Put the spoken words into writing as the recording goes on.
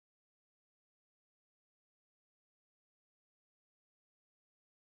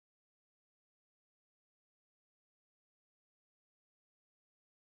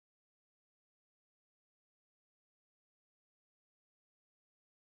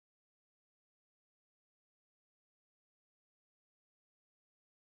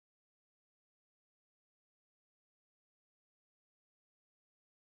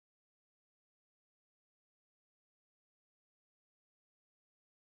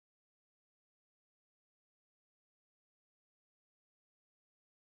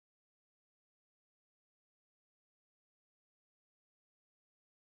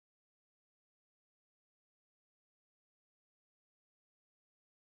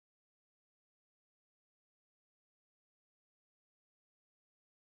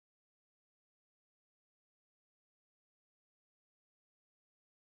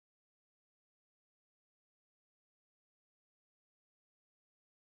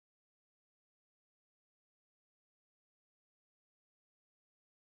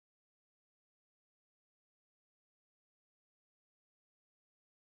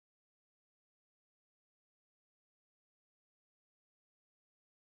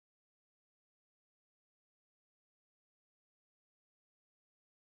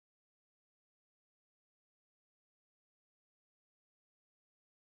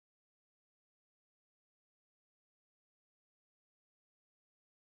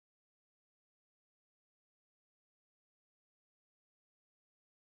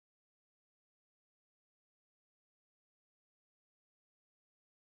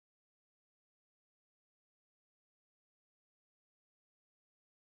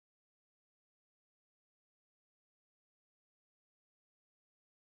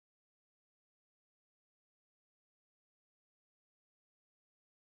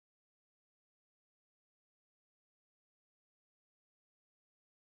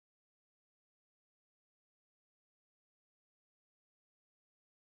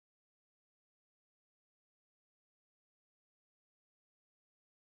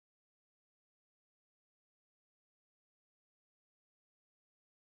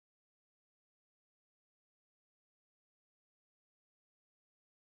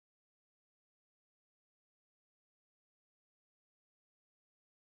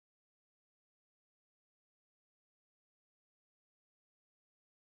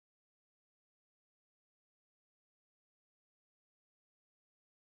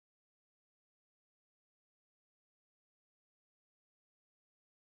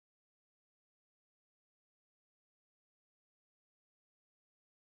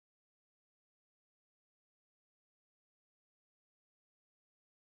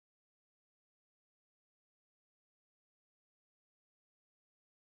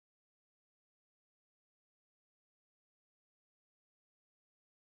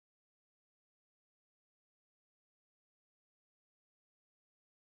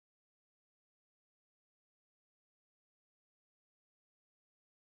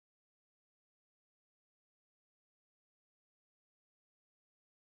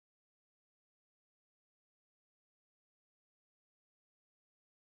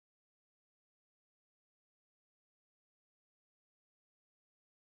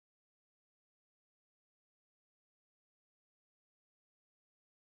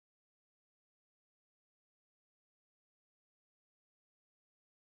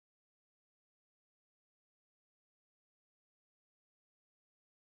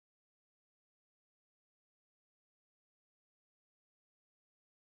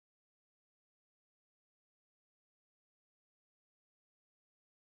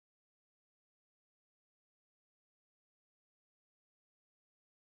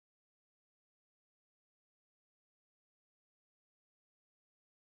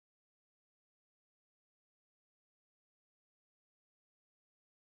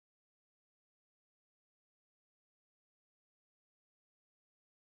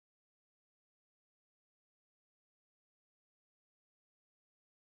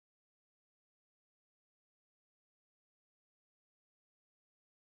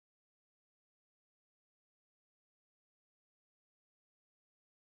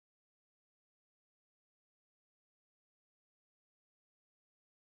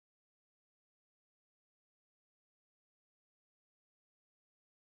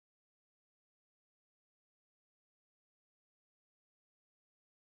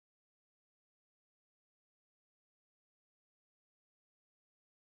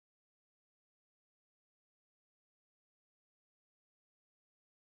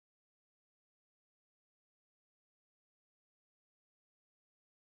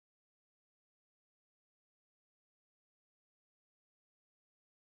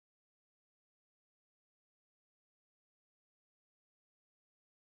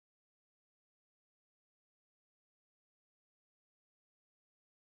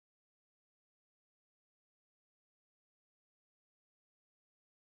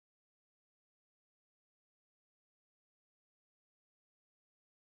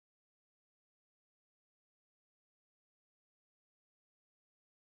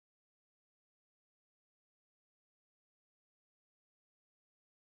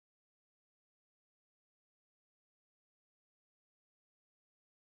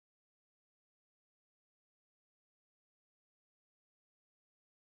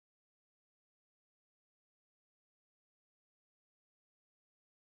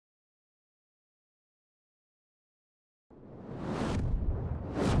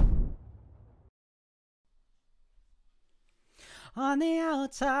On the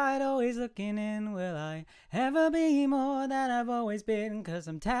outside, always looking in. Will I ever be more than I've always been? 'Cause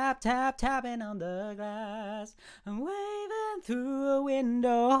I'm tapping on the glass. I'm waving through a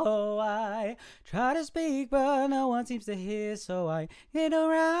window. I try to speak, but no one seems to hear. So I get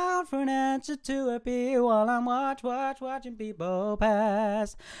around for an answer to appear while I'm watching people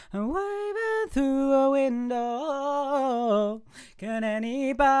pass. I'm waving through a window. Can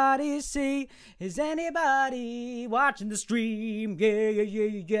anybody see? Is anybody watching the stream?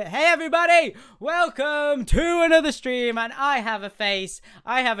 Yeah. Hey everybody, welcome to another stream, and I have a face,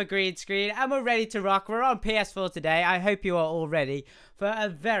 I have a green screen, and we're ready to rock. We're on PS4 today. I hope you are all ready for a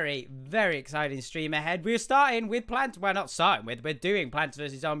very, very exciting stream ahead. We're starting with we're doing Plants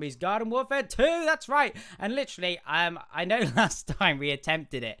vs Zombies Garden Warfare 2, that's right. And literally, I know last time we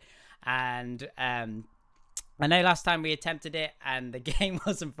attempted it, and the game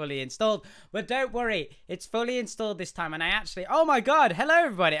wasn't fully installed, but don't worry, it's fully installed this time. And I actually, oh my god, hello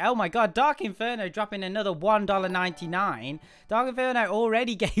everybody, oh my god, Dark Inferno dropping another $1.99. Dark Inferno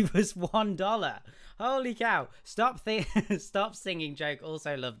already gave us $1. Holy cow, stop singing joke,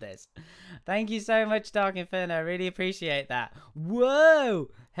 also love this. Thank you so much, Dark Inferno, I really appreciate that.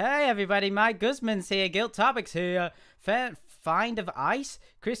 Whoa, hey everybody, Mike Guzman's here, Guilt Topics here, Find of Ice,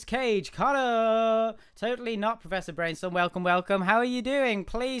 Chris Cage, Connor, totally not Professor Brainstorm, welcome. How are you doing?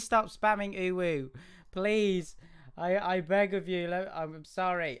 Please stop spamming uwu. Please. I beg of you. I'm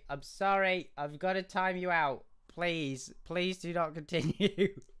sorry. I've got to time you out. Please do not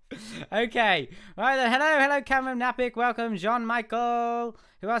continue. Okay. Right then. Hello, Cameron Napick. Welcome, John Michael.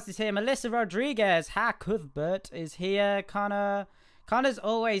 Who else is here? Melissa Rodriguez. Cuthbert is here. Connor's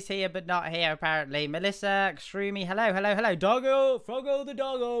always here, but not here, apparently. Melissa, Shroomy, hello. Doggo, Froggo the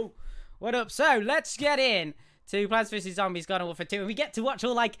doggo. What up? So, let's get in to Plants vs Zombies Garden Warfare 2. And we get to watch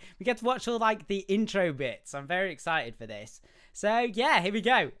all, the intro bits. I'm very excited for this. So, yeah, here we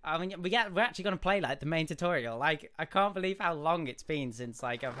go. I mean, we're actually going to play, the main tutorial. I can't believe how long it's been since,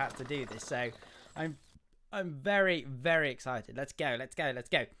 I've had to do this. So, I'm very, very excited. Let's go.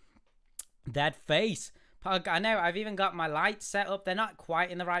 That face. I know, I've even got my lights set up. They're not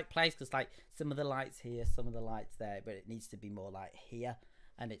quite in the right place because, some of the lights here, some of the lights there, but it needs to be more here,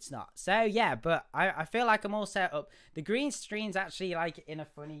 and it's not. So, yeah, but I feel like I'm all set up. The green screen's actually, in a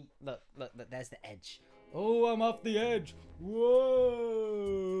funny... Look, there's the edge. Oh, I'm off the edge. Whoa.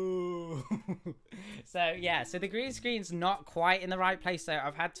 So, yeah, so the green screen's not quite in the right place, so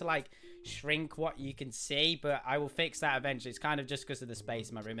I've had to, shrink what you can see, but I will fix that eventually. It's kind of just because of the space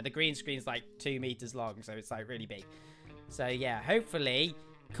in my room, and the green screen's 2 meters long, so it's really big. So yeah, hopefully,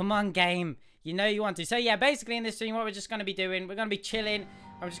 come on game, you know you want to. So yeah, basically in this stream, what we're just going to be doing, we're going to be chilling.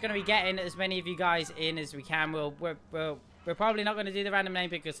 I'm just going to be getting as many of you guys in as we can. We're probably not going to do the random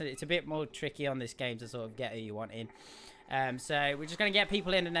name because it's a bit more tricky on this game to sort of get who you want in. So we're just going to get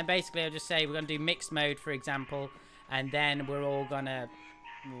people in, and then basically I'll just say we're going to do mixed mode, for example, and then we'll all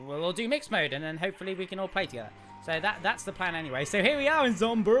do mixed mode, and then hopefully we can all play together. So that's the plan anyway. So here we are in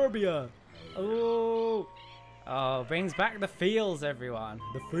Zomburbia. Oh, brings back the feels, everyone.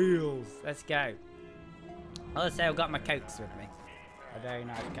 The feels. Let's go. Also, I've got my Cokes with me. A very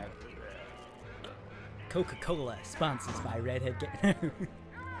nice Coke. Coca-Cola sponsors by Redhead Game.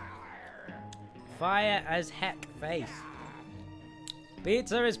 Fire as heck face.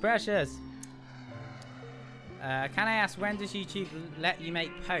 Pizza is precious. Can I ask, when does YouTube let you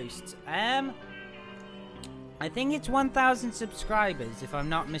make posts? I think it's 1,000 subscribers, if I'm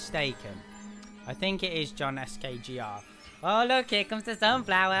not mistaken. I think it is John SKGR. Oh, look, here comes the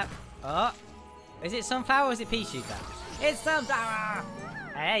sunflower. Oh, is it sunflower or is it pea shooter? It's sunflower.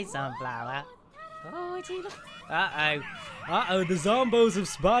 Hey, sunflower. Oh, it's even... Uh-oh, the zombos have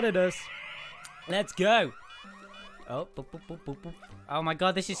spotted us. Let's go. Oh, boop, boop, boop, boop, boop. Oh my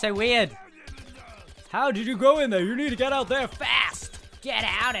god, this is so weird. How did you go in there? You need to get out there fast. Get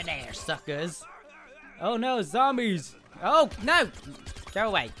out of there, suckers. Oh no, zombies. Oh, no. Go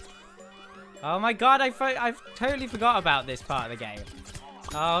away. Oh my god, I've totally forgot about this part of the game.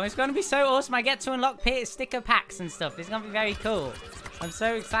 Oh, it's going to be so awesome. I get to unlock sticker packs and stuff. It's going to be very cool. I'm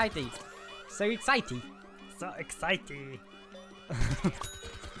so excited. So excited.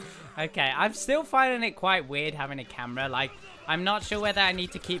 Okay, I'm still finding it quite weird having a camera. I'm not sure whether I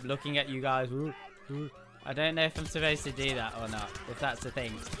need to keep looking at you guys. I don't know if I'm supposed to do that or not, if that's the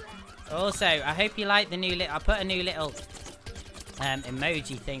thing. Also, I hope you like the new I put a new little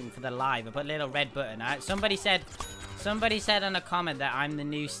emoji thing for the live. I put a little red button. Somebody said in a comment that I'm the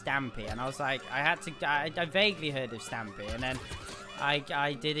new Stampy, and I was like, I vaguely heard of Stampy, and then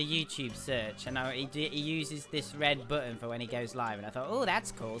I did a YouTube search, and he uses this red button for when he goes live, and I thought, oh,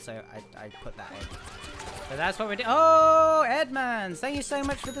 that's cool, so I put that in. But that's what we're doing. Oh, Edmonds, thank you so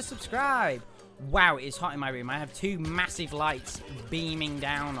much for the subscribe. Wow, it's hot in my room. I have 2 massive lights beaming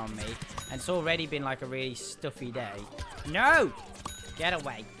down on me. And it's already been like a really stuffy day. No! Get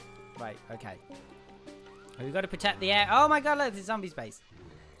away. Right, okay. We've got to protect the air. Oh my god, look, there's zombie space.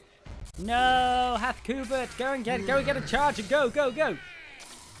 No, Hath Kubert, go and get a charge and go.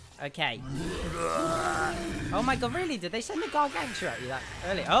 Okay. Oh my god, really? Did they send the Gargantua at you that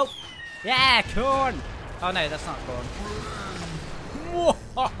early? Oh, yeah, corn. Oh no, that's not corn.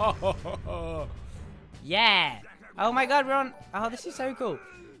 Yeah. Oh my god, we're on. Oh, this is so cool.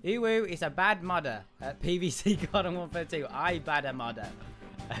 Uwu is a bad modder at PVC Garden 132. I bad a modder.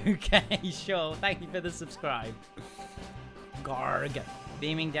 Okay, sure. Thank you for the subscribe. Garg.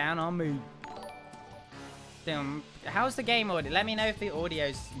 Beaming down on me. How's the game audio? Let me know if the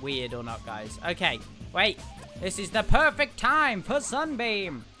audio's weird or not, guys. Okay, wait. This is the perfect time for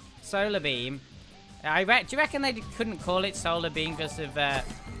Sunbeam. Solar Beam. Do you reckon they couldn't call it Solar Beam because of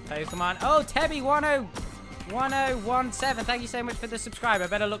Pokemon? Oh, Tebby 1017. Thank you so much for the subscribe. I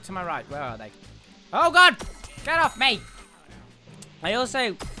better look to my right. Where are they? Oh, God. Get off me. I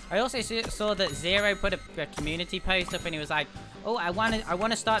also saw that Zero put a community post up and he was like, oh, I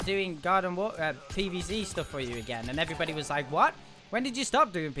want to start doing Garden PvZ stuff for you again. And everybody was like, what? When did you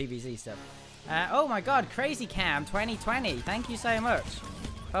stop doing PvZ stuff? Oh my god, Crazy Cam 2020. Thank you so much.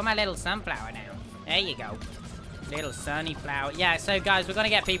 For my little sunflower now. There you go. Little sunny flower. Yeah, so guys, we're going to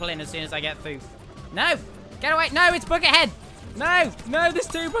get people in as soon as I get food. No! Get away! No, it's Buckethead! No! No, there's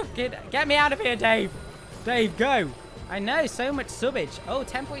 2 Bucket! Get me out of here, Dave! Dave, go! I know, so much subbage. Oh,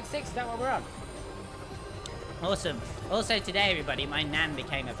 10.6, is that what we're on? Awesome. Also today, everybody, my nan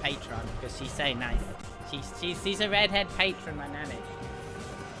became a patron because she's so nice. She's a redhead patron, my nanny.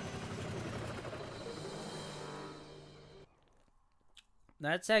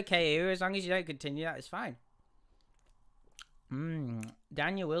 That's okay, as long as you don't continue, that is fine.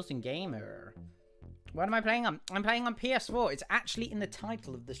 Daniel Wilson Gamer. What am I playing on? I'm playing on PS4. It's actually in the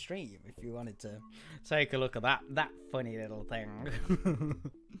title of the stream, if you wanted to take a look at that funny little thing.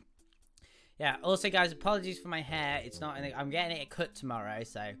 Yeah, also guys, apologies for my hair. It's not I'm getting it cut tomorrow,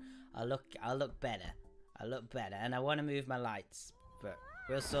 so I'll look better. And I want to move my lights, but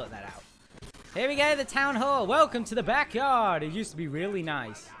we'll sort that out. Here we go, the town hall. Welcome to the backyard. It used to be really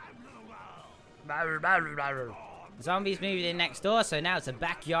nice. Zombies moved in next door, so now it's a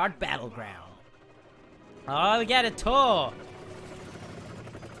backyard battleground. Oh, we get a tour.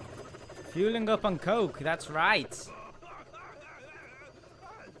 Fueling up on coke, that's right.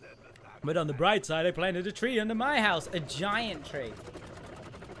 But on the bright side, I planted a tree under my house. A giant tree.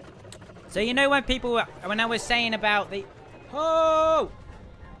 So you know when I was saying about the...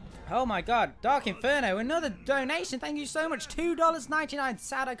 Oh my god. Dark Inferno, another donation. Thank you so much. $2.99.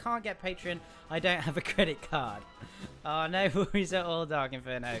 Sad I can't get Patreon. I don't have a credit card. Oh, no worries at all, Dark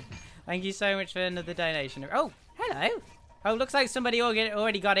Inferno. Thank you so much for another donation. Oh, hello. Oh, looks like somebody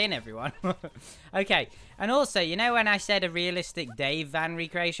already got in, everyone. Okay. And also, you know when I said a realistic Dave van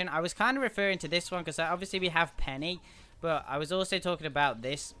recreation? I was kind of referring to this one because obviously we have Penny. But I was also talking about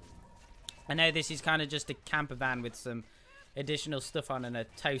this. I know this is kind of just a camper van with some additional stuff on and a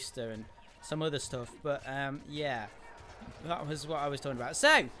toaster and some other stuff. But, yeah. That was what I was talking about.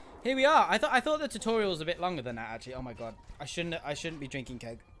 So, here we are. I thought the tutorial was a bit longer than that, actually. Oh, my God. I shouldn't be drinking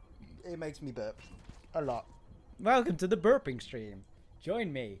Coke. It makes me burp. A lot. Welcome to the burping stream.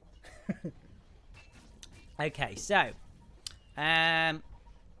 Join me. Okay, so.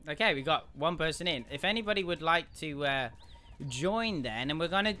 Okay, we got one person in. If anybody would like to join then, and we're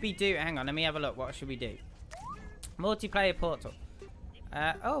going to be hang on, let me have a look. What should we do? Multiplayer portal.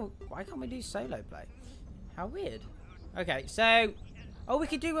 Oh, why can't we do solo play? How weird. Okay, so. Oh, we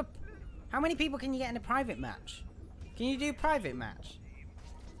could do a. How many people can you get in a private match? Can you do private match?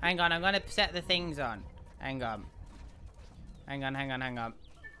 Hang on, I'm going to set the things on. Hang on. Hang on.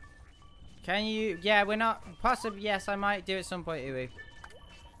 Can you... Yeah, we're not... Possibly, yes, I might do at some point, Uwu.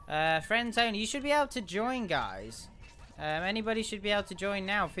 Friends only. You should be able to join, guys. Anybody should be able to join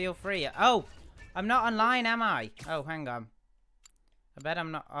now. Feel free. Oh! I'm not online, am I? Oh, hang on. I bet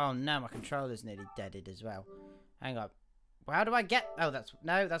I'm not... Oh, no, my controller's nearly deaded as well. Hang on. Well, how do I get... Oh, that's...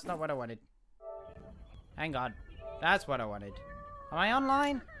 No, that's not what I wanted. Hang on. That's what I wanted. Am I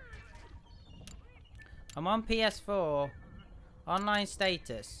online? I'm on PS4. Online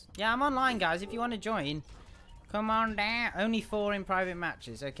status. Yeah, I'm online, guys. If you want to join, come on down. Only 4 in private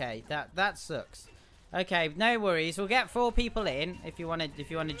matches. Okay, that sucks. Okay, no worries. We'll get 4 people in if you want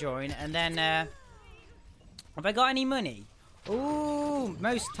to join, and then have I got any money? Ooh,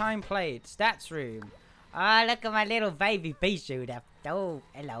 most time played. Stats room. Ah, look at my little baby pea shooter. Oh,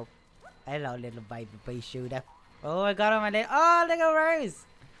 hello. Hello, little baby pea shooter. Oh, I got on my little... Oh, little Rose.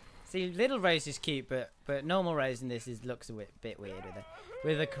 See, little Rose is cute, but normal Rose in this looks a bit weird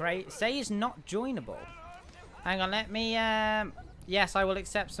with a crate. Say is not joinable. Hang on, let me... Yes, I will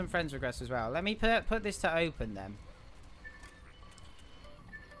accept some friends requests as well. Let me put this to open then.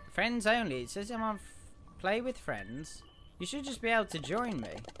 Friends only. It says I'm on play with friends. You should just be able to join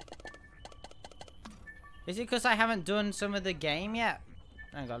me. Is it because I haven't done some of the game yet?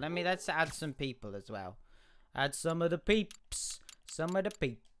 Hang on, let's add some people as well. Add some of the peeps. Some of the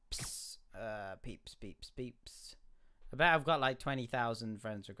peeps. Peeps. I bet I've got like 20,000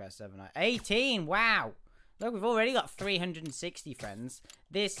 friends requests, haven't I? 18! Wow! Look, we've already got 360 friends.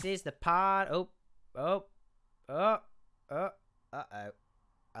 This is the part... Uh-oh.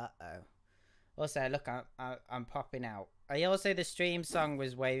 Also, look, I'm popping out. Also, the stream song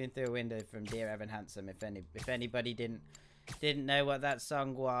was Waving Through a Window from Dear Evan Handsome. If anybody didn't know what that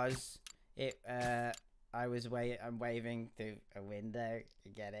song was, I'm waving through a window.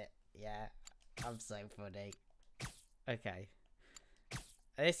 You get it? Yeah. I'm so funny. Okay.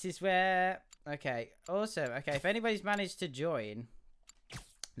 This is where... Okay. Also, okay, if anybody's managed to join,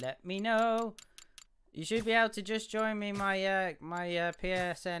 let me know. You should be able to just join me. My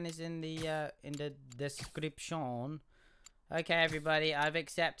PSN is in the description. Okay, everybody, I've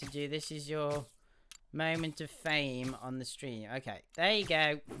accepted you. This is your moment of fame on the stream. Okay, there you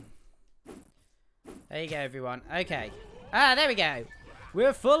go. There you go, everyone. Okay. Ah, there we go.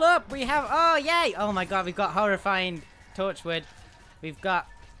 We're full up. We have... Oh, yay. Oh, my God. We've got horrifying torchwood. We've got...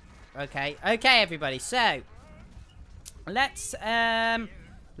 Okay. Okay, everybody. So, let's go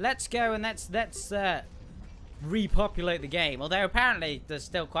and let's repopulate the game. Although, apparently, there's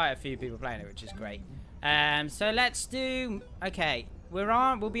still quite a few people playing it, which is great. So, let's do... Okay.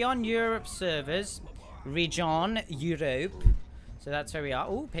 We'll be on Europe servers. Region Europe. So, that's where we are.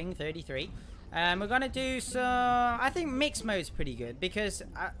 Oh, ping 33. We're going to do some... I think mixed mode's pretty good because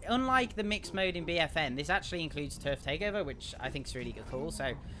unlike the mixed mode in BFN, this actually includes Turf Takeover, which I think is really cool.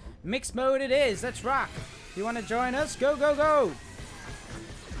 So, mixed mode it is. Let's rock. If you want to join us, go, go, go.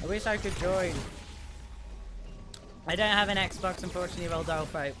 I wish I could join. I don't have an Xbox, unfortunately,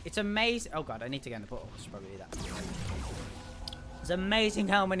 Rodolfo. It's amazing. Oh, God, I need to get in the portal. I should probably do that. It's amazing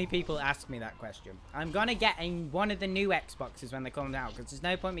how many people ask me that question. I'm going to get one of the new Xboxes when they come out, because there's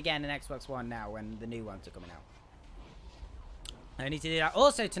no point me getting an Xbox One now when the new ones are coming out. I need to do that.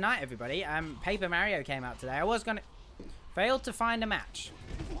 Also, tonight, everybody, Paper Mario came out today. I was going to... Failed to find a match.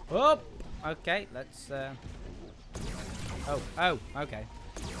 Oh, okay, let's... Oh, okay.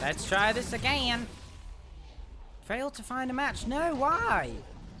 Let's try this again. Failed to find a match. No, why?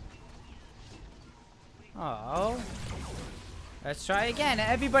 Oh... Let's try again.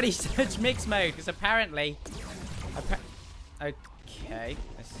 Everybody search mixed mode, because apparently... Okay,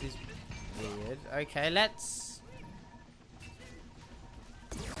 this is weird. Okay, let's...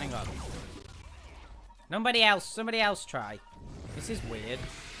 Hang on. Somebody else try. This is weird.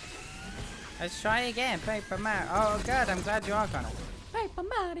 Let's try again. Paper Mario. Oh, God, I'm glad you are, Connor. Paper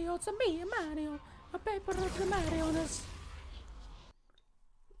Mario, it's a me, Mario. A paper of the Mario's.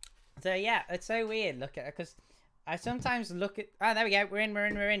 So, yeah, it's so weird. Look at it, because... I sometimes look at... Oh, there we go. We're in.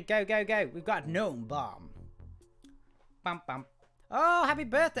 Go, go, go. We've got Gnome Bomb. Bum, bum. Oh, happy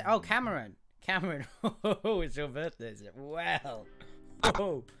birthday. Oh, Cameron. Cameron. Oh, it's your birthday, is it? Well.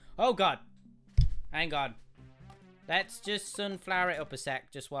 Oh, God. Hang on. Let's just sunflower it up a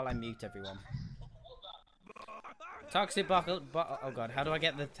sec, just while I mute everyone. Toxic bottle... Oh, God. How do I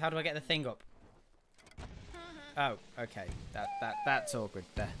get the thing up? Oh, okay. That's awkward.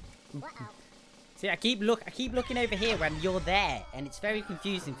 There. See, I keep looking over here when you're there, and it's very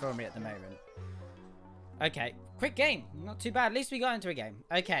confusing for me at the moment. Okay, quick game. Not too bad. At least we got into a game.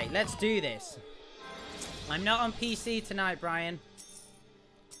 Okay, let's do this. I'm not on PC tonight, Brian.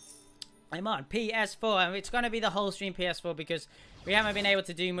 I'm on PS4, and it's going to be the whole stream PS4 because we haven't been able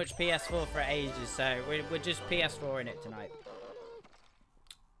to do much PS4 for ages, so we're just PS4 in it tonight.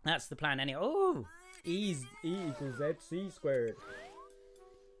 That's the plan anyway. Oh, E equals MC squared.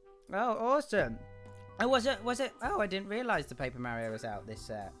 Oh, awesome. Oh, was it? Oh, I didn't realize the Paper Mario was out this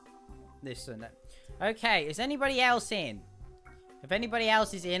Sunday. Okay, is anybody else in? If anybody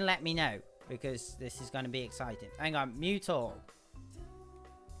else is in, let me know, because this is going to be exciting. Hang on, mute all.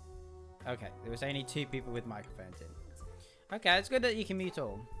 Okay, there was only 2 people with microphones in. Okay, it's good that you can mute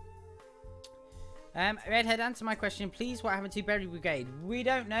all. Redhead, answer my question, please. What happened to Berry Brigade? We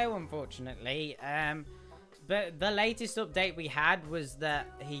don't know, unfortunately. But the latest update we had was that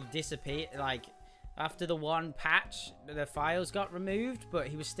he disappeared, like, after the one patch, the files got removed, but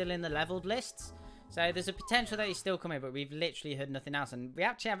he was still in the leveled lists. So there's a potential that he's still coming, but we've literally heard nothing else. And we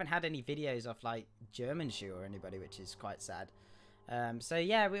actually haven't had any videos of, like, German shoe or anybody, which is quite sad. So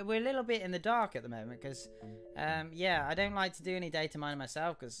yeah, we're a little bit in the dark at the moment because, yeah, I don't like to do any data mining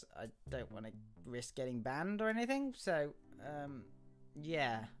myself because I don't want to risk getting banned or anything. So,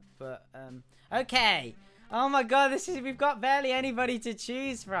 yeah, but, okay. Oh my god, we've got barely anybody to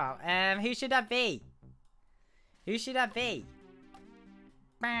choose from. Who should that be? Who should that be?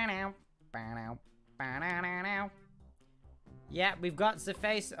 Yeah, we've got the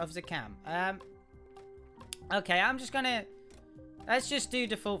face of the cam. Okay, I'm just gonna... Let's just do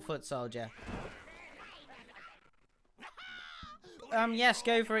default foot soldier. Yes,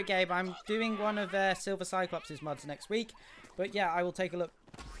 go for it, Gabe. I'm doing one of Silver Cyclops' mods next week. But yeah, I will take a look.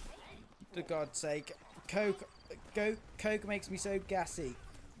 For God's sake. Coke makes me so gassy.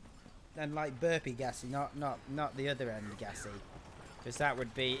 And like burpy gassy, not the other end gassy. Because that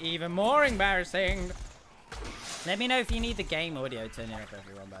would be even more embarrassing. Let me know if you need the game audio turning up,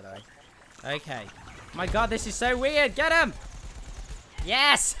 everyone, by the way. Okay. My god, this is so weird. Get him!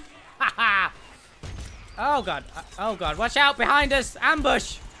 Yes! Haha! Oh god. Oh god. Watch out behind us.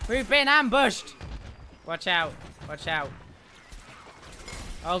 Ambush! We've been ambushed. Watch out. Watch out.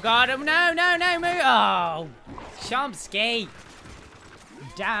 Oh god. No, move. Oh. Chomsky.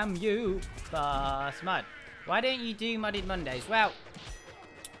 Damn you. Boss mud. Why don't you do Modded Mondays? Well,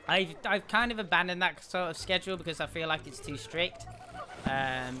 I've kind of abandoned that sort of schedule because I feel like it's too strict.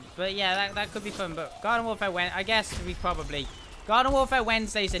 But yeah, that could be fun. But Garden Warfare I guess we probably... Garden Warfare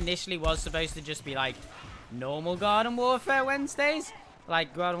Wednesdays initially was supposed to just be like normal Garden Warfare Wednesdays.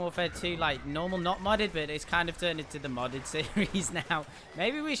 Like Garden Warfare 2, like normal, not modded, but it's kind of turned into the modded series now.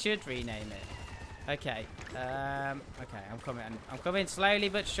 Maybe we should rename it. Okay. Okay, I'm coming slowly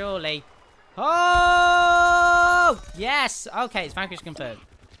but surely. Oh! Yes! Okay, it's Vanquish confirmed.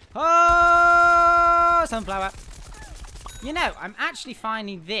 Oh! Sunflower. You know, I'm actually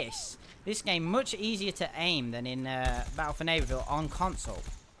finding this game much easier to aim than in Battle for Neighborville on console.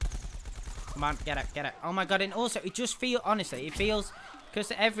 Come on, get it. Oh my god, and also, it just feels, honestly, it feels,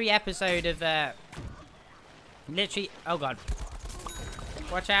 because every episode of, literally, oh god.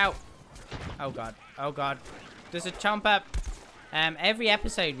 Watch out. Oh god. There's a chomp up. Every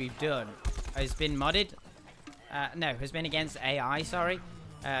episode we've done has been modded. No, has been against AI, sorry.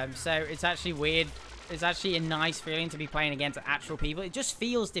 So it's actually weird. It's actually a nice feeling to be playing against actual people. It just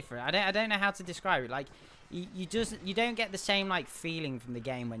feels different. I don't know how to describe it. Like, you don't get the same, like, feeling from the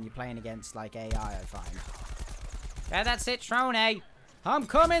game when you're playing against, like, AI, I find. Yeah, that's Citrone. I'm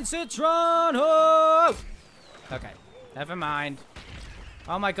coming, Citron! Oh! Okay, never mind.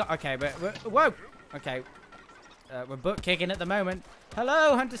 Oh my god, okay, but whoa! Okay, we're butt kicking at the moment.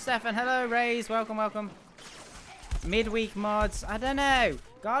 Hello, Hunter Stefan. Hello, Rays. Welcome. Midweek mods. I don't know.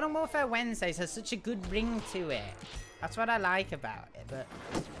 Garden Warfare Wednesdays has such a good ring to it. That's what I like about it, but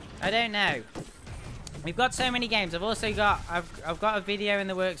I don't know. We've got so many games. I've also got I've got a video in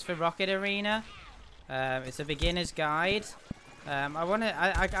the works for Rocket Arena. It's a beginner's guide.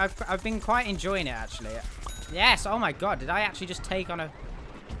 I've been quite enjoying it actually. Yes. Oh my god. Did I actually just take on a...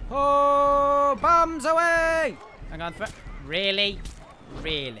 Oh, bombs away! Hang on. Really?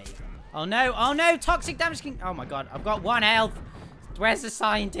 Oh no. Toxic damage king. Oh my god. I've got 1 health. Where's the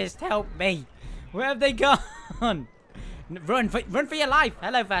scientist? Help me. Where have they gone? Run for your life.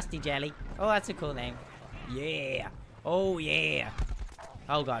 Hello, Vasty Jelly. Oh, that's a cool name. Yeah. Oh, yeah.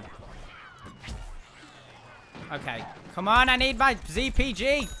 Oh, God. Okay. Come on, I need my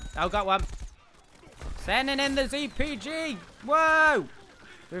ZPG. Oh, got one. Sending in the ZPG. Whoa.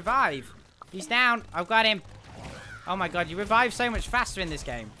 Revive. He's down. I've got him. Oh, my God. You revive so much faster in this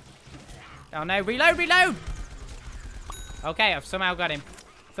game. Oh, no. Reload. Okay, I've somehow got him.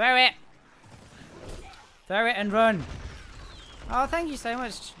 Throw it and run. Oh, thank you so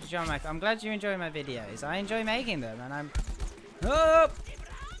much, John Mac. I'm glad you enjoy my videos. I enjoy making them, and I'm...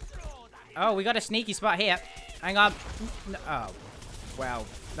 Oh, we got a sneaky spot here. Hang on. Oh, well.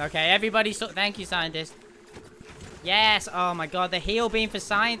 Okay, everybody... Thank you, scientist. Yes. Oh, my God. The heal beam for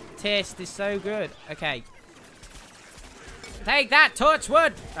scientist is so good. Okay. Take that,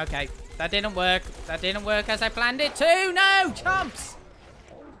 Torchwood. Okay. That didn't work. That didn't work as I planned it to. No, chumps.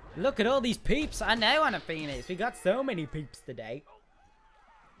 Look at all these peeps. I know, Anna Phoenix. We got so many peeps today.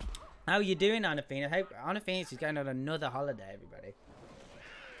 How are you doing, Anna Phoenix? I hope Anna Phoenix is going on another holiday, everybody.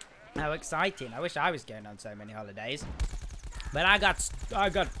 How exciting. I wish I was going on so many holidays. But I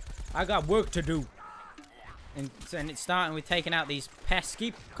got work to do. And it's starting with taking out these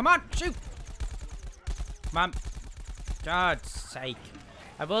pesky... Come on, shoot. Come on. God's sake.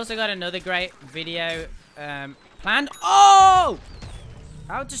 I've also got another great video planned. Oh!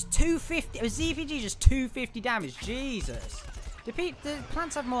 Oh, just 250. A ZPG just 250 damage. Jesus. Do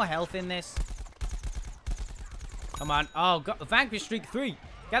plants have more health in this? Come on. Oh, got the Vanquish Streak 3.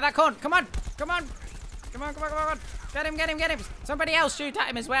 Get that corn. Come on. Come on. Come on, come on, come on. Get him, get him, get him. Somebody else shoot at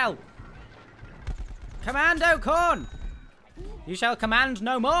him as well. Commando corn. You shall command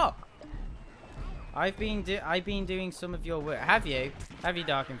no more. I've been doing some of your work. Have you? Have you,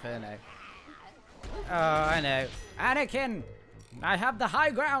 Dark Inferno? Oh, I know. Anakin, I have the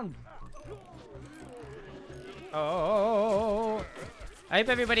high ground. Oh. I hope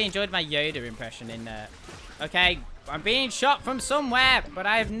everybody enjoyed my Yoda impression in there. Okay, I'm being shot from somewhere, but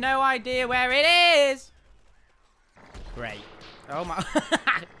I have no idea where it is. Great. Oh my.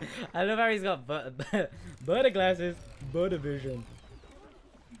 I love how he's got butter glasses. Butter vision.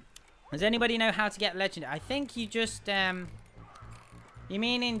 Does anybody know how to get legendary? I think you just you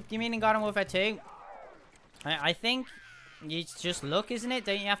mean in Garden Warfare 2? I think you just look, isn't it?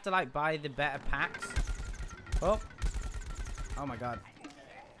 Don't you have to like buy the better packs? Oh. Oh my god.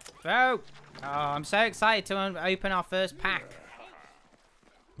 Oh. Oh, I'm so excited to open our first pack.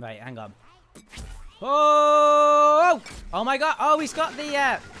 Wait, hang on. Oh! Oh my god. Oh, he's got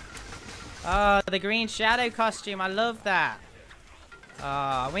the green shadow costume. I love that.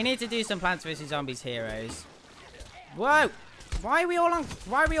 We need to do some Plants vs Zombies heroes. Whoa! Why are we all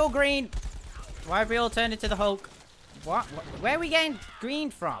green? Why have we all turned into the Hulk? What? Where are we getting green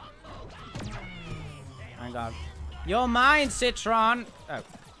from? Hang on. You're mine, Citron. Oh.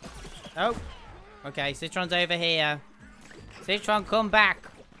 Oh. Okay, Citron's over here. Citron, come back.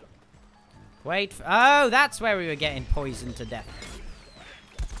 Wait. Oh, that's where we were getting poisoned to death.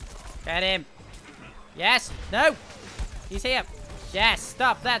 Get him. Yes. No. He's here. Yes.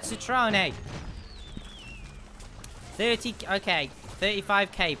 Stop that, Citrone. 30. Okay.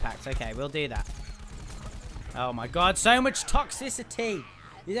 35k packs. Okay, we'll do that. Oh my god, so much toxicity.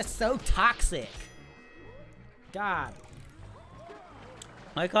 You're just so toxic. God.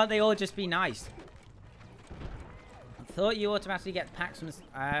 Why can't they all just be nice? I thought you automatically get packs from...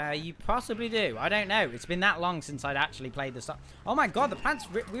 you possibly do. I don't know. It's been that long since I'd actually played the stuff. Oh my god, the plants...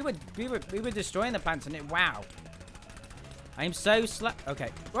 We were destroying the plants and it... Wow. I'm so slow... Okay.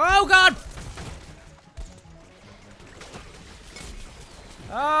 Oh god!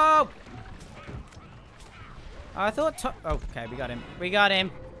 Oh! I thought... Oh, okay, we got him. We got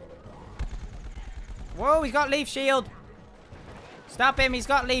him. Whoa, he's got leaf shield. Stop him, he's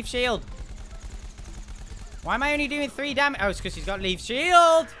got leaf shield. Why am I only doing 3 damage? Oh, it's because he's got leaf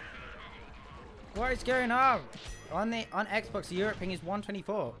shield. What is going on? On Xbox, the Europe ping is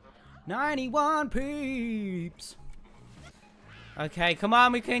 124. 91 peeps. Okay, come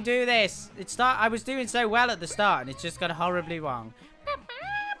on, we can do this. I was doing so well at the start, and it's just got horribly wrong.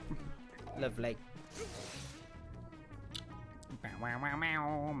 Lovely.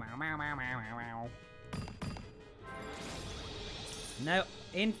 No,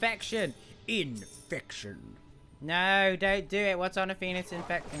 infection. Infection. No, don't do it. What's on a Phoenix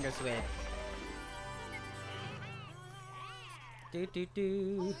infecting us with?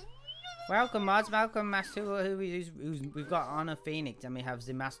 Do. Welcome, mods. Welcome, Master. We've got Honor Phoenix, and we have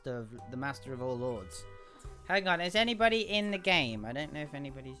the Master of all Lords. Hang on, is anybody in the game? I don't know if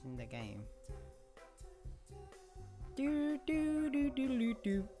anybody's in the game. Do.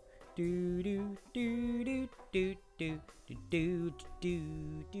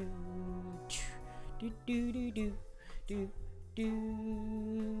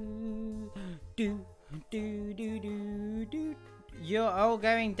 You're all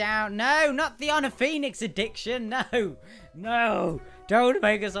going down. No, not the Honor Phoenix addiction. No, no, don't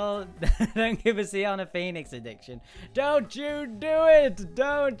make us all. Don't give us the Honor Phoenix addiction. Don't you do it.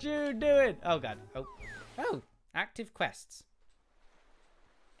 Don't you do it. Oh god. Oh, active quests.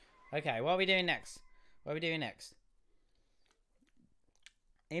 Okay, what are we doing next? What are we doing next?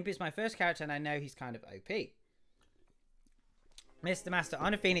 Imp is my first character and I know he's kind of OP. Mr. Master,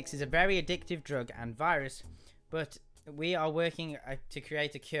 Honor Phoenix is a very addictive drug and virus, but we are working to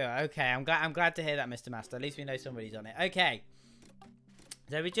create a cure. Okay, I'm glad to hear that, Mr. Master. At least we know somebody's on it. Okay.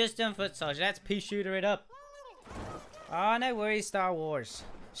 So we just done Foot Soldier. Let's pea shooter it up. Oh, no worries, Star Wars.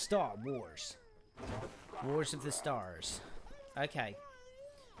 Star Wars. Wars of the Stars. Okay.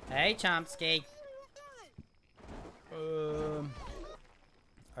 Hey, Chomsky.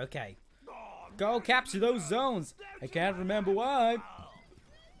 Okay. Go capture those zones. I can't remember why.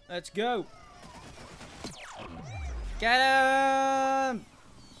 Let's go. Get him!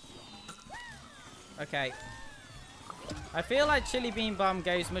 Okay. I feel like Chili Bean Bomb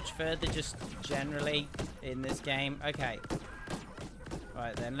goes much further just generally in this game. Okay.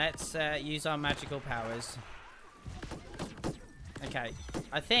 Right then, let's use our magical powers. Okay.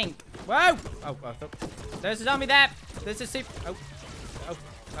 I think. Whoa! Oh, there's a zombie there. There's a soup.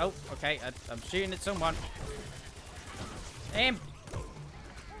 Oh, okay. I'm shooting at someone. Him.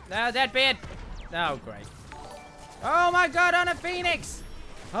 No, dead beard. Oh, great. Oh my god, on a phoenix.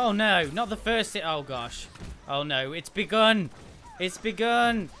 Oh no, not the first hit. Oh gosh. Oh no, it's begun. It's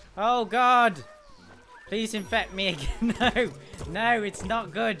begun. Oh god. Please infect me again. No, no, it's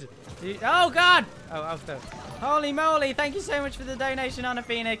not good. Oh god. Oh, holy moly. Thank you so much for the donation on a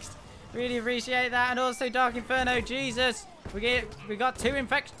phoenix. Really appreciate that. And also Dark Inferno. Jesus. We got 2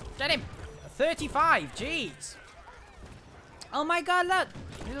 infections. Get him. 35. Jeez. Oh my god, look.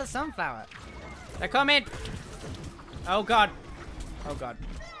 Little sunflower. They're coming. Oh god. Oh god.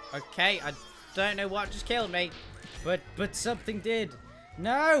 Okay, I don't know what just killed me. But something did.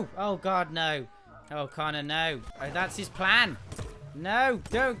 No. Oh god, no. Oh, Connor, no. Oh, that's his plan. No,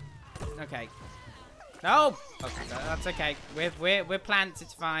 don't. Okay. No. Okay, that's okay. We're plants,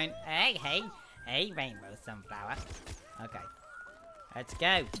 it's fine. Hey, rainbow sunflower. Okay. Let's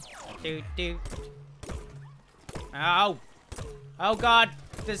go. Do. Oh. Oh god.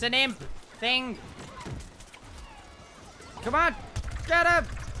 There's an imp thing. Come on. Get him.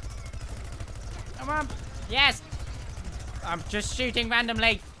 Come on. Yes. I'm just shooting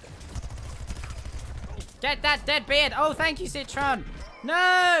randomly. Get that dead beard. Oh, thank you, Citron.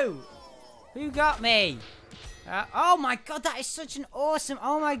 No. Who got me? Oh my god, that is such an awesome.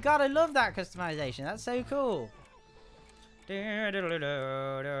 Oh my god, I love that customization. That's so cool. Okay.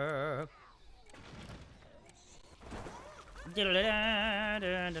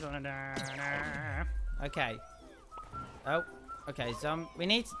 Oh, okay. We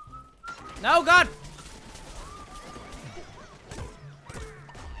need. No, God.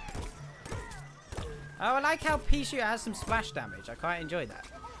 Oh, I like how pea shooter has some splash damage. I quite enjoy that.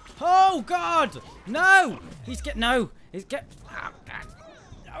 Oh God! No! He's get. Oh God!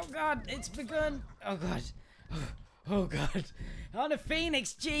 Oh God! It's begun. Oh God! Oh God! On a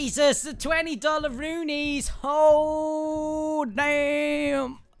phoenix, Jesus! The $20 Roonies! Oh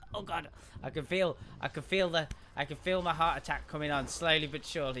damn! Oh God! I can feel my heart attack coming on slowly but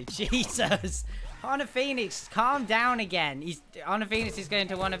surely. Jesus! On a phoenix, calm down again. On a phoenix is going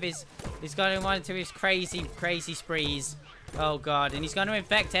to one of his crazy sprees. Oh God! And he's going to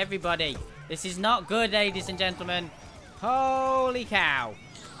infect everybody. This is not good, ladies and gentlemen. Holy cow!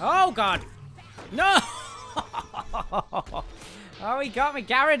 Oh God! No! Oh, he got me.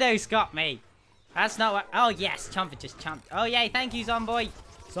 Gyarados got me. That's not what. Oh yes, Chomper just chomped. Oh yay! Thank you, Zomboy.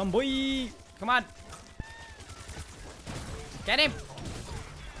 Zomboy, come on. Get him.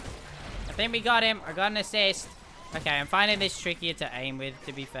 I think we got him. I got an assist. Okay, I'm finding this trickier to aim with,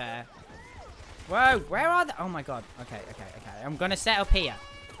 to be fair. Whoa, where are they? Oh my God. Okay. I'm gonna set up here.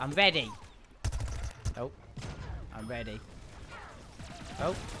 I'm ready. Oh, I'm ready.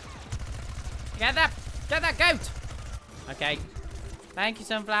 Oh, get that goat. Okay. Thank you,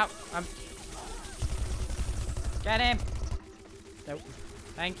 Sunflower. Get him. Nope.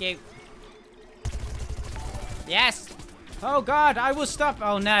 Thank you. Yes. Oh God, I will stop.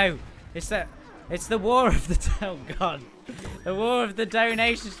 Oh no. It's the war of the, oh God. The war of the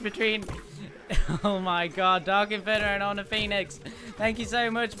donations between, oh my God, Dark Inferno and Honor Phoenix. Thank you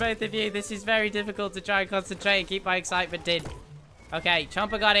so much, both of you. This is very difficult to try and concentrate and keep my excitement in. Okay,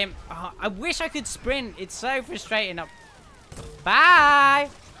 Chomper got him. Oh, I wish I could sprint. It's so frustrating. Bye.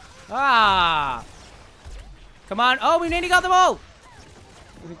 Ah. Come on. Oh, we nearly got them all.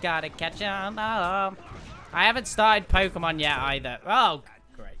 We gotta catch them. I haven't started Pokemon yet either. Oh,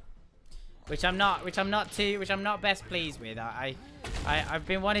 great. Which I'm not best pleased with. I've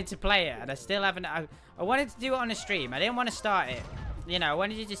been wanting to play it and I still haven't. I wanted to do it on a stream. I didn't want to start it. You know, I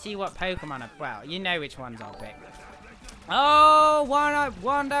wanted you to see what Pokemon are. Well, you know which ones I'll pick. Oh,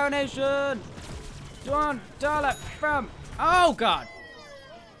 one donation. $1 from. Oh God.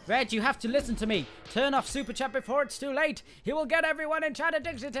 Red, you have to listen to me. Turn off Super Chat before it's too late. He will get everyone in chat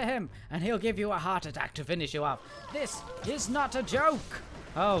addicted to him, and he'll give you a heart attack to finish you off. This is not a joke.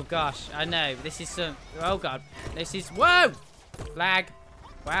 Oh gosh, I know. This is some. Oh God, this is. Whoa, lag.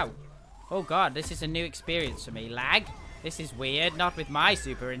 Wow. Oh God, this is a new experience for me. Lag. This is weird. Not with my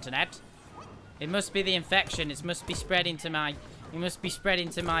super internet. It must be the infection. It must be spreading to my. It must be spreading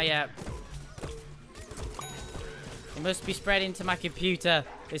to my. It must be spreading to my computer.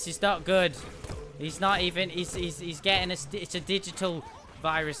 This is not good. He's not even. He's getting a. It's a digital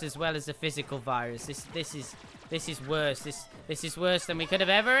virus as well as a physical virus. This is worse. This is worse than we could have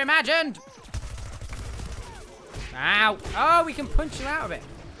ever imagined. Ow! Oh, we can punch him out of it.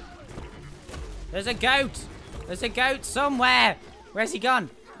 There's a goat. There's a goat somewhere. Where's he gone?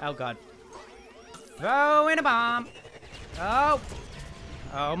 Oh God. Throw in a bomb. Oh.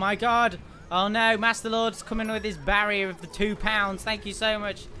 Oh my god. Oh no, Master Lord's coming with his barrier of the £2. Thank you so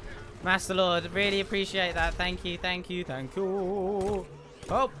much, Master Lord. Really appreciate that. Thank you, thank you, thank you.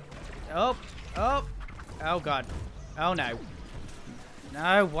 Oh. Oh. Oh. Oh god. Oh no.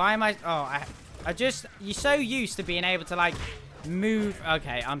 No, why am I... Oh, I just... You're so used to being able to, like, move...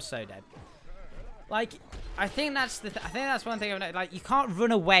 Okay, I'm so dead. Like, I think that's I think that's one thing I've noticed. Like, you can't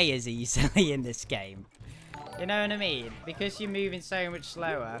run away as easily in this game. You know what I mean? Because you're moving so much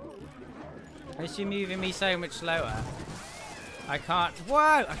slower. Because you're moving me so much slower. I can't...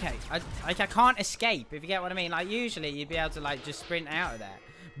 Whoa! Okay, I can't escape, if you get what I mean. Like, usually you'd be able to, like, just sprint out of there.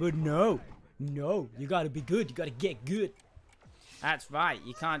 But no. No, you gotta be good. You gotta get good. That's right.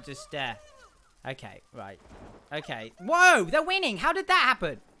 You can't just... Okay, right. Okay. Whoa! They're winning! How did that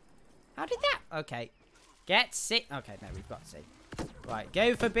happen? How did that... Okay. Get C. Okay, no, we've got C. Right,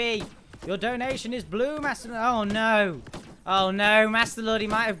 go for B. Your donation is blue, Master Lord. Oh, no. Oh, no. Master Lord, he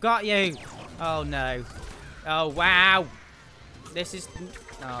might have got you. Oh, no. Oh, wow. This is...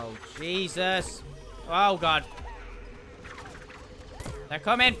 Oh, Jesus. Oh, God. They're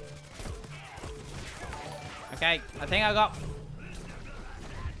coming. Okay, I think I got...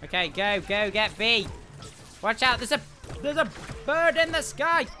 Okay, go, get B. Watch out, there's a bird in the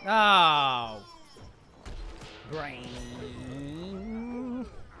sky. Oh. Brain.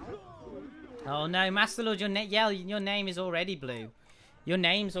 Oh no, Master Lord, your name is already blue. Your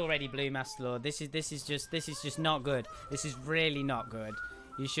name's already blue, Master Lord. This is just not good. This is really not good.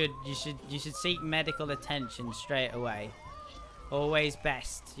 You should seek medical attention straight away. Always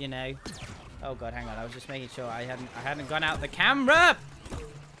best, you know. Oh god, hang on. I was just making sure I hadn't gone out the camera.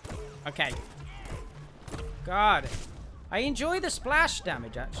 Okay. God. I enjoy the splash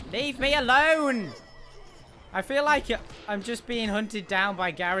damage, actually. Leave me alone! I feel like I'm just being hunted down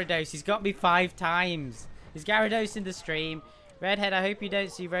by Gyarados. He's got me 5 times. Is Gyarados in the stream? Redhead, I hope you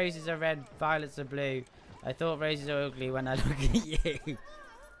don't see roses are red, violets are blue. I thought roses are ugly when I look at you.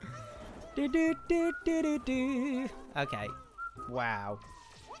 Do. Okay. Wow.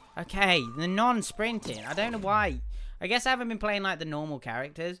 Okay, the non-sprinting. I don't know why. I guess I haven't been playing like the normal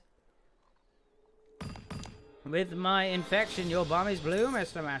characters. With my infection, your bomb is blue,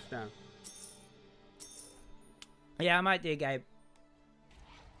 Mr. Master. Yeah, I might do a game.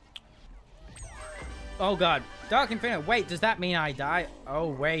 Oh god. Dark Infinite. Wait, does that mean I die? Oh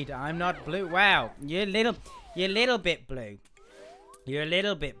wait, I'm not blue. Wow. You're a little bit blue. You're a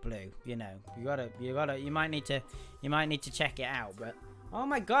little bit blue, you know. You might need to check it out, but oh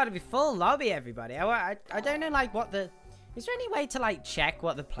my god, it'd be full lobby, everybody. I don't know, like, what the... Is there any way to, like, check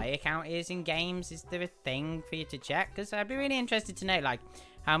what the player count is in games? Is there a thing for you to check? Because I'd be really interested to know, like,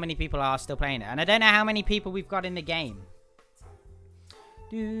 how many people are still playing it. And I don't know how many people we've got in the game.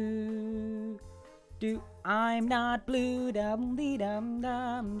 I'm not blue,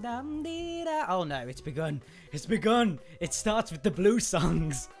 dum-dee-dum-dum-dum-dee-da. Oh no, it's begun. It's begun. It starts with the blue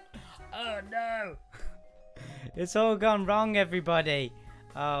songs. Oh no. It's all gone wrong, everybody.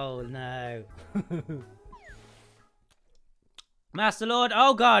 Oh no. Master Lord,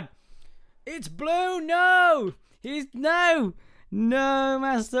 oh god. It's blue, no. No,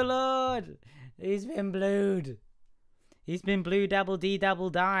 Master Lord. He's been blued. He's been blue, double D, double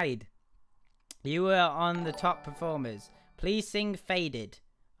died. You were on the top performers. Please sing Faded.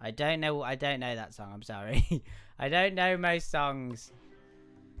 I don't know that song, I'm sorry. I don't know most songs.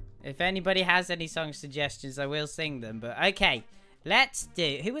 If anybody has any song suggestions, I will sing them. But okay, let's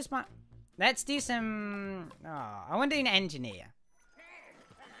do... Let's do some... Oh, I want to do an engineer.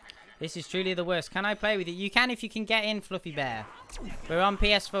 This is truly the worst. Can I play with you? You can if you can get in, Fluffy Bear. We're on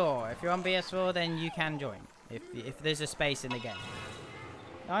PS4. If you're on PS4, then you can join. If there's a space in the game.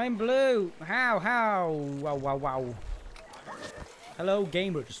 I'm blue. How? Wow. Hello,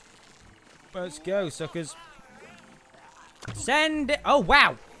 gamers. Let's go, suckers. Send it. Oh,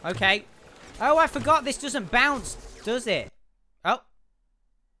 wow. Okay. Oh, I forgot this doesn't bounce, does it? Oh.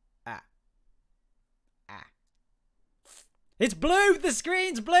 It's blue! The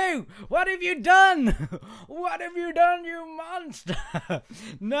screen's blue! What have you done? What have you done, you monster?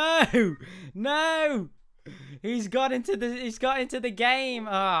 No! He's got into the game.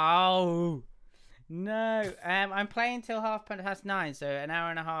 Oh no. I'm playing till 9:30, so an hour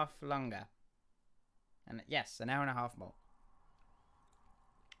and a half longer. And yes, an hour and a half more.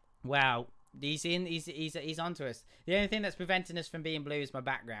 Wow. He's onto us. The only thing that's preventing us from being blue is my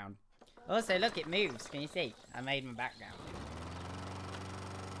background. Also, look, it moves. Can you see? I made my background.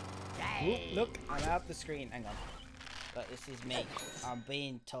 Ooh, look, I'm out the screen. Hang on. But this is me. I'm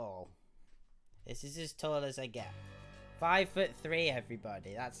being tall. This is as tall as I get. 5'3",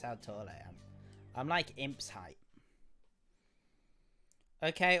 everybody. That's how tall I am. I'm like Imp's height.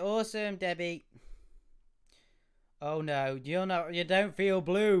 Okay, awesome, Debbie. Oh no, you don't feel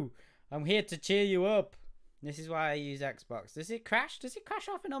blue. I'm here to cheer you up. This is why I use Xbox. Does it crash? Does it crash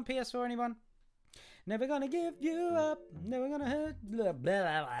often on PS4, anyone? Never gonna give you up. Never gonna hurt. Blah, blah,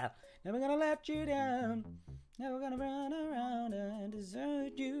 blah, blah. Never gonna let you down. Never gonna run around and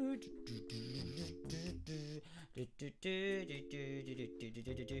desert you.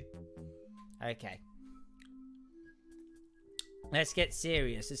 Okay. Let's get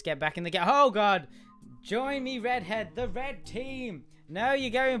serious. Let's get back in the game. Oh god! Join me, redhead. The red team. No,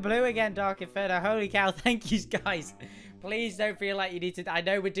 you're going blue again, Dark Inferno. Holy cow! Thank you, guys. Please don't feel like you need to. I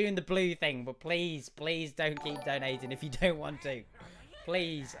know we're doing the blue thing, but please, please don't keep donating if you don't want to.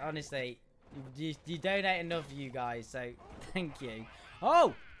 Please, honestly, you donate enough, you guys. So thank you.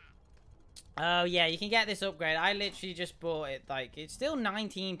 Oh. Oh yeah, you can get this upgrade. I literally just bought it. Like, it's still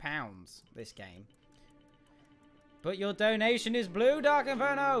 £19. This game. But your donation is blue, Dark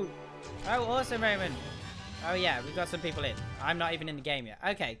Inferno. Oh, awesome, Raymond. Oh yeah, we've got some people in. I'm not even in the game yet.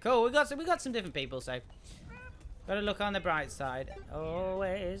 Okay, cool. We got some different people. So, gotta look on the bright side.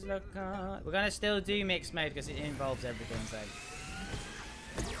 Always look on. We're gonna still do mixed mode because it involves everything. So.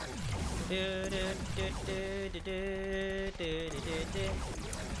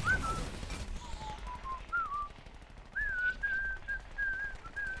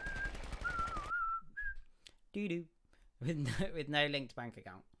 Doo-doo. With no linked bank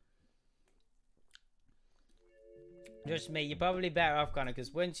account. Just me. You're probably better off, Connor,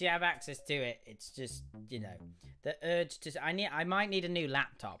 because once you have access to it, it's just, you know, the urge to. I might need a new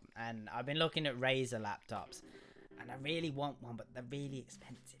laptop, and I've been looking at Razer laptops, and I really want one, but they're really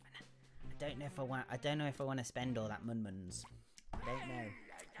expensive. And I don't know if I want. I don't know if I want to spend all that mun-muns. I don't know.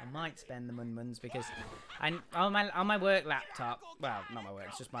 I might spend the mun-muns because on my work laptop. Well, not my work.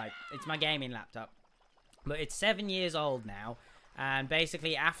 It's my gaming laptop. But it's 7 years old now, and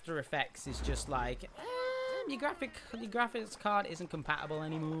basically After Effects is just like, your graphics card isn't compatible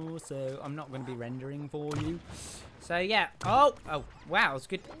anymore, so I'm not going to be rendering for you. So yeah, oh wow, it's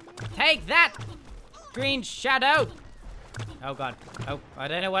good. Take that, green shadow. Oh god, oh I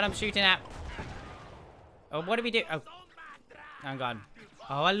don't know what I'm shooting at. Oh, what do we do? Oh, hang on.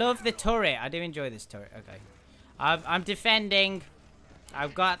 Oh, I love the turret. I do enjoy this turret. Okay, I'm defending.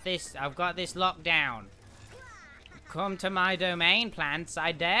 I've got this locked down. Come to my domain, plants.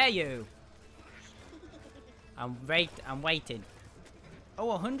 I dare you. I'm waiting. Oh,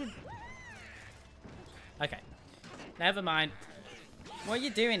 100. Okay. Never mind. What are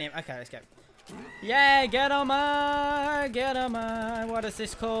you doing here? Okay, let's go. Yeah, get on my. What is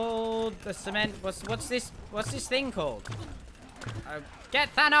this called? The cement. What's this thing called?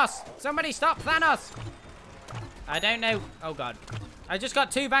 Get Thanos. Somebody stop Thanos. I don't know. Oh god. I just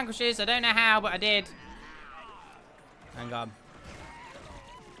got 2 vanquishes. I don't know how, but I did. Hang on.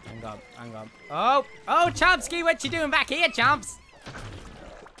 Oh, Chomsky, what you doing back here, Chomps?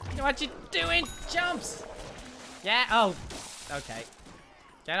 What you doing, Chomps? Yeah, oh, okay.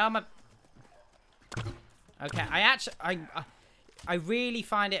 Get on my... Okay, I really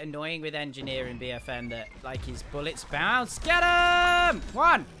find it annoying with engineering BFM that, like, his bullets bounce. Get him!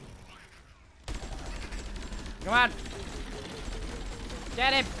 1. Come on.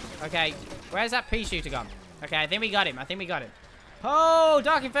 Get him. Okay, where's that pea shooter gone? Okay, I think we got him. Oh,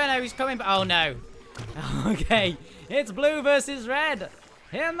 Dark Inferno, he's coming. Oh, no. Okay, it's blue versus red.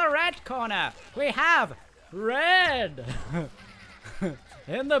 In the red corner, we have red.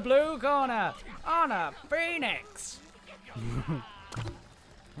 In the blue corner, on a phoenix.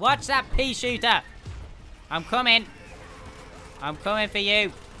 Watch that pea shooter. I'm coming. I'm coming for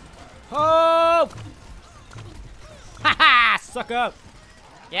you. Oh! Haha, sucker.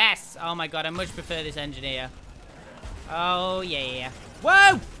 Yes. Oh, my God, I much prefer this engineer. Oh, yeah.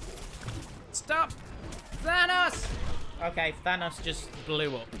 Whoa! Stop! Thanos! Okay, Thanos just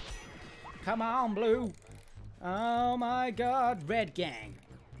blew up. Come on, blue. Oh, my God. Red gang.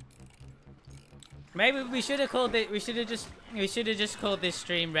 Maybe we should have called it... We should have just called this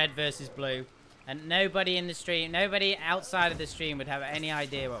stream Red versus Blue. And nobody in the stream... Nobody outside of the stream would have any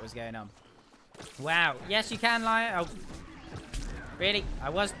idea what was going on. Wow. Yes, you can lie. Oh. Really? I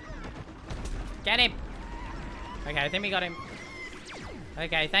was... Get him! Okay, I think we got him.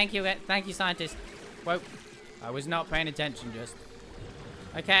 Okay, thank you, scientist. Whoa, I was not paying attention just.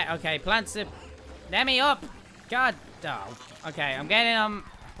 Okay, plants are... Let me up! God, oh. Okay, I'm getting,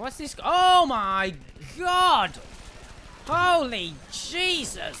 what's this? Oh my God! Holy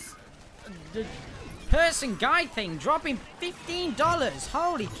Jesus! The person guide thing dropping $15.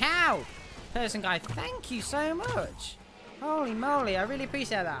 Holy cow! Person guide, thank you so much. Holy moly, I really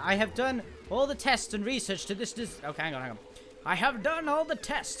appreciate that. I have done all the tests and research to this... Okay, hang on. I have done all the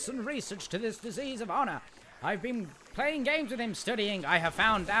tests and research to this disease of honor. I've been playing games with him, studying. I have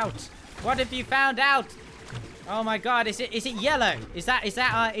found out. What have you found out? Oh my God! Is it yellow? Is that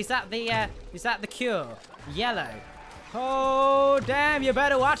the cure? Yellow. Oh damn! You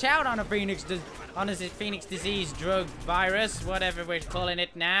better watch out on a phoenix disease drug virus, whatever we're calling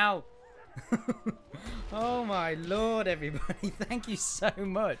it now. Oh my Lord, everybody! Thank you so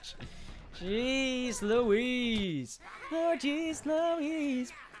much. Jeez Louise. Oh jeez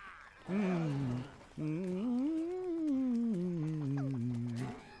Louise.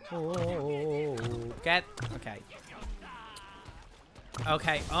 Oh, get okay.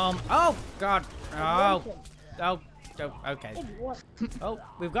 Okay. Oh God. Oh. Okay. Oh,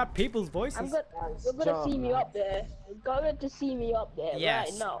 we've got people's voices. You're gonna see me up there. You're going to see me up there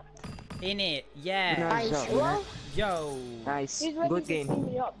right now. In it, yeah. Nice. Yo. Nice. Good game.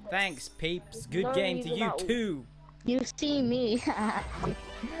 Thanks, peeps. Good game to you too. You see me.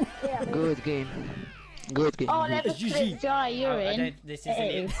 Good game. Good game. Oh, let me click you're in. This isn't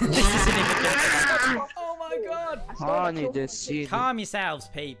it. This isn't even Oh my God. Honey, just see. Calm yourselves,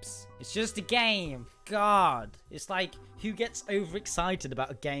 peeps. It's just a game. God. It's like, who gets overexcited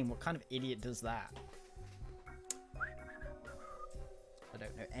about a game? What kind of idiot does that? I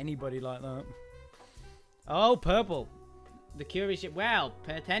don't know anybody like that. Oh, purple. The curious ship. Well,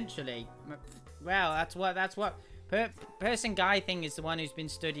 potentially. Well, that's what. Person guy thing is the one who's been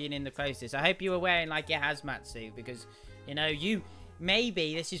studying in the closest. I hope you were wearing like your hazmat suit because, you know,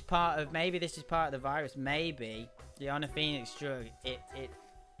 maybe this is part of the virus. Maybe the Honor Phoenix drug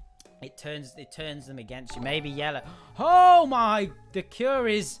it turns them against you. Maybe yellow. Oh my! The cure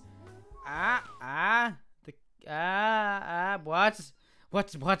is what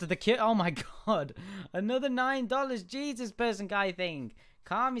the cure? Oh my God! Another $9. Jesus, person guy thing.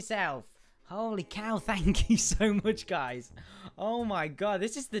 Calm yourself. Holy cow, thank you so much, guys. Oh my God,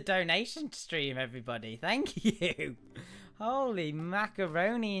 this is the donation stream, everybody. Thank you. Holy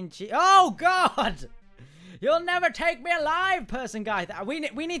macaroni and cheese. Oh God! You'll never take me alive, person guy. We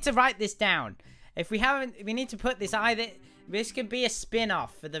need to write this down. If we haven't, we need to put this either. This could be a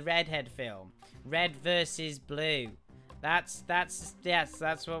spin-off for the Redhead film. Red versus Blue. Yes,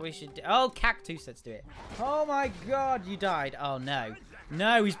 that's what we should do. Oh, cactus, let's do it. Oh my God, you died. Oh no.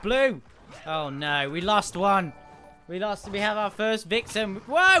 No, he's blue. Oh no, we lost one. We have our first victim.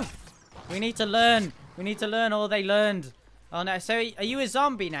 Whoa! We need to learn. We need to learn all they learned. Oh no, so are you a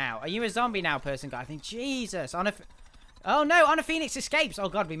zombie now? Are you a zombie now, person guy? I think, Jesus. Oh no, Honor Phoenix escapes. Oh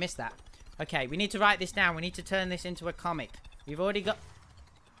God, we missed that. Okay, we need to write this down. We need to turn this into a comic. We've already got...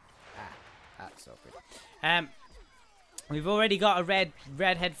 that's so good. We've already got a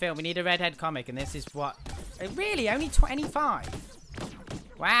redhead film. We need a redhead comic, and this is what... Really? Only 25?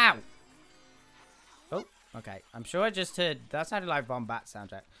 Wow. Oh, okay. I'm sure I just heard... That sounded like Von Bat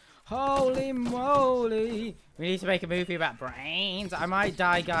soundtrack. Holy moly. We need to make a movie about brains. I might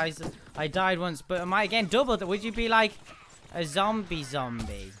die, guys. I died once, but am I again doubled? Would you be like a zombie?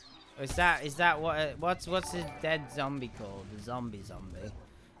 Is that what's a dead zombie called? A zombie.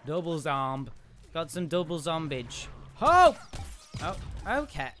 Double zomb. Got some double zombage. Oh! Oh,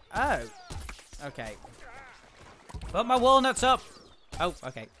 okay. Oh. Okay. Put my walnuts up. Oh,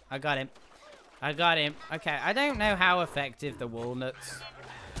 okay. I got him. Okay, I don't know how effective the walnuts...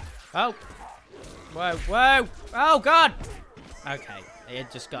 Oh. Whoa, whoa. Oh, God. Okay.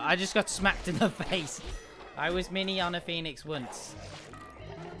 I just got smacked in the face. I was mini Honor Phoenix once.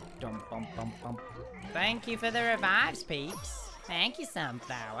 Dum, bum, bum, bum. Thank you for the revives, peeps. Thank you,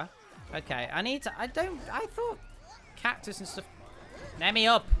 Sunflower. Okay, I thought cactus and stuff. Let me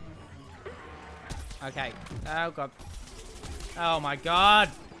up. Okay. Oh, God. Oh, my God.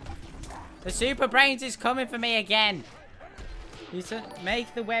 The Super Brains is coming for me again. You said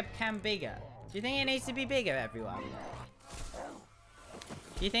make the webcam bigger. Do you think it needs to be bigger, everyone?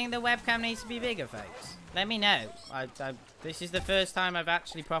 Do you think the webcam needs to be bigger, folks? Let me know. This is the first time I've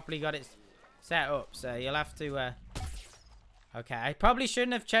actually properly got it set up, so you'll have to... Okay, I probably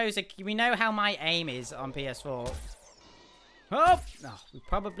shouldn't have chosen... We know how my aim is on PS4. Oh! No, we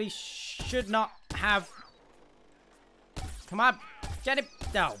probably should not have... Come on! Get it!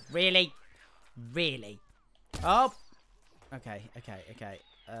 No, really? Really? Oh! Okay.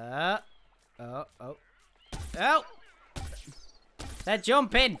 Oh! They're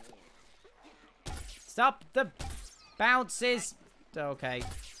jumping! Stop the bounces! Okay.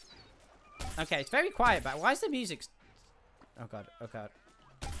 Okay, it's very quiet, but why is the music... Oh, God.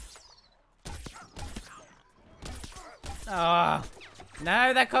 Oh!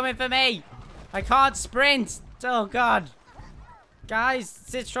 No, they're coming for me! I can't sprint! Oh, God! Guys,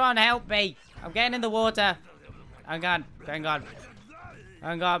 Citron, help me! I'm getting in the water. Hang on. Hang on.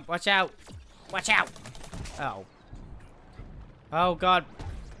 Hang on. Watch out. Watch out. Oh. Oh, God.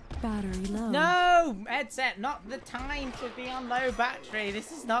 Battery low. No! Headset, not the time to be on low battery.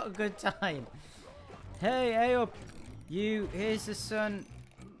 This is not a good time. Hey, hey up. You, here's the sun.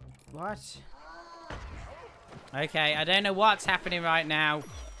 What? Okay, I don't know what's happening right now.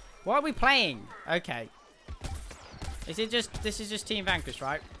 What are we playing? Okay. Is it just, this is just Team Vanquish,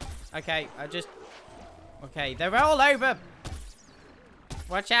 right? Okay, okay, they're all over.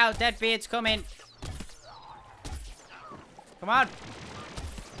 Watch out, Deadbeard's coming. Come on.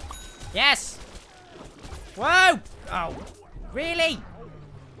 Yes. Whoa. Oh, really?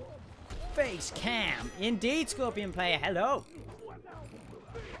 Face cam. Indeed, Scorpion player. Hello.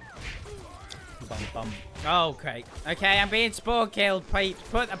 Bum, bum. Okay. Okay, I'm being spore killed.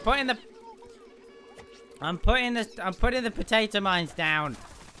 I'm putting the potato mines down.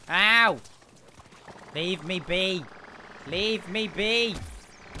 Ow. Leave me be. Leave me be.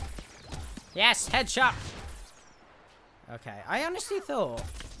 Yes, headshot. Okay, I honestly thought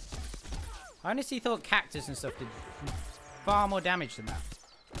cactus and stuff did far more damage than that.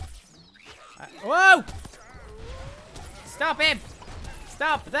 Whoa! Stop him!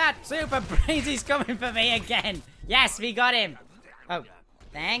 Stop that! Super Brazy's coming for me again! Yes, we got him! Oh,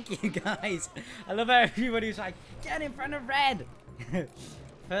 thank you guys. I love how everybody's like, get in front of red!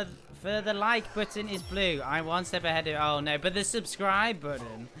 for the like button is blue. I'm one step ahead of, oh no, but the subscribe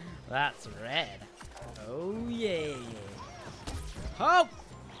button, that's red. Oh yeah. Oh!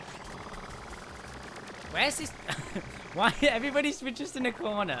 Where's this? Why everybody switches in the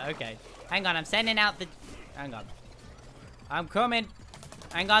corner? Okay. Hang on, I'm sending out the... Hang on. I'm coming.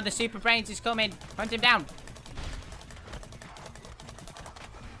 Hang on, the Super Brains is coming. Hunt him down.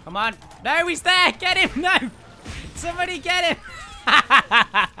 Come on. No, he's there. Get him. No. Somebody get him.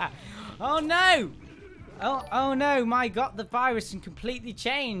 Oh, no. Oh, no. My God, the virus has completely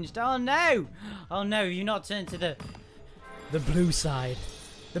changed. Oh, no. Oh, no. You not turned to the blue side.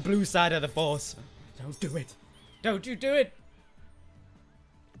 The blue side of the Force. Don't do it. Don't you do it.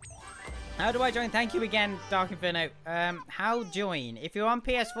 How do I join? Thank you again, Dark Inferno. How join? If you're on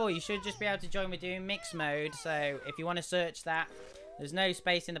PS4, you should just be able to join. We're doing mixed mode, so if you want to search that, there's no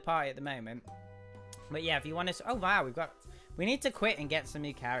space in the party at the moment. But yeah, if you want to... Oh, wow, we need to quit and get some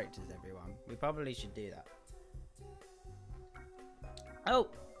new characters, everyone. We probably should do that. Oh.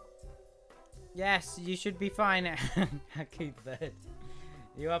 Yes, you should be fine. Bird.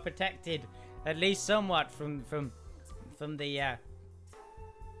 You are protected, at least somewhat, from the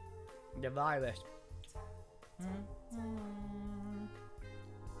virus.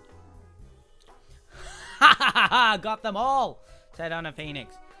 Ha ha ha! Got them all! Said on a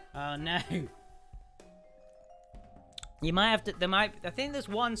Phoenix. Oh no. You might have to, I think there's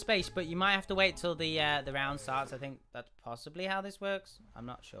one space, but you might have to wait till the round starts. I think that's possibly how this works. I'm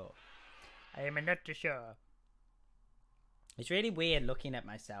not sure. I am not too sure. It's really weird looking at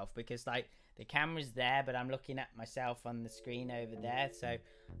myself because, like, the camera's there, but I'm looking at myself on the screen over there, so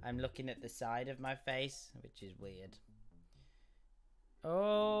I'm looking at the side of my face, which is weird.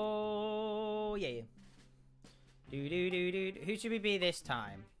 Oh, yeah. Who should we be this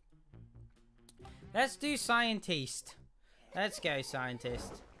time? Let's do Scientist. Let's go,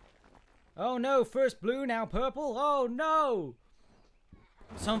 Scientist. Oh, no. First blue, now purple. Oh, no.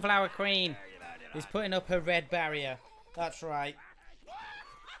 Sunflower Queen is putting up her red barrier. That's right.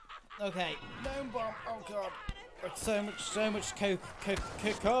 Okay. Gnome bomb. Oh god. So much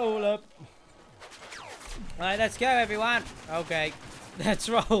Coca-Cola. Alright, let's go everyone. Okay. Let's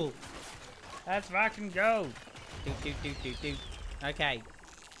roll. Let's fucking go. Do. Okay.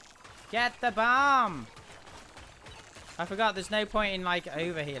 Get the bomb. I forgot there's no point in like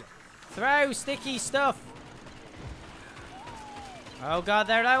over here. Throw sticky stuff. Oh god,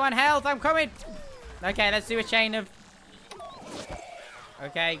 they're low on health. I'm coming. Okay, let's do a chain of...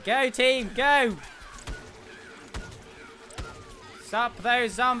 Okay, go team, go! Stop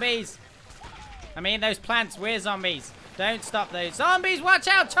those zombies! I mean those plants, we're zombies. Don't stop those zombies, watch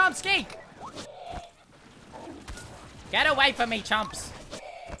out, Chomsky! Get away from me, chomps!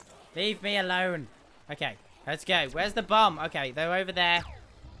 Leave me alone. Okay, let's go. Where's the bomb? Okay, they're over there.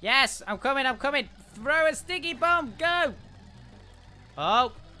 Yes, I'm coming, I'm coming! Throw a sticky bomb, go!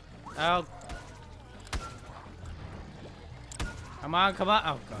 Oh. Oh. Come on, come on.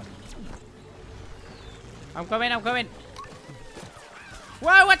 Oh, God. I'm coming, I'm coming.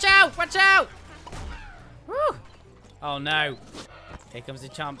 Whoa, watch out, watch out. Woo. Oh, no. Here comes the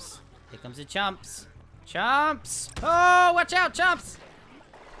chomps. Here comes the chomps. Chomps. Oh, watch out, chomps.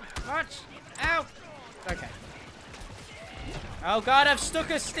 Watch out. Okay. Oh, God, I've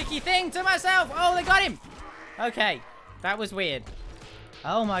stuck a sticky thing to myself. Oh, they got him. Okay, that was weird.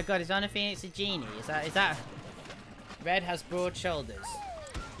 Oh my god, is Honor Phoenix a genie? Is that... Red has broad shoulders.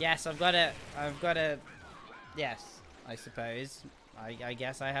 Yes, I've got a... Yes, I suppose. I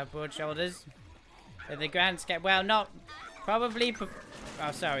guess I have broad shoulders. In the grand scale... Well, not... Probably...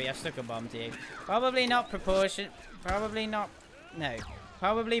 Oh, sorry, I stuck a bomb to you. Probably not proportion... Probably not... No.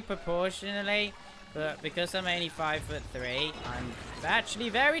 Probably proportionally, but because I'm only 5'3", I'm actually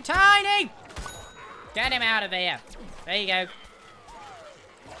very tiny! Get him out of here. There you go.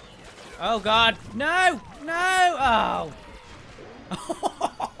 Oh, God. No! No! Oh!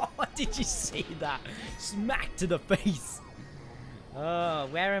 Did you see that? Smack to the face. Oh,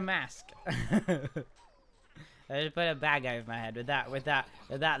 wear a mask. I just put a bag over my head. Would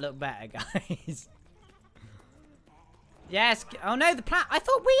that look better, guys? Yes. Oh no, the plant. I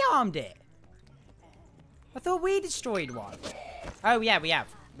thought we armed it. I thought we destroyed one. Oh yeah, we have.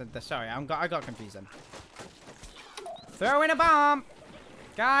 Sorry, I got confused then. Throw in a bomb,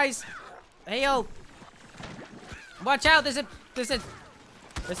 guys. Heal. Watch out! There's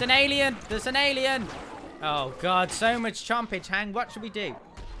an alien. There's an alien. Oh god, so much chompage. Hang. What should we do?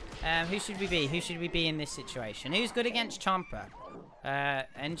 Who should we be? Who should we be in this situation? Who's good against Chomper?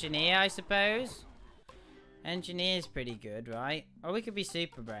 Engineer, I suppose. Engineer's pretty good, right? Or we could be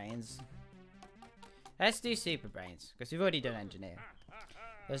Super Brains. Let's do Super Brains, because we've already done Engineer.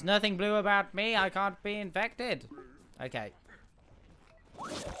 There's nothing blue about me. I can't be infected. Okay.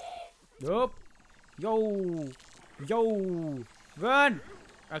 Nope. Yo. Yo. Run.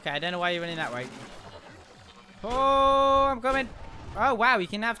 Okay, I don't know why you're running that way. Oh, I'm coming. Oh, wow, you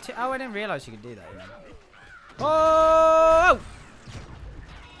can have two. Oh, I didn't realize you could do that. You know. Oh!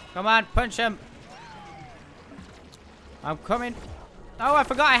 Come on, punch him. I'm coming. Oh, I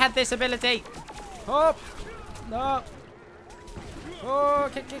forgot I had this ability. Oh, no. Oh,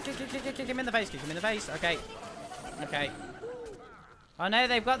 kick him in the face. Kick him in the face. Okay. Okay. Oh, no,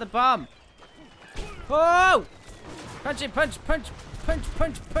 they've got the bomb. Oh! Punch it, punch.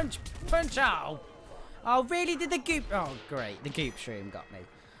 Oh. Oh, really? Did the goop... Oh, great. The goop shroom got me.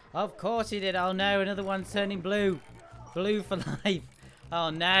 Of course he did. Oh, no. Another one's turning blue. Blue for life. Oh,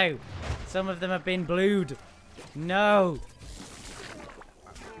 no. Some of them have been blued. No.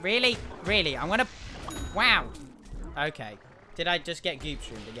 Really? Really? I'm gonna... Wow. Okay. Did I just get goop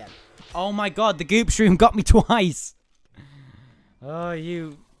shroomed again? Oh, my God. The goop shroom got me twice. Oh,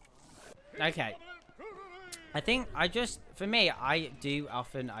 you... Okay. I think I just, for me, I do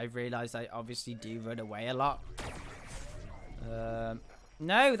often, I've realized I obviously do run away a lot.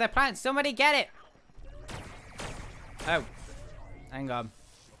 No, they're plants. Somebody get it. Oh, hang on.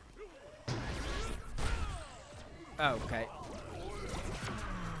 Oh, okay.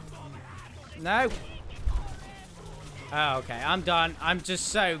 No. Oh, okay. I'm done. I'm just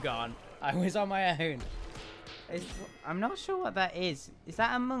so gone. I was on my own. I'm not sure what that is. Is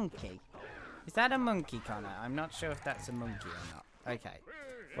that a monkey? Is that a monkey, Connor? I'm not sure if that's a monkey or not. Okay.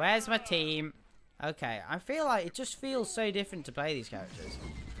 Where's my team? Okay. I feel like it just feels so different to play these characters.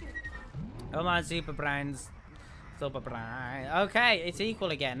 Come on, Super Brains. Super Brains. Okay, it's equal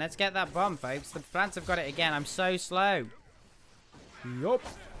again. Let's get that bomb, folks. The plants have got it again. I'm so slow. Yup.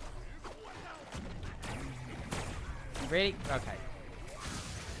 Really? Okay.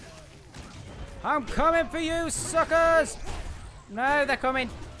 I'm coming for you, suckers! No, they're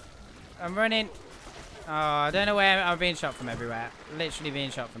coming. I'm running. Oh, I don't know where I'm being shot from everywhere. Literally being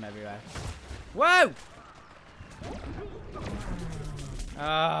shot from everywhere. Whoa!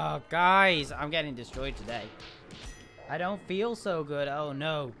 Oh, guys. I'm getting destroyed today. I don't feel so good. Oh,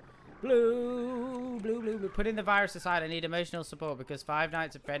 no. Blue. Putting the virus aside, I need emotional support because Five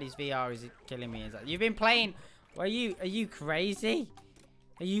Nights at Freddy's VR is killing me. You've been playing... Are you crazy?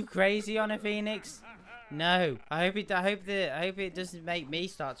 Are you crazy on a Phoenix? No, I hope it doesn't make me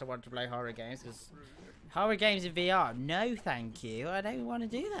start to want to play horror games, because horror games in VR, no thank you. I don't want to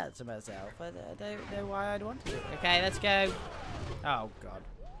do that to myself. I don't know why I'd want to. Okay, let's go. Oh, God.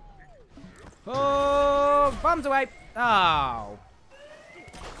 Oh, bombs away. Oh.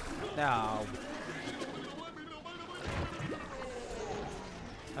 No.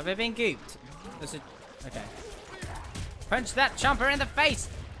 Have I been gooped? Okay. Punch that chomper in the face.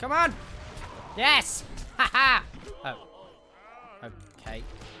 Come on. Yes. Haha! Oh. Okay.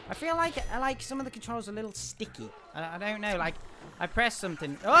 I feel like some of the controls are a little sticky. I don't know, like, I press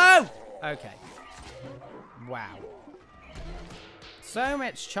something. Oh! Okay. Wow. So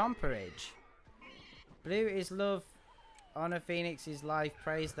much chomperage. Blue is love. Honor Phoenix is life.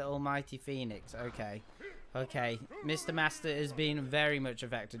 Praise the almighty Phoenix. Okay. Okay. Mr. Master has been very much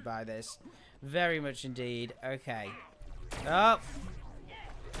affected by this. Very much indeed. Okay. Oh!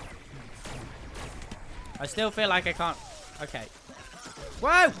 I still feel like I can't. Okay.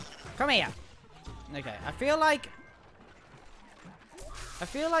 Whoa! Come here. Okay, I feel like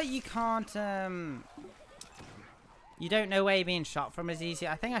you can't, you don't know where you're being shot from as easy.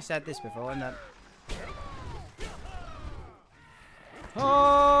 I think I said this before, and then...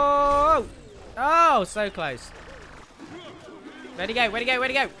 Oh! Oh, so close. Where'd he go? Where'd he go?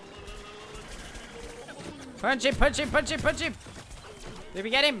 Where'd he go? Punch him, punch him, punch him, punch him! Did we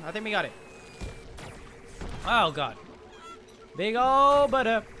get him? I think we got it. Oh, God. Big old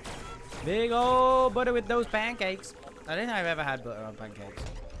butter. Big old butter with those pancakes. I don't think I've ever had butter on pancakes.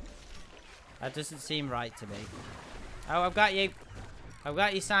 That doesn't seem right to me. Oh, I've got you. I've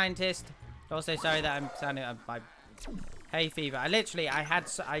got you, scientist. Also, sorry that I'm sounding like hay fever. I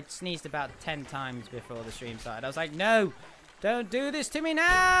sneezed about 10 times before the stream started. I was like, no, don't do this to me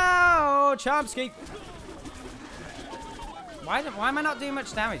now, Chomsky. Why am I not doing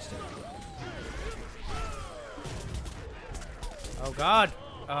much damage to him? Oh, God.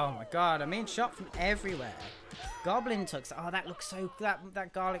 Oh, my God. I'm being shot from everywhere. Goblin tux. Oh, that looks so...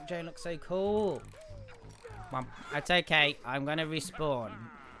 That garlic drone looks so cool. Well, it's okay. I'm going to respawn.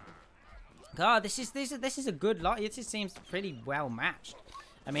 God, this is a good lot. It just seems pretty well matched.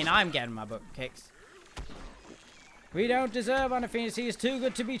 I mean, I'm getting my butt kicked. We don't deserve honor, Phoenix. He is too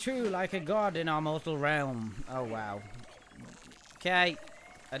good to be true, like a god in our mortal realm. Oh, wow. Okay.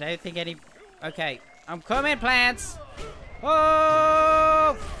 I don't think any... Okay. I'm coming, plants.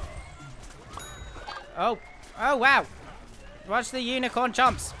 Oh! Oh. Oh, wow. Watch the unicorn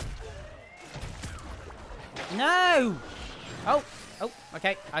chomps. No! Oh. Oh,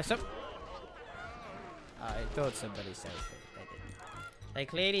 okay. I thought somebody said it. They didn't. They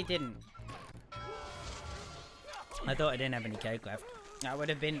clearly didn't. I thought I didn't have any coke left. That would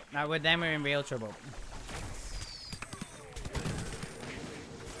have been... Then we're in real trouble.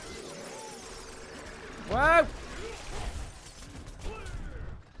 Whoa!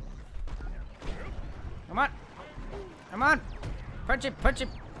 Come on. Come on. Punch him, punch him,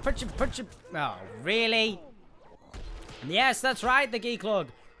 punch him, punch him. Oh, really? Yes, that's right, the Geek Log.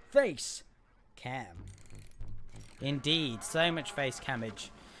 Face cam. Indeed, so much face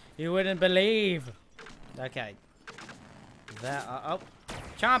camage. You wouldn't believe. Okay. There are... Oh.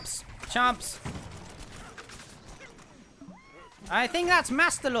 Chomps. Chomps. I think that's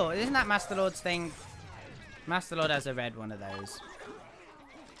Master Lord. Isn't that Master Lord's thing? Master Lord has a red one of those.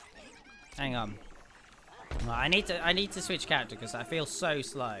 Hang on. Well, I need to switch character because I feel so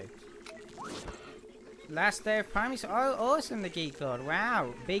slow. Last day of primary school. Oh, awesome, the Geek Lord.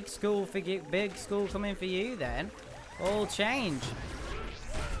 Wow, big school coming for you then. All change.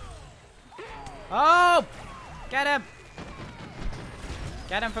 Oh, get him!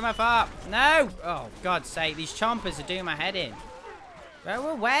 Get him from afar. No! Oh, God's sake, these chompers are doing my head in. Go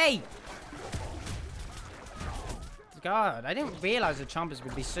away! God, I didn't realize the chompers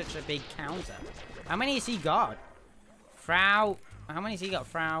would be such a big counter. How many has he got? Frau. How many has he got?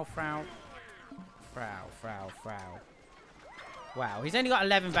 Frau. Wow, he's only got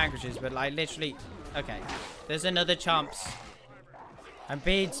 11 vanquishes, but like literally... Okay, there's another chomps. I'm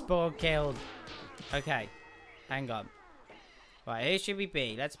being spawn killed. Okay, hang on. Right, who should we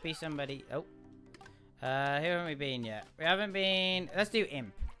be? Let's be somebody... Oh. Who haven't we been yet? We haven't been... Let's do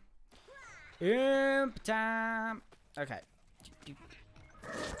Imp. Imp time. Okay.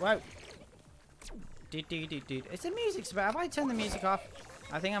 Whoa. Dude. Is the music... Have I turned the music off?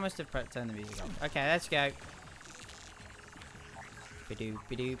 I think I must have turned the music off. Okay, let's go.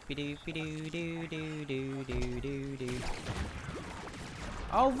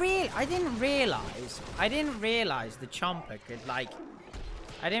 Oh, really? I didn't realize the chomper could, like...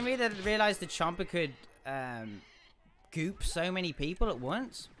 I didn't realize the chomper could, goop so many people at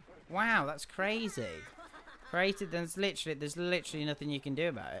once. Wow, that's crazy. There's literally nothing you can do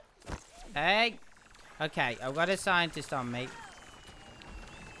about it. Hey! Okay, I've got a scientist on me.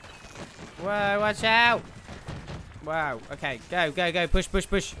 Whoa, watch out! Wow, okay, go, push.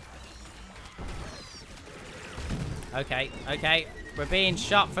 Okay, we're being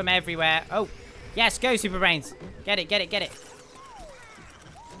shot from everywhere. Oh, yes, go, Super Brains. Get it.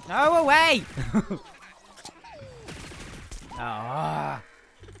 No, away! Oh.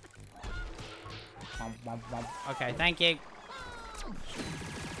 Okay, thank you.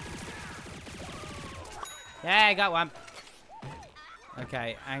 Yeah, I got one.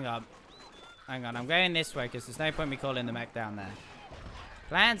 Okay, hang on. I'm going this way because there's no point me calling the mech down there.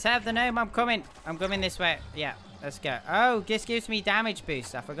 Plants have the gnome. I'm coming this way. Yeah, let's go. Oh, this gives me damage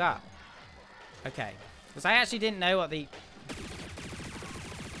boost. I forgot. Okay. Because I actually didn't know what the...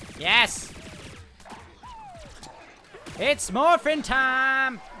 Yes! It's morphin'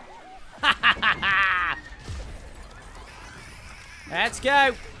 time! Let's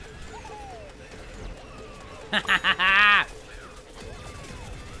go.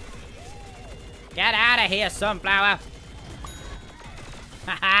 Get out of here, Sunflower.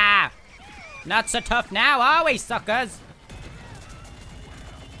 Haha. Not so tough now, are we, suckers?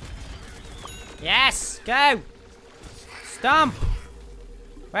 Yes, go. Stomp.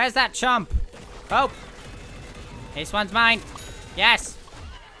 Where's that chomp? Oh. This one's mine. Yes.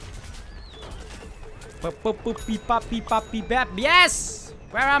 Yes!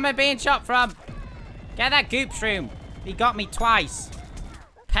 Where am I being shot from? Get that goop shroom. He got me twice.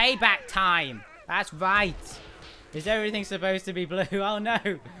 Payback time. That's right. Is everything supposed to be blue? Oh no.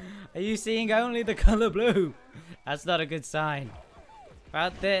 Are you seeing only the color blue? That's not a good sign.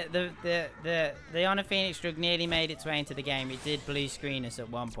 Well, the Honor Phoenix drug nearly made its way into the game. It did blue screen us at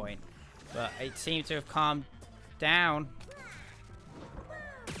one point. But it seemed to have calmed down.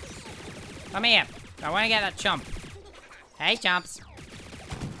 Come here. I want to get that chomp. Hey, chomps.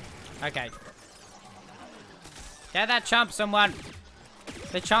 Okay. Get that chomp, someone.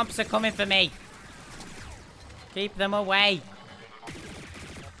 The chomps are coming for me. Keep them away.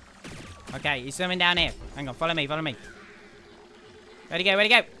 Okay, he's swimming down here. Hang on, follow me, follow me. Where'd he go,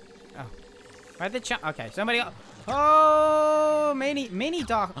 where'd he go? Oh. Where'd the chomp? Okay, somebody got... Oh, mini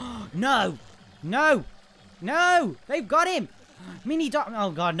dark. No. No. No. They've got him. Mini dark. Oh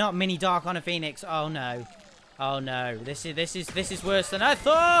god, not mini dark on a phoenix. Oh no. Oh no. This is worse than I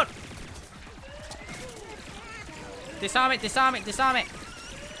thought. Disarm it, disarm it, disarm it.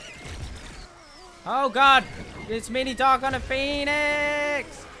 Oh god. It's mini dark on a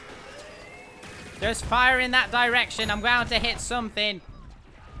phoenix. Just fire in that direction. I'm bound to hit something.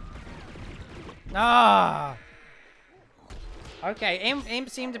 Ah. Okay, Imp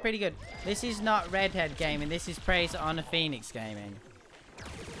seemed pretty good. This is not Redhead Gaming. This is Praise on a Phoenix Gaming.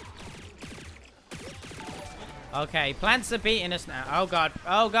 Okay, plants are beating us now. Oh god.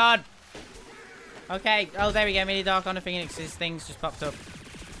 Oh god. Okay. Oh, there we go. Mini Dark on a Phoenix's things just popped up.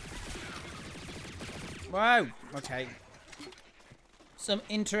 Whoa. Okay. Some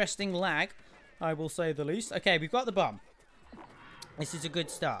interesting lag, I will say the least. Okay, we've got the bomb. This is a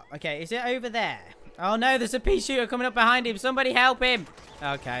good start. Okay, is it over there? Oh no, there's a pea shooter coming up behind him. Somebody help him.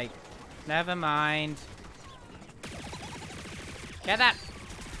 Okay. Never mind. Get that.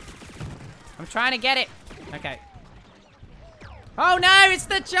 I'm trying to get it. Okay. Oh no, it's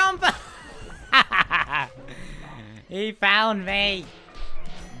the jumper. He found me.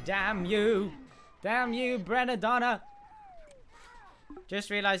 Damn you. Damn you, Brenadonna.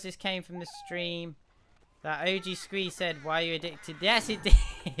 Just realized this came from the stream. That OG Squee said, why are you addicted? Yes, it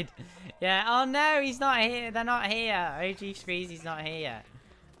did. Yeah. Oh, no, he's not here. They're not here. OG Squeeze, he's not here.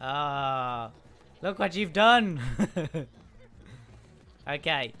 Oh, look what you've done.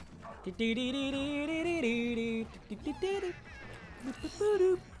 Okay.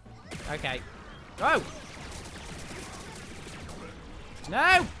 Okay. Go.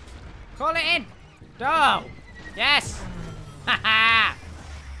 No. Call it in. Oh. Yes. Haha.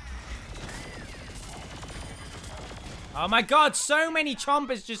 Oh my god, so many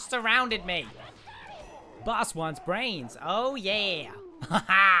chompers just surrounded me. Boss wants brains. Oh yeah.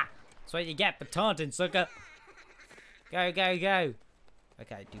 Haha. That's what you get for taunting, sucker. Go, go, go.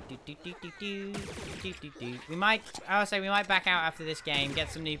 Okay. We might, I'll say we might back out after this game,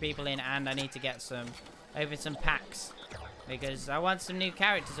 get some new people in, and I need to get some packs. Because I want some new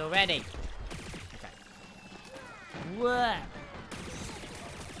characters already. Okay. What?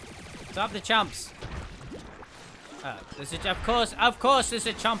 Stop the chomps. Oh, there's a, of course there's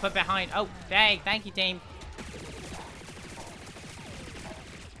a chomper behind. Oh, hey, thank you, team.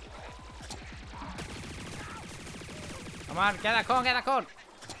 Come on, get that corn, get that corn.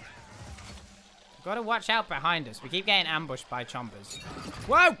 We've got to watch out behind us. We keep getting ambushed by chompers.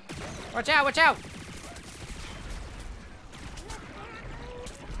 Whoa! Watch out, watch out!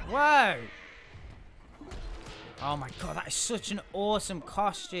 Whoa! Oh my god, that is such an awesome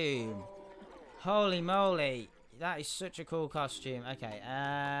costume. Holy moly. That is such a cool costume. Okay,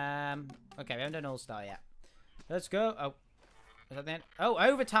 okay, we haven't done All-Star yet. Let's go. Oh, is that the end? Oh,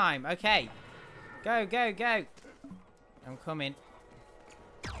 overtime. Okay. Go, go, go. I'm coming.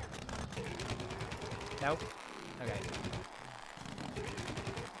 Nope. Okay.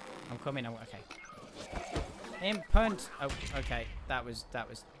 I'm coming. Okay. Impunt. Oh, okay. That was.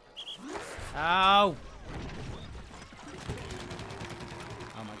 Oh.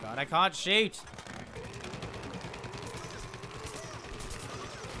 Oh my god, I can't shoot.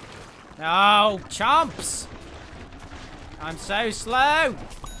 No, chomps! I'm so slow.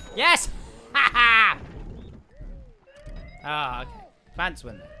 Yes! Ha ha! Oh, okay. Plants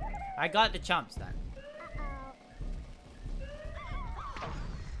win then. I got the chomps then.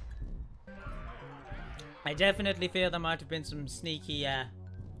 I definitely feel there might have been some sneaky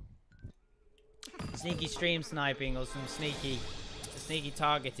stream sniping or some sneaky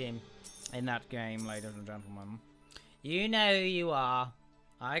targeting in that game, ladies and gentlemen. You know who you are.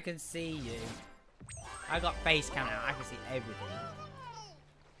 I can see you. I got face cam now. I can see everything.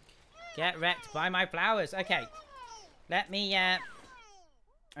 Get wrecked by my flowers. Okay. Let me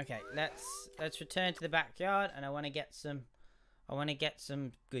okay, let's return to the backyard, and I want to get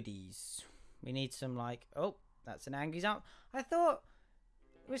some goodies. We need some, like, oh, that's an angry zone. I thought,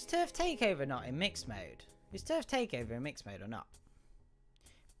 was Turf Takeover not in mixed mode? Is Turf Takeover in mixed mode or not?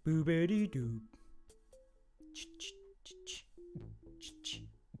 Boobity doo.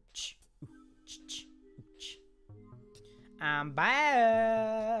 I'm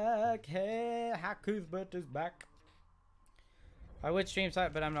back. Hey, Haku's butt is back. I would stream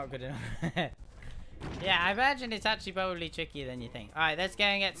site, but I'm not good enough. Yeah, I imagine it's actually probably trickier than you think. Alright, let's go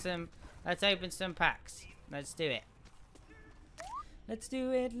and get some. Let's open some packs. Let's do it. Let's do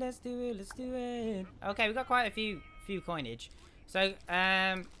it. Let's do it. Let's do it. Okay, we've got quite a few coinage. So,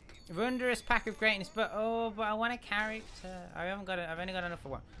 wondrous pack of greatness, but I want a character. I've only got enough for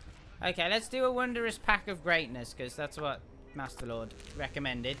one. Okay, let's do a wondrous pack of greatness, because that's what Master Lord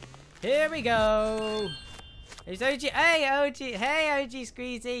recommended. Here we go. It's OG. Hey, OG. Hey, OG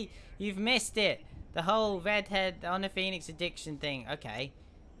Squeezy. You've missed it. The whole redhead on the Phoenix addiction thing. Okay.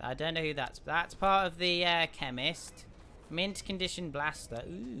 I don't know who that's. That's part of the chemist. Mint condition blaster.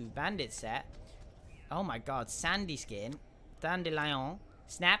 Ooh, bandit set. Oh my god. Sandy skin. Dandelion.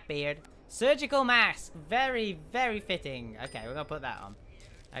 Snap beard. Surgical mask. Very, very fitting. Okay, we're gonna put that on.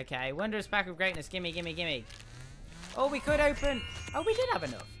 Okay. Wondrous pack of greatness. Gimme, gimme, gimme. Oh, we could open. Oh, we did have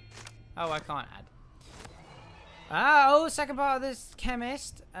enough. Oh, I can't add. Oh, second part of this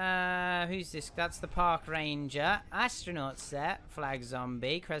chemist. Who's this? That's the park ranger. Astronaut set. Flag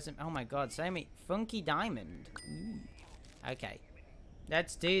zombie. Crescent. Oh my god, so many. Funky diamond. Ooh. Okay.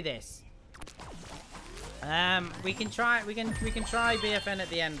 Let's do this. We can try BFN at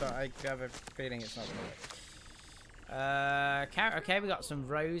the end, but I have a feeling it's not gonna work. Okay, we got some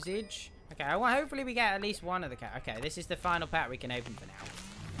rosage. Okay, hopefully we get at least one of the cat. Okay, this is the final pack we can open for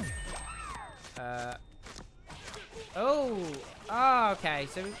now. Oh, okay.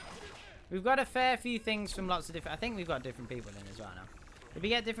 So we've got a fair few things from lots of different. I think we've got different people in as well now. Did we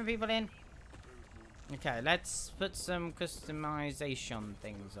get different people in? Okay, let's put some customization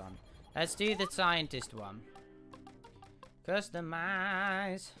things on. Let's do the scientist one.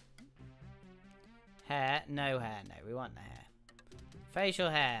 Customize. Hair. No hair. No, we want the hair. Facial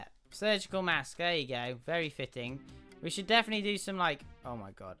hair. Surgical mask. There you go. Very fitting. We should definitely do some, like... Oh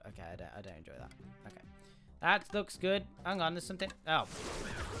my god. Okay, I don't enjoy that. Okay. That looks good. Hang on, there's something... Oh.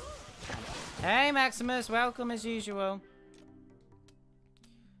 Hey, Maximus. Welcome as usual.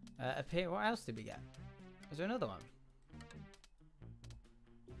 What else did we get? Is there another one?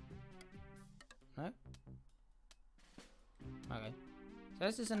 No? Okay. So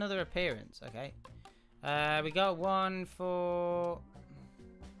this is another appearance. Okay. We got one for...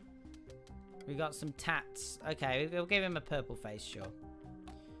 We got some tats. Okay, we'll give him a purple face, sure.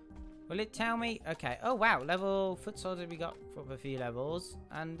 Will it tell me? Okay. Oh, wow. Level foot soldier we got for a few levels.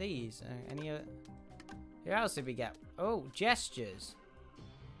 And these. Any other... Who else did we get? Oh, gestures.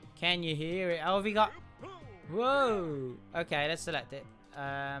 Can you hear it? Oh, have we got... Whoa. Okay, let's select it.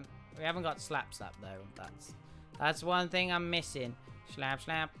 We haven't got slap slap, though. That's one thing I'm missing. Slap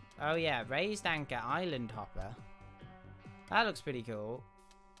slap. Oh, yeah. Raised anchor island hopper. That looks pretty cool.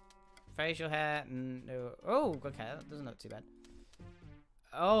 Facial hair. No. Oh, okay. That doesn't look too bad.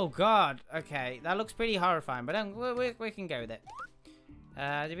 Oh, God. Okay. That looks pretty horrifying, but we can go with it.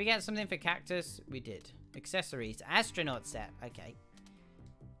 Did we get something for cactus? We did. Accessories. Astronaut set. Okay.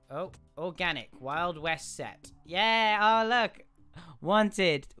 Oh, organic. Wild West set. Yeah. Oh, look.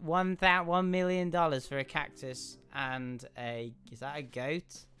 Wanted. $1 million for a cactus and a... Is that a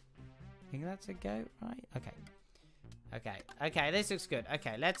goat? I think that's a goat, right? Okay. Okay. Okay, this looks good.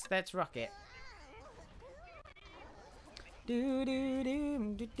 Okay, let's rock it. Do do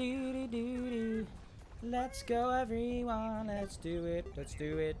do do do do do. Let's go, everyone. Let's do it. Let's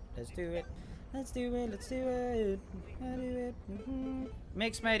do it. Let's do it. Let's do it. Let's do it. I'll do it.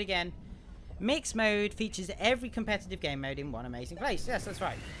 Mixed mode again. Mixed mode features every competitive game mode in one amazing place. Yes, that's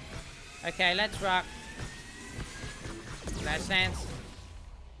right. Okay, let's rock. Let's dance.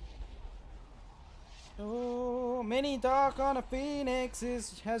 Oh, Mini Dark on a Phoenix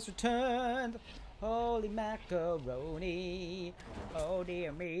has returned. Holy macaroni. Oh,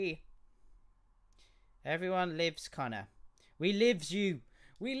 dear me. Everyone lives Connor. We lives you.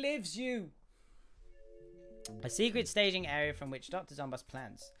 We lives you. A secret staging area from which Dr. Zomboss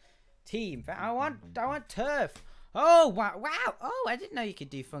plans team. I want turf. Oh, wow. Wow. Oh, I didn't know you could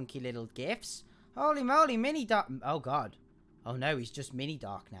do funky little gifts. Holy moly, mini dark. Oh, God. Oh, no, he's just mini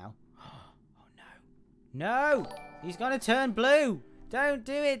dark now. Oh, no. No. He's going to turn blue. Don't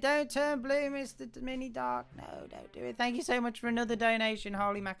do it. Don't turn blue, Mr. Mini Dark. No, don't do it. Thank you so much for another donation.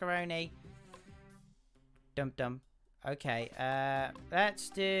 Holy macaroni. Dum-dum. Okay, let's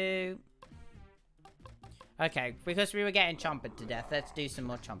do... Okay, because we were getting chomped to death, let's do some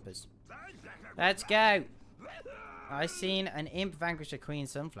more chompers. Let's go. I seen an imp vanquish a queen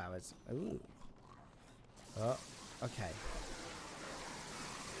sunflowers. Ooh. Oh, okay.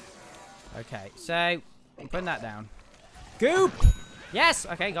 Okay, so, I'm putting that down. Goop! Yes!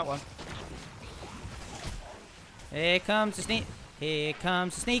 Okay, got one. Here comes the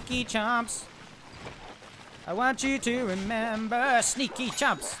sneaky chomps. I want you to remember sneaky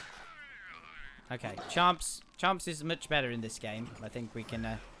chomps. Okay, chomps. Chomps is much better in this game. I think we can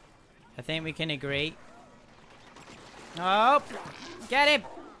agree. Oh! Get him!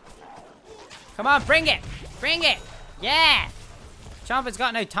 Come on, bring it! Bring it! Yeah! Chomp has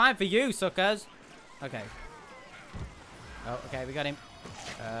got no time for you, suckers. Okay. Oh, okay, we got him.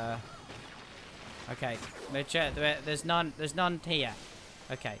 Okay. There's none here.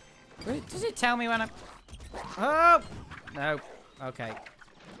 Okay. Does it tell me when I'm... Oh! No. Okay.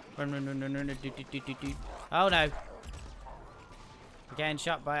 Run. Oh, no. I was getting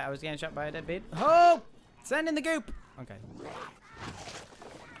shot by it a bit. Oh! Send in the goop! Okay.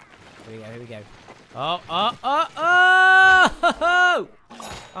 Here we go. Oh!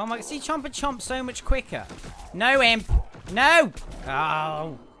 Oh my... See, Chomp so much quicker. No, imp! No!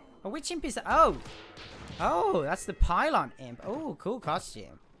 Oh! Oh, which imp is that? Oh! Oh, that's the pylon imp. Oh, cool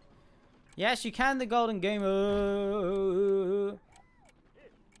costume. Yes, you can, the golden gamer.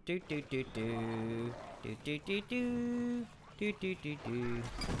 Do.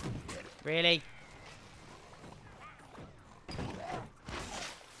 Really?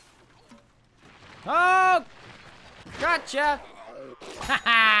 Oh! Gotcha!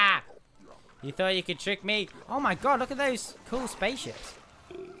 Haha! You thought you could trick me? Oh my god, look at those cool spaceships.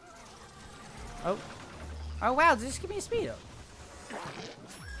 Oh. Oh wow, does this give me a speed up?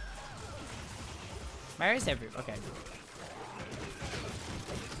 Where is everyone? Okay.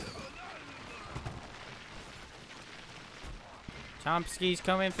 Chomsky's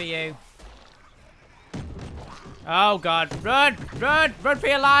coming for you. Oh god, run for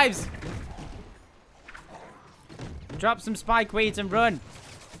your lives. Drop some spike weeds and run.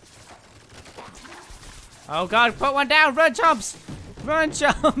 Oh god, put one down, run Chomps. Run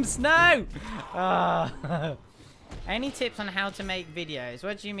Chomps, no. Any tips on how to make videos?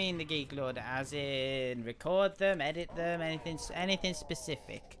 What do you mean, the Geek Lord? As in record them, edit them, anything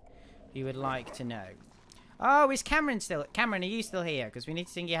specific you would like to know? Oh, is Cameron still? Cameron, are you still here? Because we need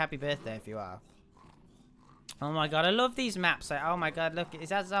to sing you happy birthday if you are. Oh my god, I love these maps. Oh my god, look, is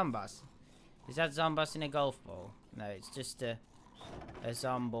that Zombos? Is that Zombos in a golf ball? No, it's just a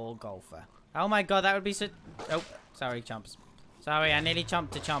Zomball golfer. Oh my god, that would be so... Oh, sorry, Chomps. Sorry, I nearly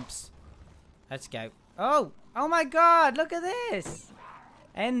chomped to Chomps. Let's go. Oh! Oh my god, look at this!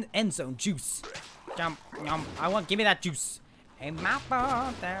 End zone juice. Jump, yum. Give me that juice. Hey, my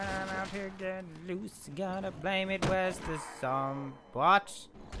ball down out here getting loose. Gotta blame it, where's the song? What?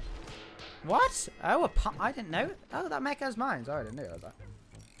 What? Oh, I didn't know. Oh, that mecha's mine. Sorry, I didn't know that.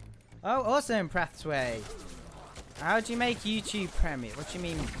 Oh, awesome, Prathsway. How do you make YouTube Premiere? What do you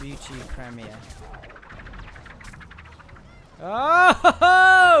mean YouTube Premiere?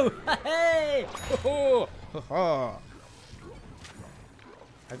 Oh! Hey!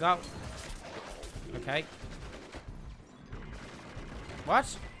 I got... Okay.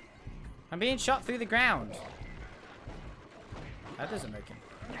 What? I'm being shot through the ground. That doesn't make him.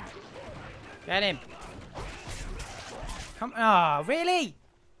 Get him. Come... Oh, really?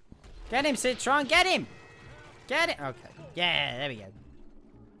 Get him, Citron. Get him. Get it. Okay. Yeah, there we go.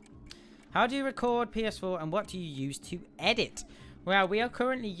 How do you record PS4 and what do you use to edit? Well, we are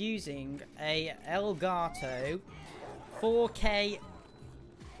currently using a Elgato 4K...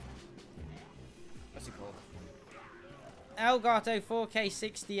 What's it called? Elgato 4K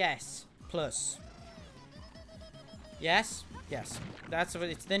 60S Plus. Yes, yes. That's what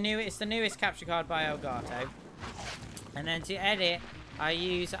it's the newest capture card by Elgato. And then to edit, I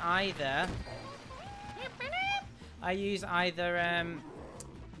use either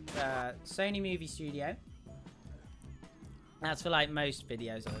Sony Movie Studio. That's for like most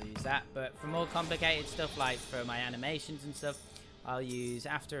videos I'll use that, but for more complicated stuff like for my animations and stuff, I'll use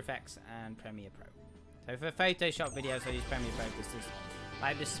After Effects and Premiere Pro. So for Photoshop videos I'll use Premiere Pro because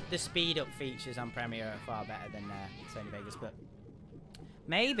like the speed up features on Premiere are far better than Sony Vegas, but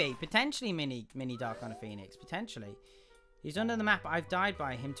Maybe. Potentially mini Dark on a Phoenix. Potentially. He's under the map. I've died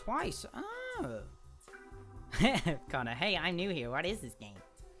by him twice. Oh. Connor, hey, I'm new here. What is this game?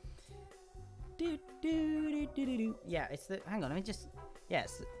 Yeah, it's the... Hang on, let me just...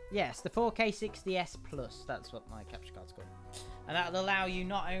 Yes, the 4K 60S Plus. That's what my capture card's called. And that'll allow you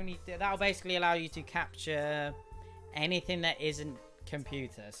not only... That'll basically allow you to capture anything that isn't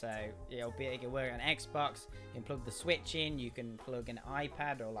computer. So it'll work on Xbox. You can plug the Switch in. You can plug an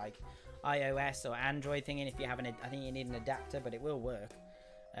iPad or like iOS or Android thing in if you have I think you need an adapter, but it will work.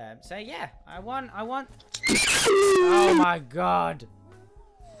 So yeah, I want. Oh my god!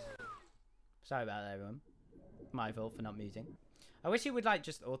 Sorry about that, everyone. My fault for not muting. I wish it would like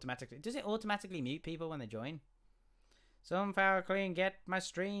just automatically. Does it automatically mute people when they join? Sunflower Queen, get my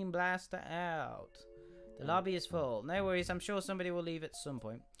stream blaster out. The lobby is full. No worries, I'm sure somebody will leave at some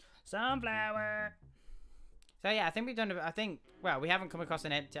point. Sunflower. So yeah, I think we've done. Well, we haven't come across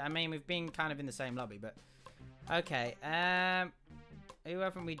an empty. I mean, we've been kind of in the same lobby, but okay. Who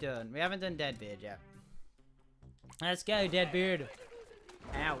haven't we done? We haven't done Deadbeard yet. Let's go, Deadbeard.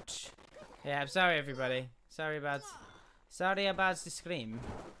 Ouch. Yeah, I'm sorry, everybody. Sorry about the scream.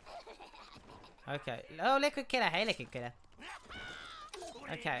 Okay. Oh, Liquid Killer. Hey, Liquid Killer.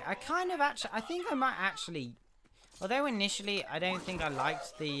 Okay, I think I might actually... Although initially, I don't think I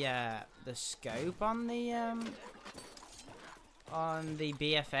liked the scope on the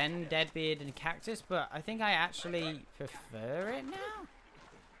BFN, Deadbeard and Cactus, but I think I actually prefer it now.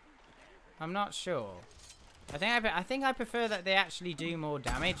 I'm not sure. I think I prefer that they actually do more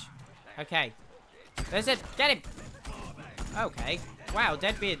damage. Okay. There's it. Get him. Okay. Wow,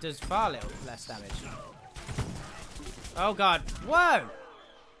 Deadbeard does far less damage. Oh god. Whoa!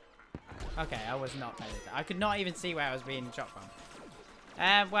 Okay, I was not paying attention. I could not even see where I was being shot from.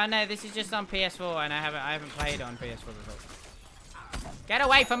 Well, no, this is just on PS4, and I haven't played on PS4 before. Get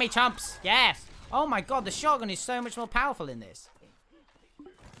away from me, chumps! Yes! Oh my god, the shotgun is so much more powerful in this.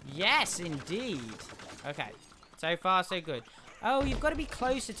 Yes, indeed. Okay, so far so good. Oh, you've got to be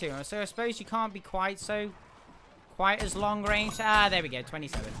closer to him, so I suppose you can't be quite as long range. Ah, there we go,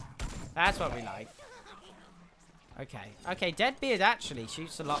 27. That's what we like. Okay. Okay, Deadbeard actually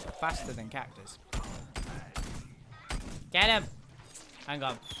shoots a lot faster than Cactus. Get him! Hang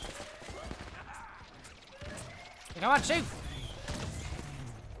on. Come on, shoot!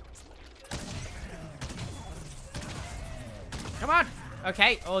 Come on!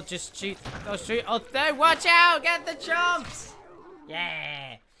 Okay, or just shoot. Or shoot. Oh, no, watch out! Get the chomps!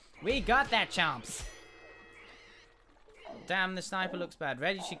 Yeah! We got that chomps! Damn, the sniper looks bad.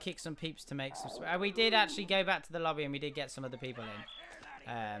 Ready to kick some peeps to make some... we did actually go back to the lobby and we did get some other people in.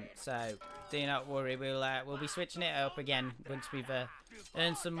 So, do not worry. We'll be switching it up again once we've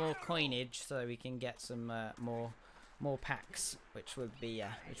earned some more coinage so we can get some more packs, which will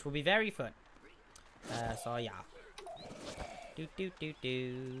be very fun. So, yeah.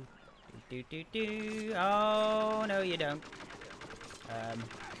 Oh, no, you don't.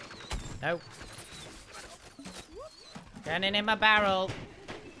 No. Cannon in my barrel.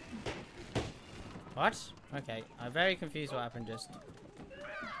 What? Okay, I'm very confused what happened just.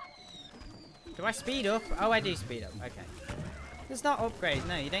 Do I speed up? Oh, I do speed up. Okay. There's not upgrades.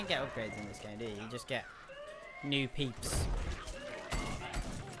 No, you don't get upgrades in this game, do you? You just get new peeps.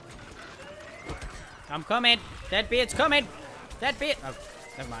 I'm coming. Deadbeard's coming. Deadbeard. Oh,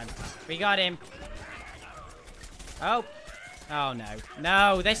 never mind. We got him. Oh. Oh, no.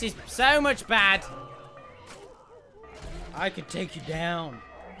 No, this is so much bad. I could take you down.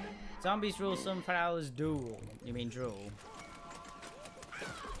 Zombies rule, sunflowers duel. You mean drool.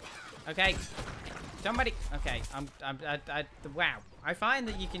 Okay. Somebody. Okay. Wow. I find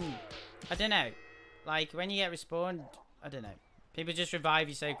that you can. I don't know. Like when you get respawned. I don't know. People just revive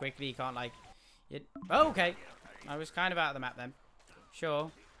you so quickly you can't like. Oh, okay. I was kind of out of the map then. Sure.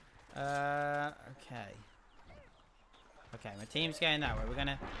 Okay. Okay. My team's going that way. We're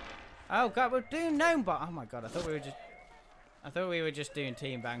gonna. Oh god, we're doing gnome bot. Oh my god. I thought we were just doing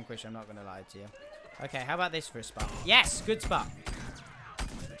Team Vanquish, I'm not going to lie to you. Okay, how about this for a spot? Yes, good spot.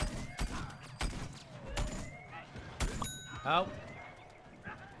 Oh.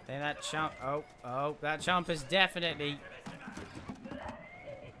 I think that chomp... Oh, that chomp is definitely...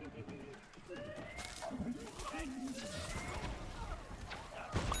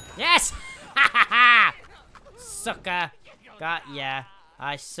 Yes! Ha ha ha! Sucker. Got ya.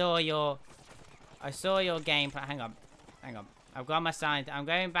 I saw your game... Hang on. Hang on. I've got my sign. I'm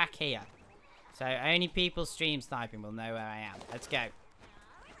going back here. So only people stream sniping will know where I am. Let's go.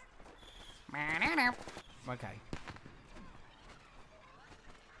 Okay.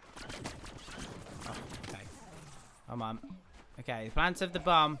 Oh, okay. Come on. Okay, the plants of the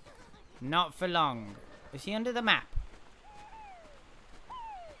bomb. Not for long. Is he under the map?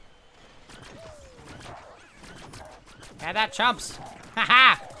 Get that, chumps.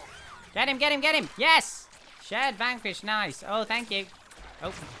 Haha! Get him, get him, get him. Yes! Shared vanquish. Nice. Oh, thank you.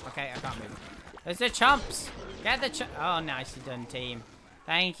 Oh, okay, I can't move. There's the chumps. Get the chumps. Oh, nicely done, team.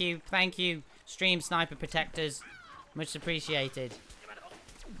 Thank you. Thank you, stream sniper protectors. Much appreciated.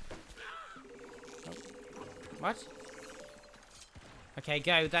 Oh. What? Okay,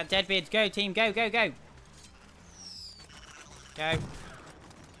 go. That deadbeard. Go, team. Go, go, go. Go.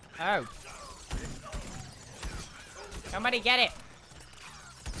 Oh. Somebody get it.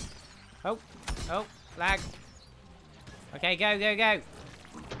 Oh. Oh. Lag. Okay, go, go, go.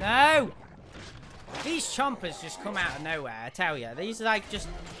 No! These chompers just come out of nowhere, I tell you. These are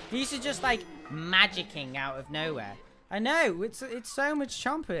just like magicking out of nowhere. I know, it's so much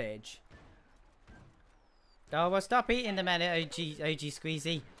chomperage. Oh, well, stop eating them, OG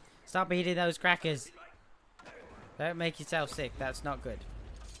Squeezy. Stop eating those crackers. Don't make yourself sick, that's not good.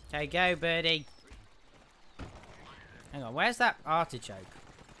 Okay, go, birdie. Hang on, where's that artichoke?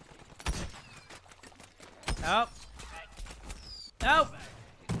 Oh. Nope.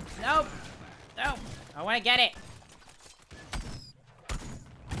 Nope. Nope. I want to get it.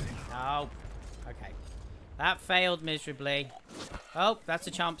 No. Okay. That failed miserably. Oh, that's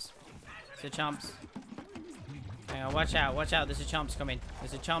the chomps. It's the chomps. Hang on, watch out. Watch out. There's a chomps coming.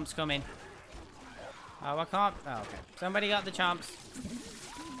 There's a chomps coming. Oh, I can't. Oh, okay. Somebody got the chomps.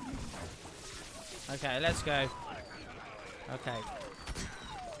 Okay, let's go. Okay.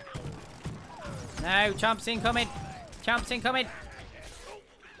 No, chomps incoming. Chomps incoming.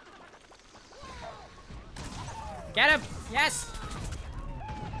 Get him! Yes!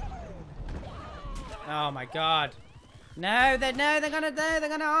 Oh my god. No, they're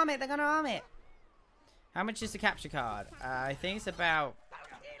gonna arm it. They're gonna arm it. How much is the capture card? I think it's about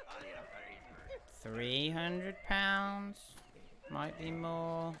 £300. Might be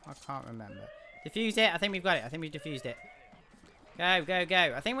more. I can't remember. Defuse it. I think we've got it. I think we've defused it. Go, go,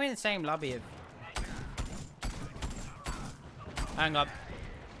 go. I think we're in the same lobby of... Hang on.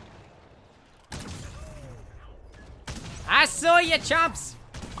 I saw you, chumps!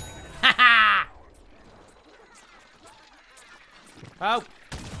 Ha Oh!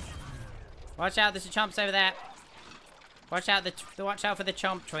 Watch out, there's a chumps over there. Watch out, watch out for the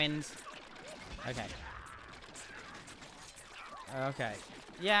chomp twins. Okay. Okay.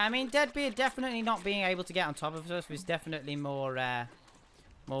 Yeah, I mean, Deadbeard definitely not being able to get on top of us was definitely more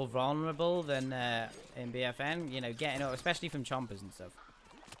vulnerable than in BFN. You know, getting up, especially from chompers and stuff.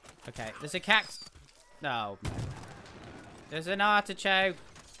 Okay, there's a cactus. No. There's an artichoke.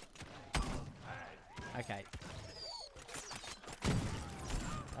 Okay.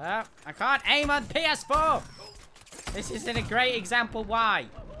 Oh, I can't aim on PS4. This isn't a great example why.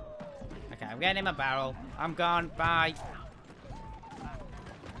 Okay, I'm getting in my barrel. I'm gone. Bye.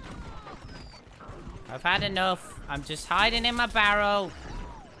 I've had enough. I'm just hiding in my barrel.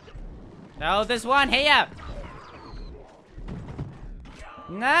 No, there's one here.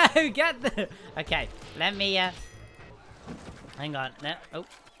 No, get the... Okay, let me... Hang on. No. Oh.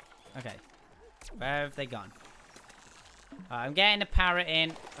 Okay. Where have they gone? I'm getting a parrot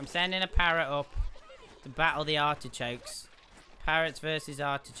in. I'm sending a parrot up to battle the artichokes. Parrots versus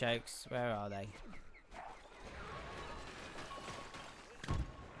artichokes. Where are they?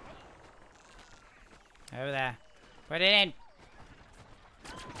 Over there. Put it in.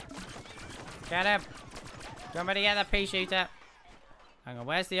 Get him. Somebody get the pea shooter. Hang on.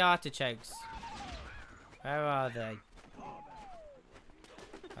 Where's the artichokes? Where are they?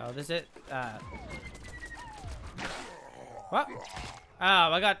 Oh, there's it. What?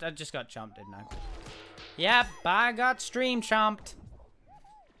 Oh, I just got chomped, didn't I? Yep, I got stream chomped.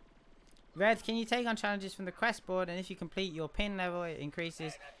 Red, can you take on challenges from the quest board? And if you complete your pin level, it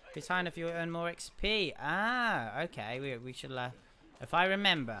increases. If it's high enough, you'll earn more XP. Ah, okay. We should. If I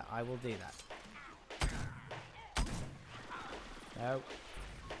remember, I will do that. No.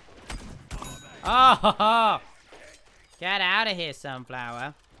 Oh! Get out of here,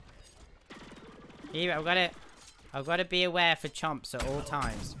 sunflower. Here, I've got to be aware for chomps at all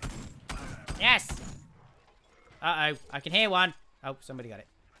times. Yes! Uh-oh. I can hear one. Oh, somebody got it.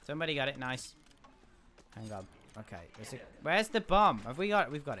 Somebody got it. Nice. Hang on. Okay. Where's the bomb? Have we got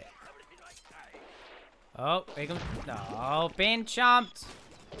it? We've got it. Oh, here comes... Oh, being chomped.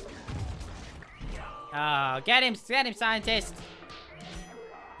 Oh, get him, scientist.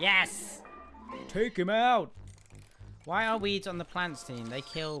 Yes. Take him out. Why are weeds on the plants team? They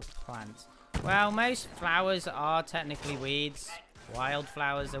kill plants. Well, most flowers are technically weeds.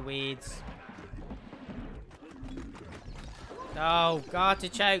 Wildflowers are weeds. Oh,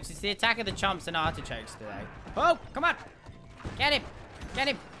 artichokes. It's the attack of the chomps and artichokes today. Oh, come on. Get him. Get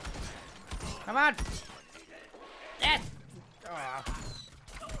him. Come on. Yes. Oh.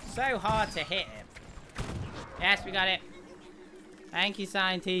 So hard to hit him. Yes, we got it. Thank you,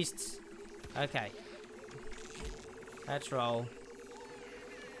 scientists. Okay. Let's roll.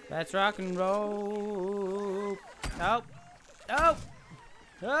 Let's rock and roll. Nope. Nope.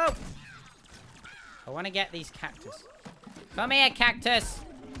 Nope. I want to get these cactus. Come here, cactus.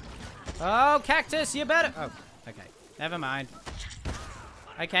 Oh, cactus, you better. Oh, okay. Never mind.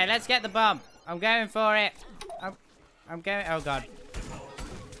 Okay, let's get the bomb. I'm going for it. I'm going. Oh, God.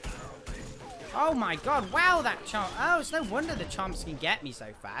 Oh, my God. Wow, that chomp. Oh, it's no wonder the chomps can get me so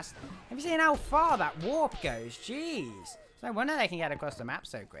fast. Have you seen how far that warp goes? Jeez. It's no wonder they can get across the map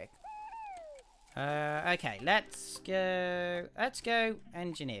so quick. Okay, let's go. Let's go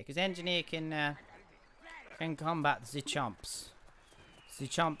engineer, because engineer can combat the chomps. The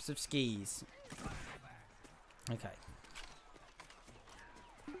chomps of skis. Okay.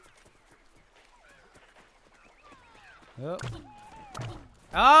 Oh.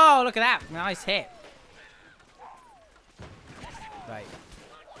 Oh, look at that. Nice hit. Right.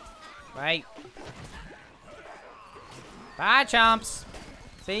 Right. Bye, chomps.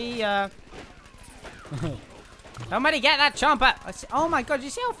 See ya. Somebody get that chomper. Oh my God, you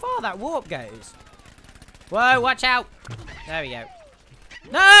see how far that warp goes? Whoa, watch out. There we go.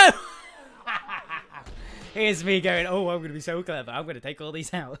 No! Here's me going, oh, I'm going to be so clever. I'm going to take all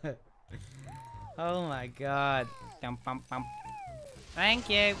these out. Oh my God. Thank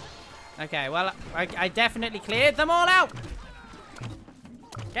you. Okay, well, I definitely cleared them all out.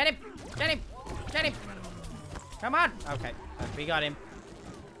 Get him. Get him. Get him. Come on. Okay, we got him.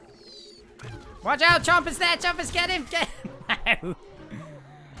 Watch out, Chomper's there. Chomper's, get him. Get him.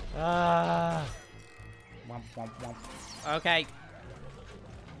 No. Womp, womp, womp. Okay.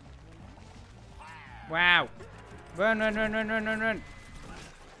 Wow. Run, run, run, run, run, run, run.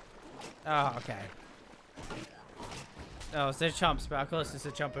 Oh, okay. Oh, it's a chomps, but of course there's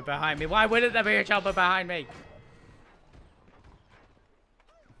a chomper behind me. Why wouldn't there be a chomper behind me?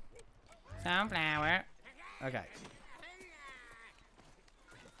 Sunflower. Okay.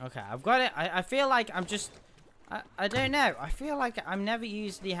 Okay, I've got it. I feel like I'm just... I don't know. I feel like I'm never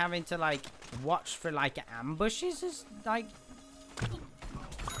usually having to, like, watch for, like, ambushes. As, like...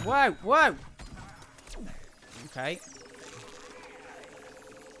 Whoa, whoa! Okay.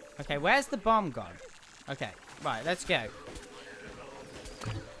 Okay, where's the bomb gone? Okay, right, let's go.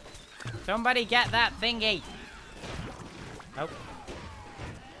 Somebody get that thingy. Oh.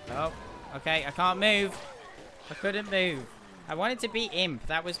 Oh, okay, I can't move. I couldn't move. I wanted to beat Imp.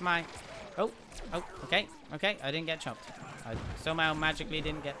 That was my... Oh, oh, okay, okay. I didn't get chopped. I somehow magically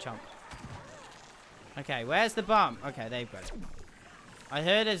didn't get chopped. Okay, where's the bomb? Okay, they've got it. I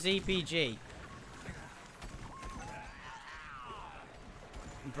heard a ZPG.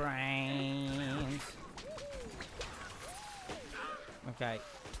 Brains. Okay.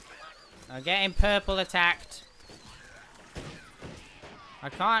 I'm getting purple attacked. I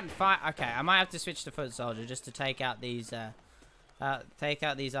can't fight. Okay, I might have to switch to foot soldier just to take out these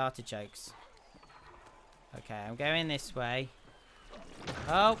artichokes. Okay, I'm going this way.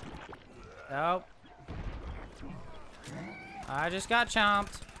 Oh. Oh. I just got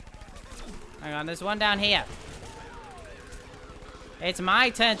chomped. Hang on, there's one down here. It's my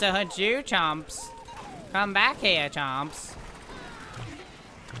turn to hunt you, chomps. Come back here, chomps.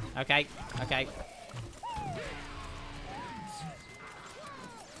 Okay, okay.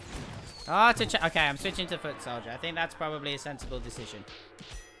 Okay, I'm switching to foot soldier. I think that's probably a sensible decision.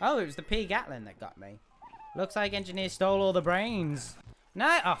 Oh, it was the P Gatlin that got me. Looks like engineer stole all the brains.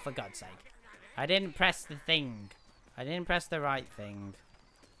 No! Oh, for God's sake. I didn't press the thing. I didn't press the right thing.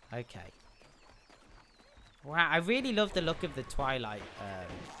 Okay. Wow, I really love the look of the Twilight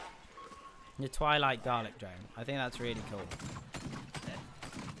garlic drone. I think that's really cool.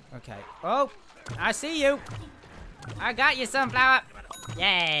 Okay. Oh! I see you! I got you, Sunflower!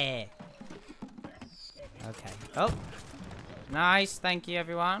 Yeah! Okay. Oh! Nice, thank you,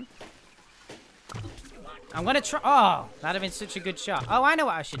 everyone. I'm gonna try... Oh! That'd have been such a good shot. Oh, I know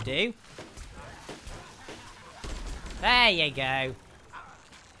what I should do. There you go.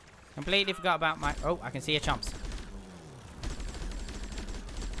 Completely forgot about my... Oh, I can see your chomps.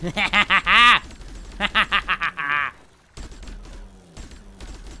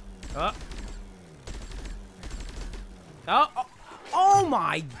 Oh. Oh, oh. Oh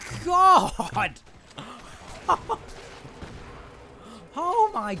my God!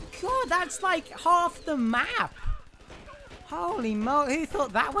 Oh my God, that's like half the map. Holy moly, who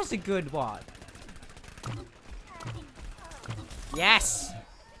thought that was a good one? Yes!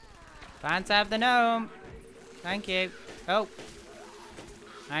 Can't have the gnome. Thank you. Oh.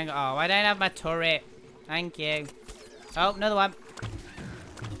 Hang on. Oh, I don't have my turret. Thank you. Oh, another one.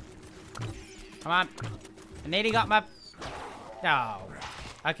 Come on. I nearly got my... Oh.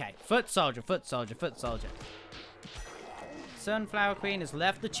 Okay. Foot soldier, foot soldier, foot soldier. Sunflower Queen has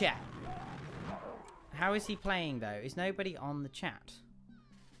left the chat. How is he playing, though? Is nobody on the chat?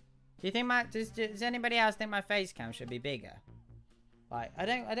 Do you think my... Does anybody else think my face cam should be bigger? Like, I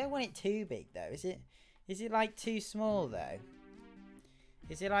don't want it too big, though. Is it, like, too small, though?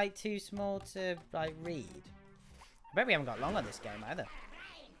 Is it, like, too small to, like, read? I bet we haven't got long on this game, either.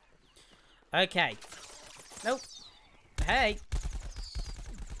 Okay. Nope. Hey.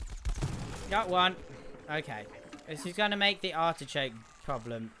 Got one. Okay. This is going to make the artichoke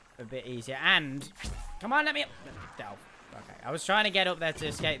problem a bit easier. And... Come on, let me up. Oh, okay. I was trying to get up there to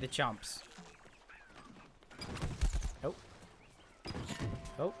escape the chomps. Oh.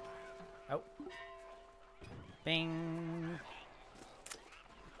 Oh. Oh. Bing.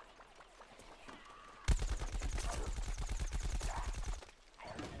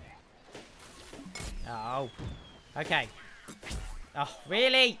 Oh. Okay. Oh,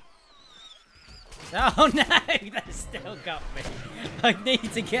 really? Oh no, that still got me. I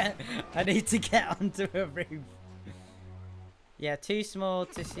need to get onto a roof. Yeah, too small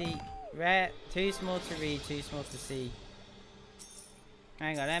to see. Rare, too small to read, too small to see.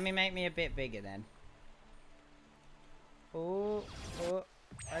 Hang on, let me make me a bit bigger then. Oh, oh.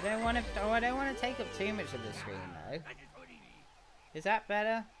 I don't want to take up too much of the screen though. Is that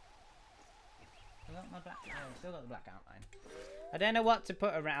better? I got my black. Oh, I still got the black outline. I don't know what to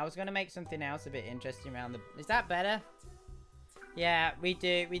put around. I was gonna make something else a bit interesting around the. Is that better? Yeah, we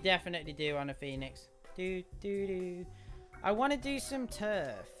do. We definitely do on a Phoenix. I want to do some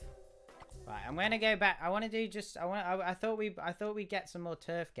turf. Right, I'm gonna go back. I want to do just. I thought we'd get some more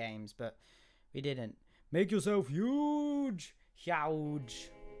turf games, but we didn't. Make yourself huge,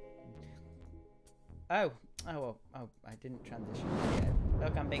 huge. Oh, I didn't transition.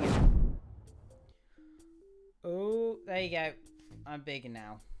 Look, I'm bigger. Oh, there you go. I'm bigger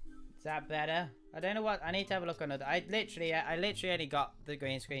now. Is that better? I don't know what. I need to have a look on other. I literally only got the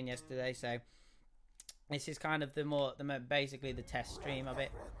green screen yesterday, so this is kind of basically the test stream of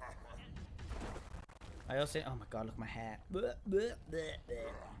it. I also. Oh my god, look at my hair.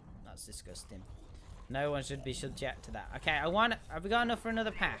 That's disgusting. No one should be subject to that. Okay, have we got enough for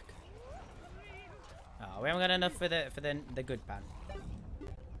another pack? Oh, we haven't got enough for the good pan.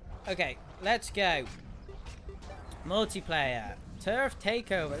 Okay, let's go. Multiplayer. Turf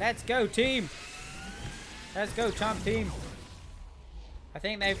takeover. Let's go, team. Let's go, chomp team. I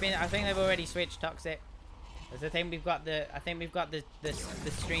think they've already switched toxic. I think we've got the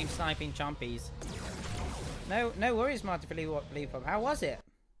stream sniping chompies. No worries, Marty, for How was it?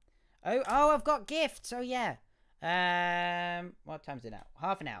 Oh, I've got gifts. Oh yeah. What time's it now?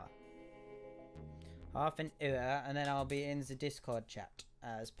 Half an hour. Half an hour, and then I'll be in the Discord chat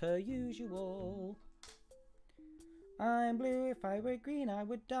as per usual. I'm blue, if I were green I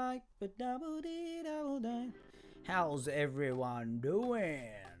would die, but double die. How's everyone doing?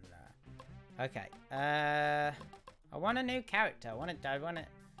 Okay, I want a new character. I want it.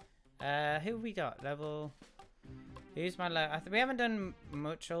 Who have we got? Level. Who's my level? We haven't done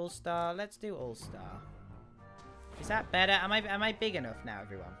much All-Star. Let's do All-Star. Is that better? Am I big enough now,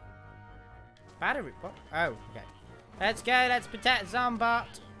 everyone? Battery. What? Oh, okay. Let's go. Let's protect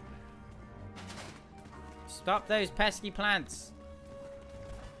Zombot. Stop those pesky plants.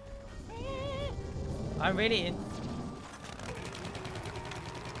 I'm really in.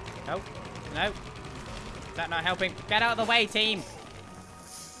 Nope. No. Is that not helping? Get out of the way, team.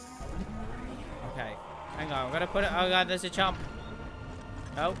 Okay. Hang on. I'm gonna put it. Oh god, there's a chomp.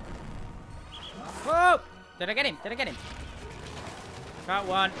 Oh. Whoa! Did I get him? Did I get him? Got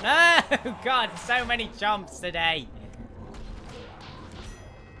one. No! God, so many chomps today.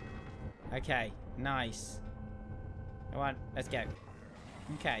 Okay. Nice. Come on, let's go.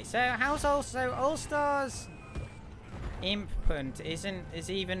 Okay, so how's All-Stars Imp Punt is it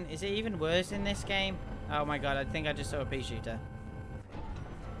even worse in this game? Oh my god, I think I just saw a pea shooter.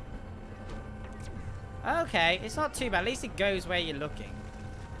 Okay, it's not too bad. At least it goes where you're looking.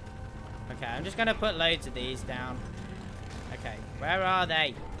 Okay, I'm just gonna put loads of these down. Okay, where are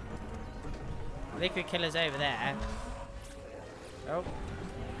they? Liquid killer's over there. Oh.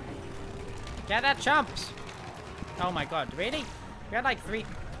 Get that chomps! Oh my god, really? We had like 3.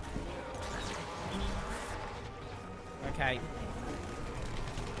 Okay.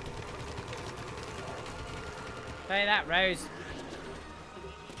 Play that, Rose.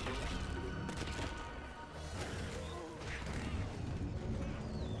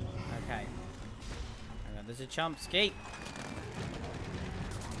 Okay. Hang on, there's a Chomsky.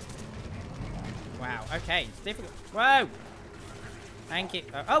 Wow, okay, it's difficult. Whoa! Thank you.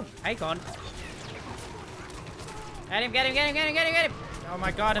 Oh, hang on. Get him, get him, get him, get him, get him, get him! Oh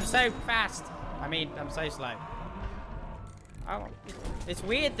my god, I'm so fast. I mean, I'm so slow. Oh, it's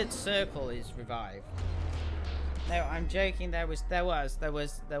weird that Circle is revived. No, I'm joking.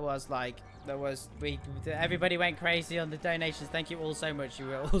 Everybody went crazy on the donations. Thank you all so much. You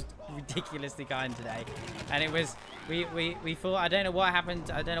were all ridiculously kind today. And it was, we thought, I don't know what happened.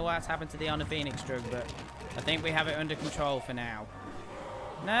 I don't know what's happened to the Honor Phoenix drug, but I think we have it under control for now.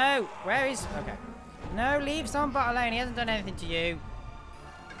 No, where is, okay. No, leave Sombot alone. He hasn't done anything to you.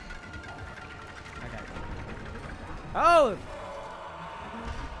 Okay. Oh!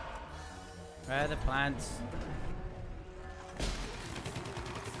 Where are the plants?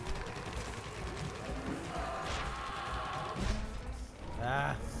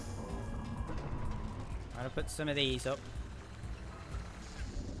 I'm gonna put some of these up.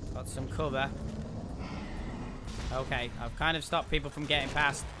 Got some cover. Okay, I've kind of stopped people from getting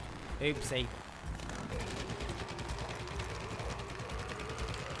past. Oopsie.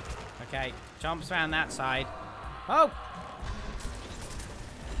 Okay, jumps around that side. Oh!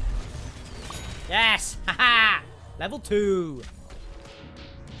 Yes! Haha! Level 2!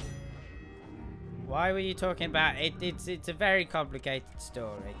 Why were you talking about it? It's a very complicated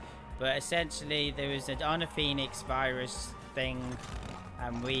story. But essentially, there was an Honor Phoenix virus thing,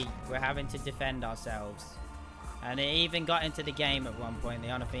 and we were having to defend ourselves. And it even got into the game at one point, the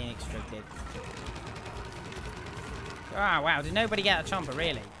Honor Phoenix drug did. Ah, wow, did nobody get a chomper,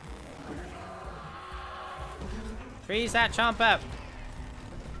 really? Freeze that chomper!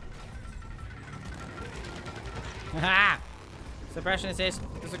 Haha! Suppression assist.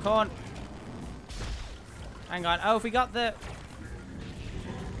 There's a corn. Hang on. Oh, if we got the...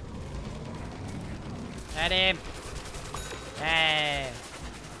 Get him. There.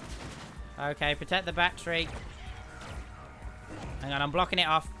 Okay, protect the battery. Hang on, I'm blocking it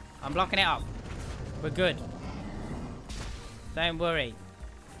off. I'm blocking it off. We're good. Don't worry.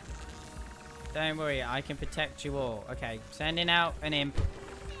 Don't worry, I can protect you all. Okay, sending out an imp.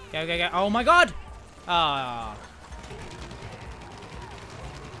 Go, go, go. Oh my god! Ah. Oh.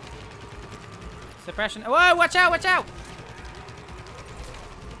 Suppression. Whoa, watch out, watch out!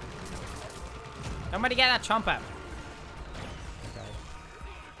 Somebody get that chomper. Okay.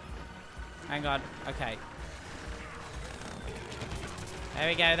 Hang on. Okay. There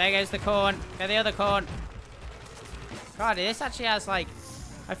we go. There goes the corn. Get the other corn. God, this actually has like...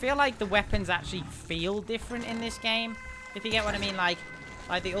 I feel like the weapons actually feel different in this game. If you get what I mean, like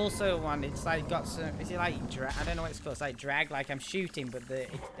the also one, it's like got some, is it like drag? I don't know what it's called. It's like drag, like I'm shooting, but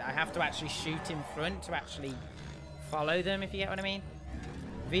I have to actually shoot in front to actually follow them, if you get what I mean.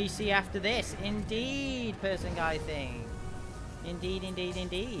 VC after this, indeed, person guy thing. Indeed, indeed,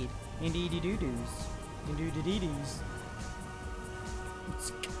 indeed. Indeedy doo doos. Indeedy doos.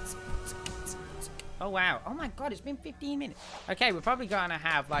 Oh wow. Oh my god, it's been 15 minutes. Okay, we're probably gonna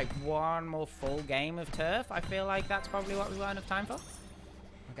have like one more full game of turf. I feel like that's probably what we won't have time for.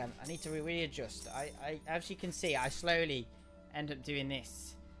 Okay, I need to readjust. As you can see, I slowly end up doing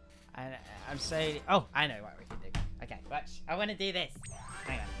this. And I'm slowly... Oh, I know what we can do. Okay, watch. I want to do this.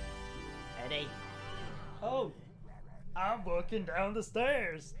 Hang on. Ready? Oh! I'm walking down the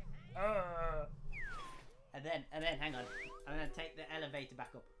stairs. And then, hang on. I'm going to take the elevator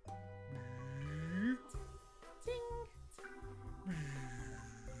back up.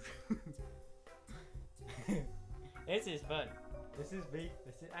 This is fun. This is me.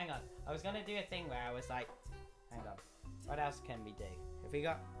 Hang on. I was gonna do a thing where I was like, hang on. What else can we do? Have we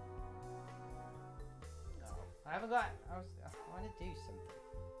got? No, I haven't got. I want to do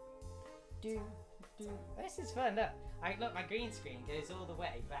something. This is fun. Look, look. My green screen goes all the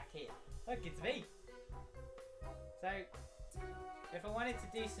way back here. Look, it's me. So, if I wanted to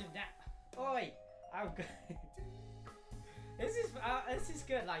do some oi, I've got. This is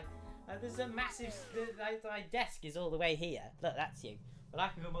good. Like, there's a massive. My desk is all the way here. Look, that's you. But I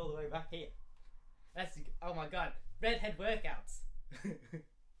can come all the way back here. That's. Oh my god, redhead workouts.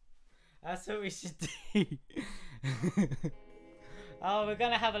 That's what we should do. Oh, we're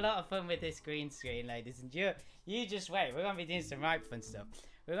gonna have a lot of fun with this green screen, ladies and you just wait. We're gonna be doing some right fun stuff.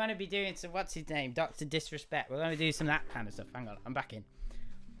 We're gonna be doing some, what's his name, Dr. Disrespect. We're gonna do some of that kind of stuff. Hang on, I'm back in.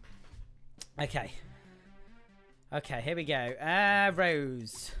 Okay. Okay, here we go.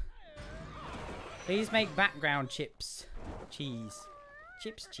 Rose. Please make background chips. Cheese.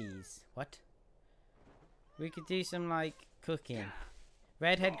 Chips cheese. What? We could do some, like, cooking.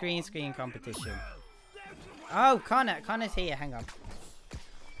 Redhead green screen competition. Oh, Connor. Connor's here. Hang on.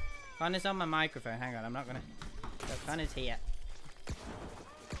 Connor's on my microphone. Hang on, I'm not gonna. So Connor's here.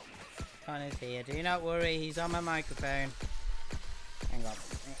 Connor's here. Do not worry, he's on my microphone. Hang on.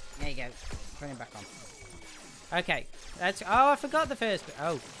 There you go. Put him back on. Okay. That's. Oh, I forgot the first bit.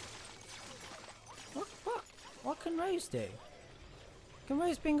 Oh. What can Rose do? Can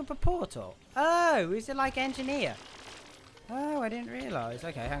Rose bring up a portal? Oh, is it like engineer? Oh, I didn't realise.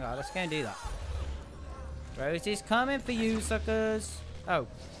 Okay, hang on. Let's go and do that. Rose is coming for you, suckers. Oh.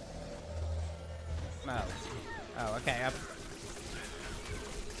 Oh. Oh, okay.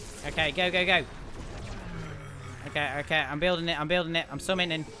 Okay, go, go, go. Okay, okay. I'm building it. I'm building it. I'm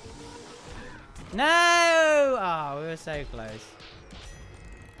summoning. No! Oh, we were so close.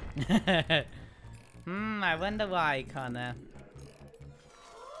 I wonder why, Connor.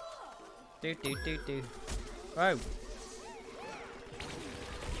 Do. Whoa.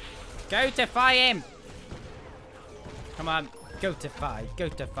 Go to fire him! Come on. Go to fire. Go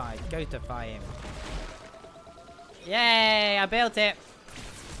to fire. Go to fire him. Yay! I built it.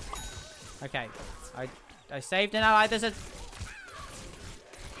 Okay. I saved an ally. There's a...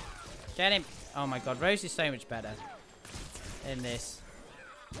 Get him. Oh my god. Rose is so much better in this.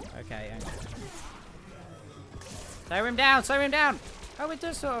 Okay, hang on. Slow him down. Slow him down. Oh, it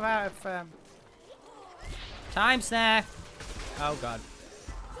does sort of out of... Time snare. Oh god.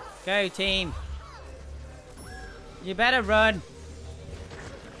 Go, team. You better run.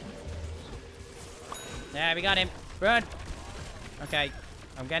 Yeah, we got him. Run. Okay.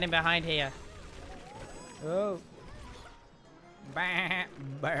 I'm getting behind here. Oh.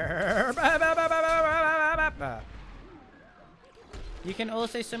 You can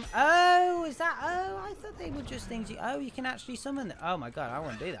also summon... Oh, is that... Oh, I thought they were just things you... Oh, you can actually summon them. Oh my god, I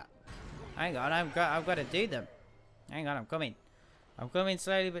want to do that. Hang on, I've got to do them. Hang on, I'm coming. I'm coming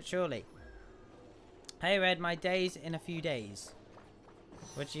slowly but surely. Hey, Red, my day's in a few days.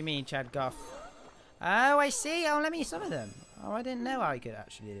 What do you mean, Chad Goff? Oh, I see. Oh, let me summon them. Oh, I didn't know I could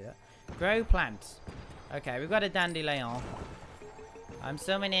actually do that. Grow plants. Okay, we've got a dandelion. I'm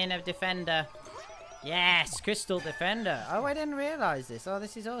summoning a defender. Yes, crystal defender. Oh, I didn't realize this. Oh,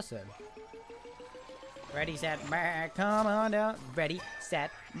 this is awesome. Ready, set, come on down. Ready,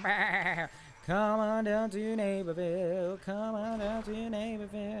 set, come on down to Neighborville. Come on down to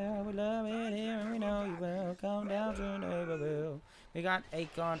Neighborville. We love it here and we know you will. Come down to Neighborville. We got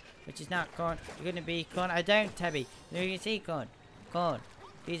acorn, which is not corn. You're gonna be corn. I don't, Tabby. You can see corn. Corn.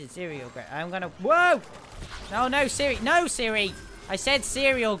 These are cereal grain. I'm gonna... Whoa! No, no, Siri. No, Siri. I said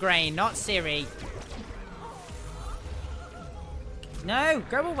cereal grain, not Siri. No,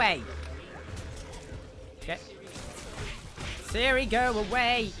 go away. Okay. Siri, go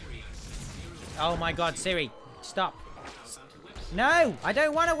away. Oh my god, Siri. Stop. No, I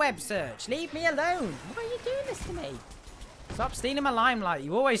don't want a web search. Leave me alone. Why are you doing this to me? Stop stealing my limelight.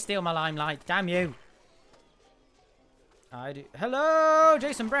 You always steal my limelight. Damn you. I do. Hello,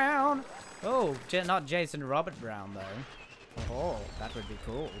 Jason Brown. Oh, not Jason Robert Brown, though. Oh, that would be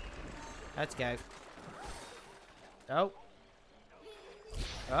cool. Let's go. Oh.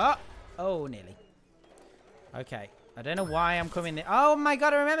 Oh. Oh, nearly. Okay. I don't know why I'm coming there. Oh my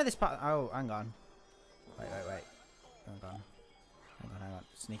god, I remember this part. Oh, hang on. Wait. Hang on.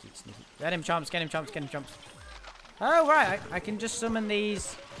 Sneaky. Get him, chomps. Get him, chomps. Oh, right. I can just summon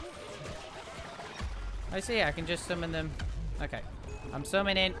these. I see. I can just summon them. Okay. I'm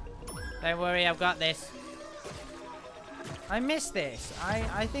summoning. Don't worry. I've got this. I missed this.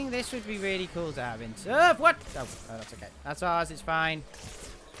 I think this would be really cool to have in... what? Oh, that's okay. That's ours. It's fine.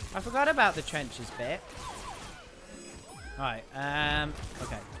 I forgot about the trenches bit. Alright.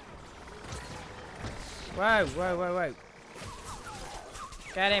 Okay. Whoa.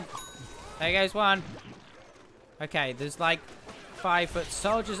 Get him. There goes one. Okay, there's like 5-foot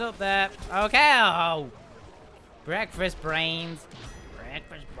soldiers up there. Okay. Oh. Breakfast brains.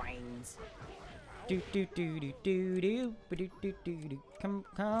 Do. Come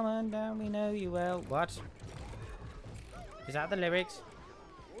on down, we know you well. What? Is that the lyrics?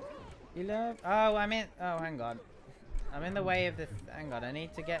 You love... Oh, I'm in... Oh, hang on. I'm in the way of the... Hang on, I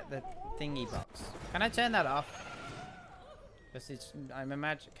need to get the thingy box. Can I turn that off? Because it's... I'm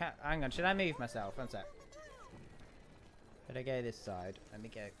imagining... Hang on, should I move myself? One sec. Should I go this side? Let me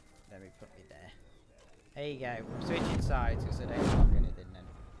go... Let me put me there. There you go. I'm switching sides because I don't block anything then.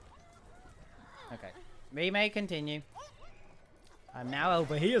 Okay. We may continue. I'm now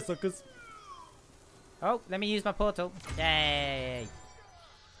over here, suckers. Oh, let me use my portal. Yay!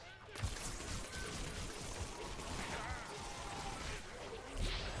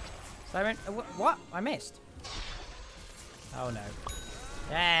 Siren, what? I missed. Oh no.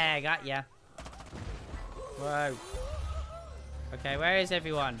 Yeah, got ya. Whoa. Okay, where is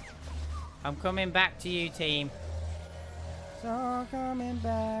everyone? I'm coming back to you, team. It's all coming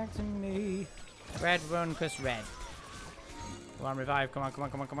back to me. Red, run, cause red. Come on, revive. Come on, come on,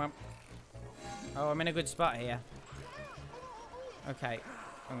 come on, come on. Oh, I'm in a good spot here. Okay.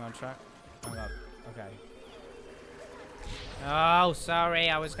 Hang on, try. Hang on. Okay. Oh, sorry.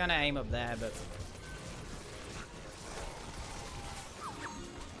 I was gonna aim up there, but...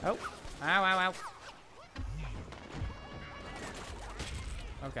 Oh. Ow, ow, ow.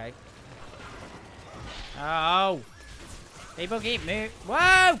 Okay. Oh. People keep moving.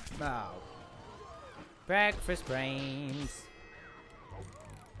 Whoa! Oh. Breakfast brains.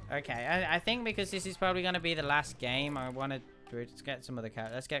 Okay, I think because this is probably going to be the last game, I want to get some other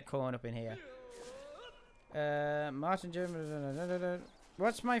characters. Let's get Corn up in here. Martin German.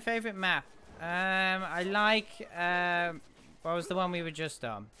 What's my favorite map? I like... what was the one we were just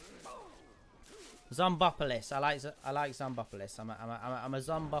on? Zombopolis. I like Zombopolis. I'm a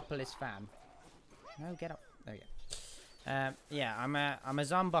Zombopolis fan. No, get up. There you go. Yeah, I'm a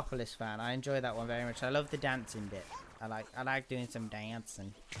Zombopolis fan. I enjoy that one very much. I love the dancing bit. I like doing some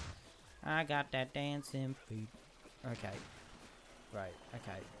dancing. I got that dancing feet. Okay. Right.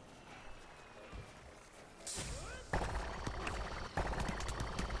 Okay.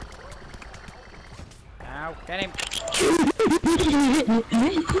 Ow! Get him!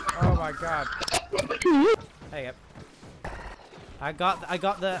 Oh my god! There you go.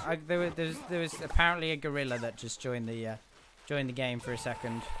 There was apparently a gorilla that just joined the game for a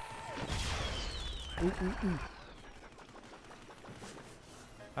second.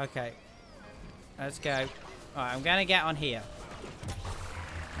 Okay, let's go. Alright, I'm gonna get on here.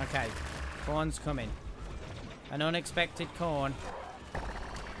 Okay, corn's coming. An unexpected corn.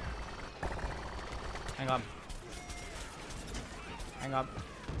 Hang on. Hang on.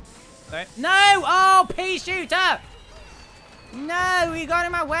 No! Oh, pea shooter! No, he got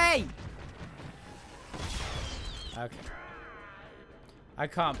in my way! Okay. I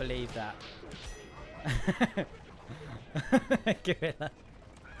can't believe that. Gorilla.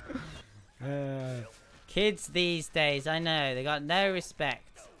 Kids these days, I know, they got no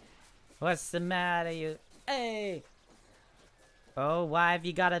respect. What's the matter, you? Hey! Oh, why have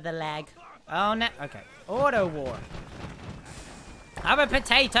you got the lag? Oh, no. Okay. Auto war. Have a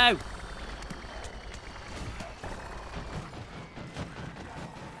potato!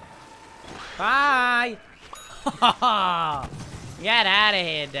 Bye! Get out of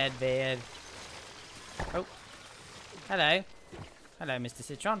here, deadbeard. Oh. Hello. Hello, Mr.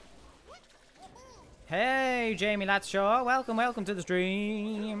 Citron. Hey, Jamie Latshaw. Welcome to the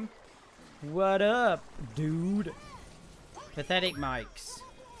stream. What up, dude? Pathetic mics.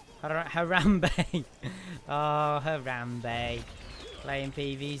 Harambe. Oh, Harambe. Playing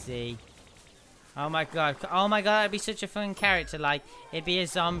PvZ. Oh my god. Oh my god, it'd be such a fun character. Like, it'd be a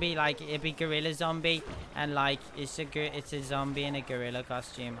zombie, like, it'd be gorilla zombie. And, like, it's a zombie in a gorilla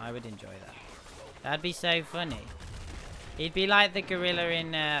costume. I would enjoy that. That'd be so funny. He'd be like the gorilla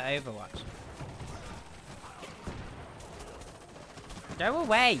in Overwatch. Go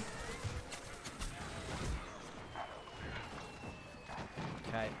away.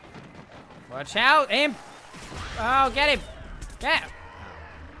 Okay. Watch out, him. Oh, get him. Get him.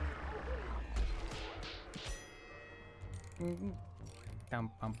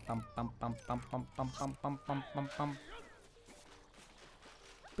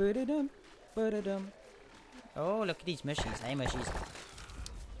 Oh, look at these mushies. Hey, mushies.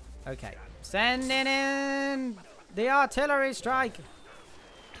 Okay. Sending in the artillery strike.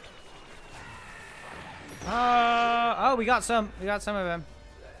 Oh, we got some. We got some of them.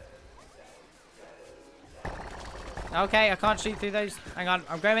 Okay, I can't shoot through those. Hang on,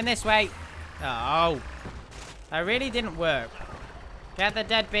 I'm going this way. Oh. That really didn't work. Get the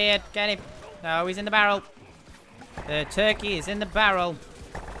dead beard. Get him. No, he's in the barrel. The turkey is in the barrel.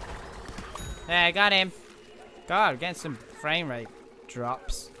 There, got him. God, getting some frame rate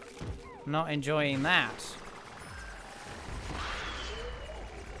drops. Not enjoying that.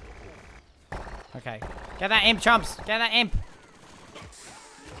 Okay. Get that imp, chumps. Get that imp.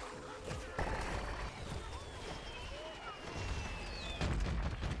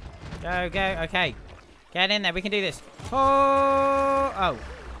 Go, go. Okay. Get in there. We can do this. Oh. Oh.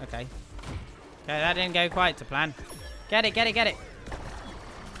 Okay. Okay, that didn't go quite to plan. Get it, get it, get it.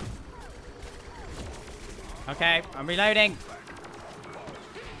 Okay, I'm reloading.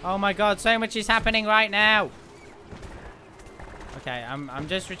 Oh my god, so much is happening right now. Okay, I'm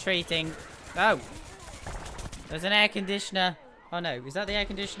just retreating. Oh. There's an air conditioner. Oh no, is that the air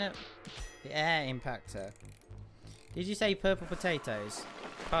conditioner? The air impactor. Did you say purple potatoes?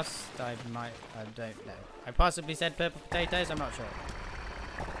 I don't know. I possibly said purple potatoes, I'm not sure.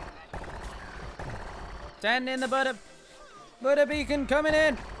 Stand in the butter beacon coming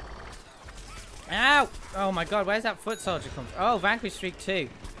in. Ow! Oh my god, where's that foot soldier come from? Oh, Vanquish Streak 2.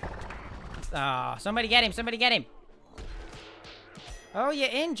 Ah, somebody get him, somebody get him. Oh,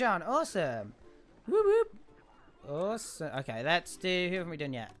 you're in, John. Awesome. Whoop whoop. Awesome. Okay, let's do, who haven't we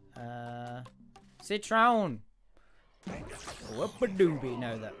done yet? Citron. Whoop-a-doobie.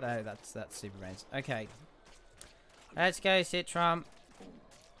 No, that's Super Brains. Okay. Let's go, Citron.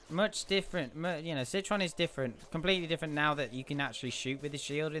 Much different. You know, Citron is different. Completely different now that you can actually shoot with the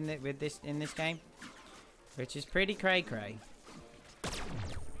shield in this game. Which is pretty cray-cray.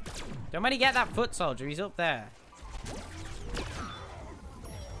 Don't want to get that foot soldier. He's up there.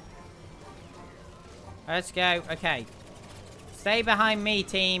 Let's go. Okay. Stay behind me,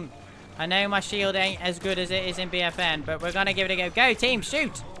 team. I know my shield ain't as good as it is in BFN, but we're going to give it a go. Go, team.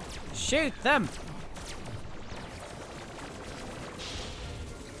 Shoot. Shoot them.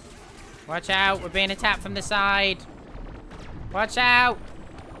 Watch out. We're being attacked from the side. Watch out.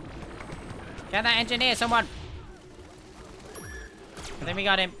 Get that engineer, someone. I think we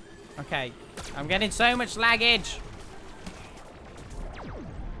got him. Okay. I'm getting so much laggage.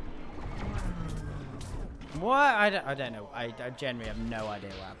 What? I don't know. I generally have no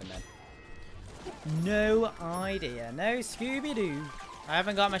idea what happened then. No idea. No Scooby-Doo. I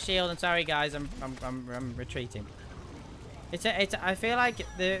haven't got my shield. I'm sorry, guys. I'm retreating. I feel like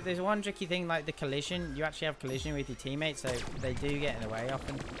there's one tricky thing, like the collision. You actually have collision with your teammates, so they do get in the way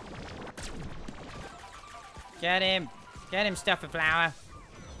often. Get him. Get him, Stuff of Flower.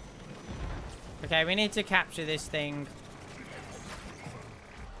 Okay, we need to capture this thing.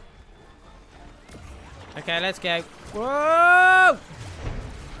 Okay, let's go. Whoa!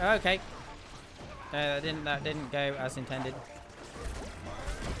 Okay. That didn't go as intended.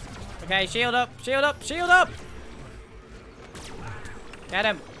 Okay, shield up, shield up, shield up! Get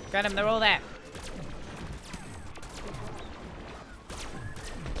him, they're all there.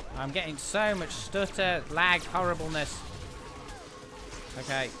 I'm getting so much stutter, lag, horribleness.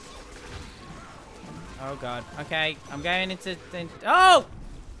 Okay. Oh god. Okay, I'm going into... Oh!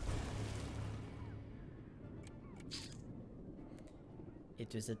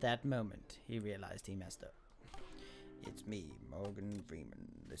 It was at that moment he realized he messed up. It's me, Morgan Freeman.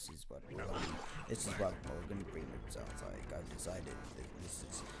 This is what Morgan Freeman sounds like. I've decided that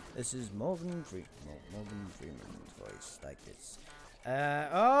this is Morgan Freeman's voice, like this.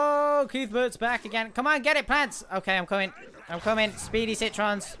 Oh, Keith Burt's back again. Come on, get it, plants. Okay, I'm coming. I'm coming. Speedy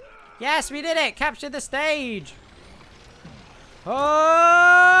Citrons. Yes, we did it. Capture the stage.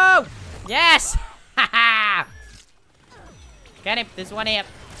 Oh, yes. Haha. Get him. There's one here.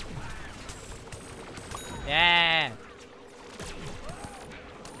 Yeah.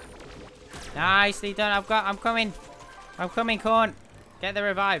 Nicely done. I'm coming. I'm coming, Corn. Get the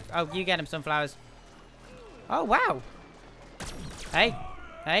revive. Oh, you get him, Sunflowers. Oh, wow. Hey.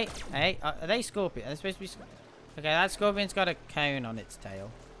 Hey. Hey. Are they scorpions? Are they supposed to be... Okay, that scorpion's got a cone on its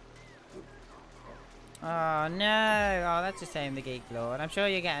tail. Oh, no. Oh, that's a shame, the Geek Lord. I'm sure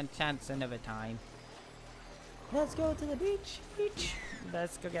you'll get a chance another time. Let's go to the beach.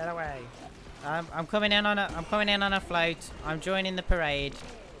 Let's go get away. I'm coming in on a float. I'm joining the parade.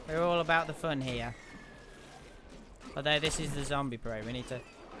 We're all about the fun here. Although this is the zombie parade. We need to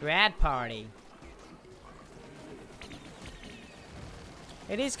grad party.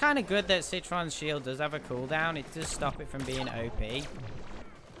 It is kind of good that Citron's shield does have a cooldown. It does stop it from being OP.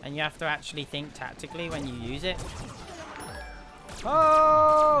 And you have to actually think tactically when you use it.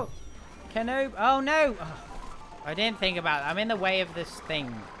 Oh! Oh no! Oh, I didn't think about it. I'm in the way of this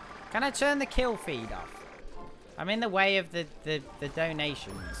thing. Can I turn the kill feed off? I'm in the way of the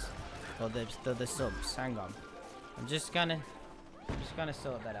donations. Or the subs. Hang on. I'm just gonna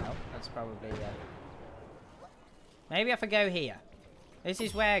sort that out. That's probably maybe if I go here. This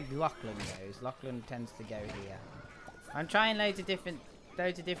is where Lachlan goes. Lachlan tends to go here. I'm trying loads of different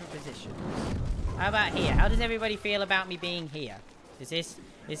positions. How about here? How does everybody feel about me being here? Is this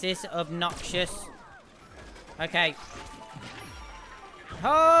obnoxious? Okay.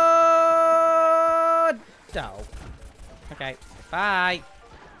 Oh! Okay. Bye.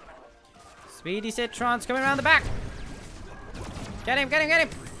 Speedy Citron's coming around the back. Get him, get him, get him.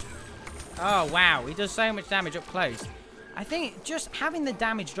 Oh, wow. He does so much damage up close. I think just having the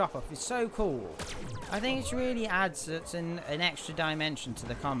damage drop off is so cool. I think it really adds an extra dimension to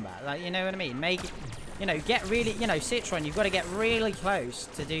the combat. Like, you know what I mean? Make it, you know, get really, you know, Citron, you've got to get really close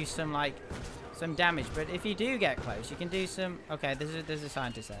to do some, like, some damage. But if you do get close, you can do some... Okay, there's a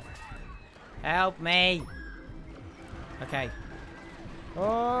scientist there. Help me. Okay.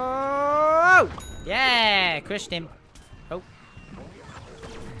 Oh! Yeah! Crushed him. Oh.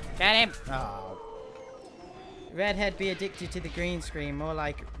 Get him. Oh. Redhead be addicted to the green screen, more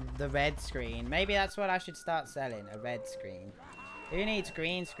like the red screen. Maybe that's what I should start selling, a red screen. Who needs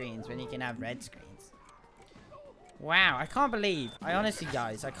green screens when you can have red screens? Wow, I can't believe, I honestly,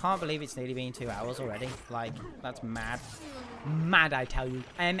 guys, I can't believe it's nearly been 2 hours already. Like, that's mad. Mad, I tell you.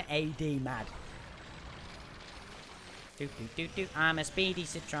 M-A-D, mad. I'm a speedy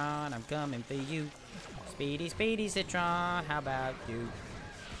citron, I'm coming for you. Speedy, speedy citron, how about you?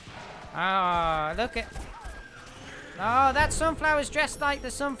 Oh, look at... Oh, that sunflower's dressed like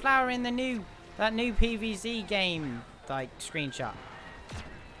the sunflower in the that new PvZ game, like, screenshot.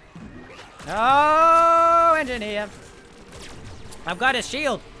 Oh, engineer. I've got a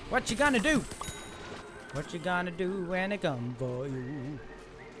shield. What you gonna do? What you gonna do when it comes for you?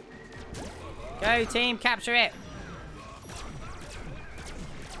 Go, team, capture it.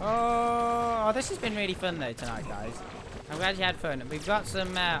 Oh, this has been really fun though tonight, guys. I'm glad you had fun. We've got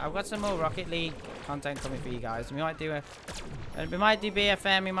some. I've got some more Rocket League content coming for you guys. We might do we might do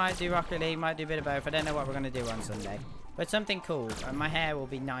BFM. We might do Rocket League. Might do a bit of both. I don't know what we're gonna do on Sunday, but something cool. And my hair will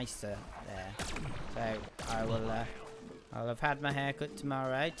be nicer there. So I will. I'll have had my hair cut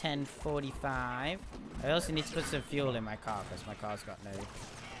tomorrow, 10:45. I also need to put some fuel in my car because my car's got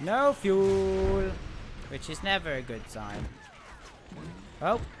no fuel, which is never a good sign.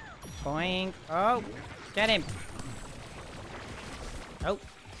 Oh, boing. Oh, get him. Oh,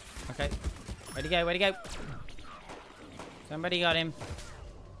 okay. Where'd he go? Where'd he go? Somebody got him.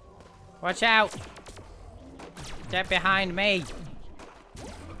 Watch out. Get behind me.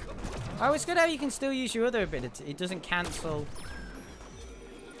 Oh, it's good how you can still use your other ability. It doesn't cancel.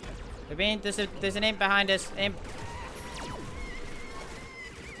 There's an imp behind us. Imp.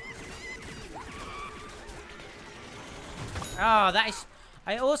 Oh, that is...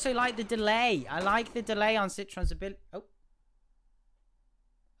 I also like the delay. I like the delay on Citron's ability. Oh.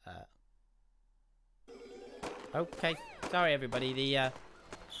 Okay. Sorry, everybody. The,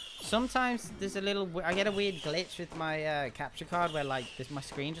 sometimes there's a little... I get a weird glitch with my capture card where, like, my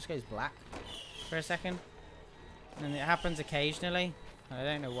screen just goes black for a second. And it happens occasionally. I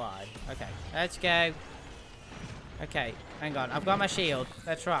don't know why. Okay. Let's go. Okay. Hang on. I've got my shield.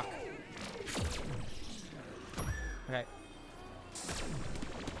 Let's rock. Okay.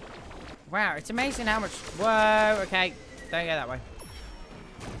 Wow, it's amazing how much... Whoa, okay. Don't go that way.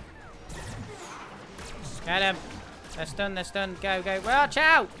 Get him. They're stunned, they're stunned. Go, go. Watch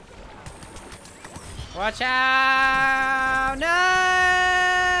out! Watch out!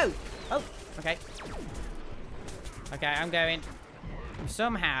 No! Oh, okay. Okay, I'm going.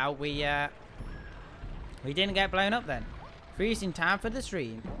 Somehow, we didn't get blown up then. Freezing time for the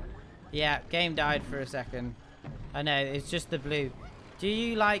stream. Yeah, game died for a second. I know, it's just the blue. Do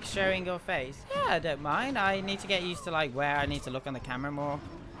you like showing your face? Yeah, I don't mind. I need to get used to like where I need to look on the camera more.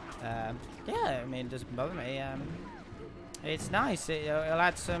 Yeah, I mean, it doesn't bother me. It's nice. It'll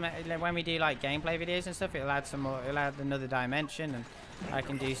add some, when we do like gameplay videos and stuff, it'll add some more, it'll add another dimension, and I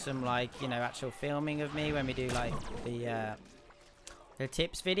can do some like, you know, actual filming of me when we do like the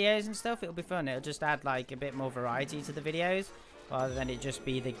tips videos and stuff. It'll be fun. It'll just add like a bit more variety to the videos rather than it just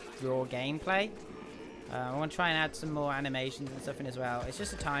be the raw gameplay. I want to try and add some more animations and stuff in as well. It's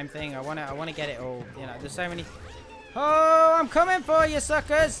just a time thing. I want to get it all. You know, there's so many. Oh, I'm coming for you,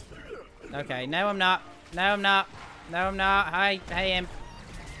 suckers. Okay, no, I'm not. No, I'm not. No, I'm not. Hi, hey, imp.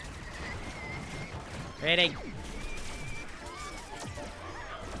 Ready.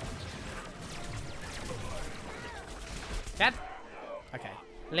 Cat. Okay.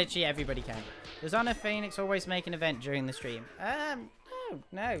 Literally everybody can. Does Honor Phoenix always make an event during the stream?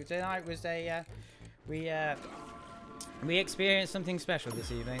 No. Tonight was a. We experienced something special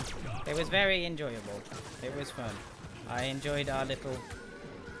this evening. It was very enjoyable. It was fun. I enjoyed our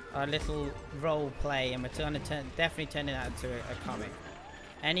little role play, and we're definitely turning that into a comic.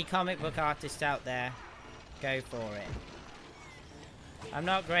 Any comic book artists out there, go for it. I'm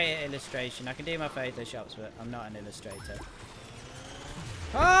not great at illustration. I can do my photoshops, but I'm not an illustrator.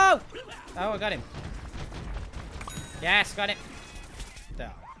 Oh! Oh, I got him. Yes, got him. Oh.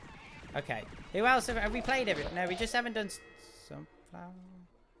 Okay. Who else have we played every... No, we just haven't done Sunflower.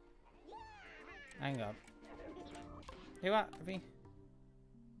 Hang on. Who are we?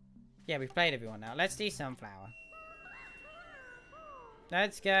 Yeah, we've played everyone now. Let's do Sunflower.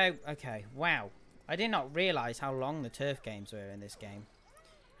 Let's go. Okay, wow. I did not realise how long the turf games were in this game.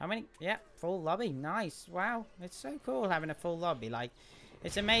 How many? Yeah, full lobby. Nice. Wow. It's so cool having a full lobby. Like,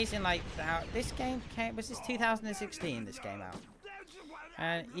 it's amazing, like, how this game came... Was this 2016 this came out?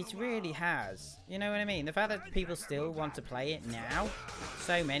 And it really has. You know what I mean? The fact that people still want to play it now.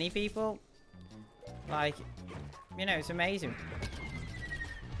 So many people. Like, you know, it's amazing.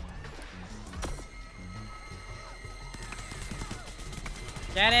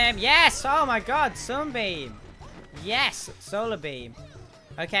 Get him. Yes. Oh my god. Sunbeam. Yes. Solar beam.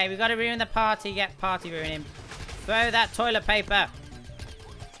 Okay, we got to ruin the party. Get party ruining. Throw that toilet paper.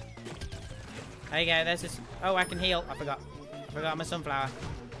 There you go. There's this. Oh, I can heal. I forgot. I forgot my sunflower.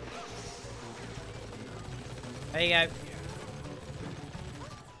 There you go.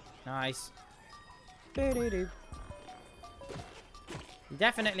 Nice. Doo-doo-doo. You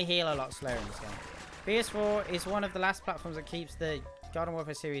definitely heal a lot slower in this game. PS4 is one of the last platforms that keeps the Garden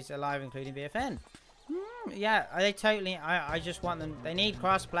Warfare series alive, including BFN. Yeah, they totally. I just want them. They need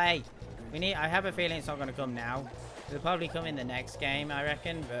crossplay. I have a feeling it's not going to come now. It'll probably come in the next game, I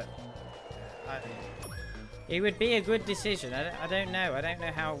reckon. But it would be a good decision. I don't know. I don't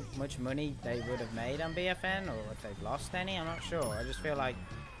know how much money they would have made on BFN, or if they've lost any. I'm not sure. I just feel like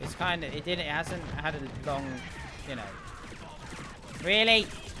it's kind of. It hasn't had a long, you know. Really?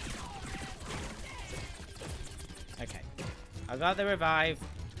 Okay. I got the revive.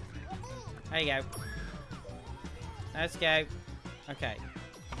 There you go. Let's go. Okay.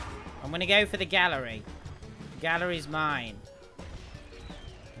 I'm going to go for the gallery. Gallery's mine.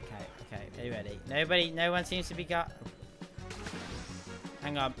 Okay, okay. Are you ready? No one seems to be got...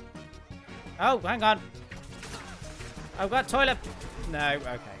 Hang on. Oh, hang on. I've got toilet... No,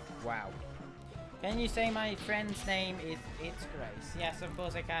 okay. Wow. Can you say my friend's name is It's Grace? Yes, of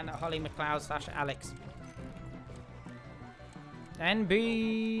course I can. Holly McLeod / Alex.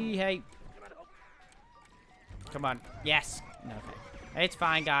 NB... Hey. Come on. Yes. No, okay. It's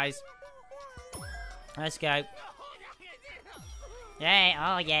fine, guys. Let's go. Yay.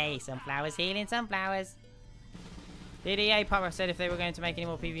 Oh, yay. Sunflowers healing sunflowers. Did EA Popcap said if they were going to make any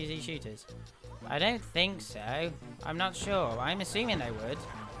more PvZ shooters? I don't think so. I'm not sure. I'm assuming they would.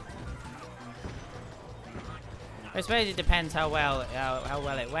 I suppose it depends how well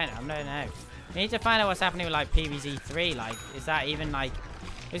it went. I don't know. We need to find out what's happening with, like, PvZ 3. Like, is that even, like...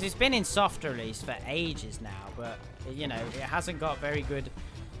 Because it's been in soft release for ages now, but, you know, it hasn't got very good...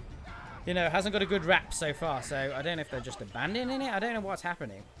 You know, it hasn't got a good rap so far, so I don't know if they're just abandoning it. I don't know what's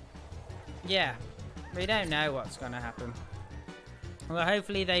happening. Yeah, we don't know what's going to happen. Well,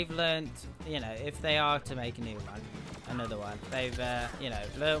 hopefully they've learnt, you know, if they are to make a new one, another one, they've, you know,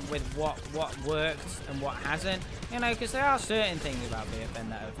 learned with what works and what hasn't. You know, because there are certain things about BFN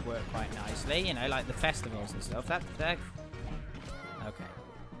that have worked quite nicely, you know, like the festivals and stuff. Okay.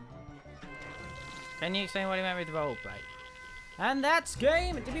 Can you explain what he meant with roleplay? And that's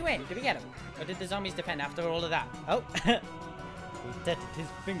game. Did we win? Did we get him? Or did the zombies defend after all of that? Oh. He touched his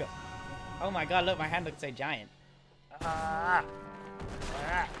finger. Oh my god, look, my hand looks so giant.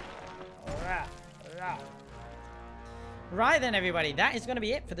 Right then, everybody. That is going to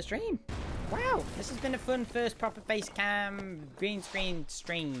be it for the stream. Wow. This has been a fun first proper face cam green screen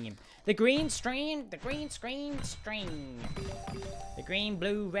stream. The green screen stream. The green,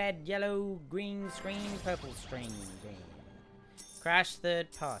 blue, red, yellow, green screen, purple stream. Crash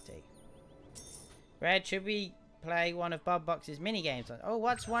third party. Red, should we play one of Bob Box's mini games? Oh,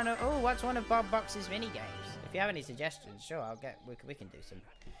 what's one of Bob Box's mini games? If you have any suggestions, sure, we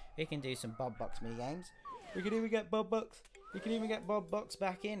can do some Bob Box mini games. We can even get Bob Box. You can even get Bob Box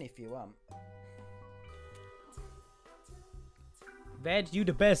back in if you want. Red, you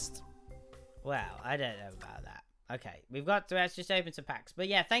the best. Well, I don't know about that. Okay, let's just open some packs. But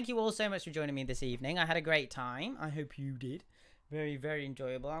yeah, thank you all so much for joining me this evening. I had a great time. I hope you did. Very, very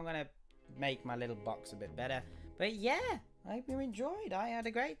enjoyable. I'm going to make my little box a bit better. But yeah, I hope you enjoyed. I had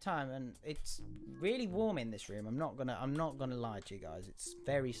a great time, and it's really warm in this room. I'm not gonna lie to you guys. It's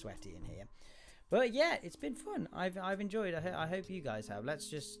very sweaty in here. But yeah, it's been fun. I've enjoyed it. I hope you guys have. Let's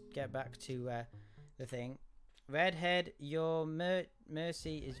just get back to the thing. Redhead, your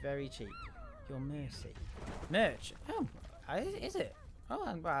mercy is very cheap. Your mercy. Merch. Oh, is it?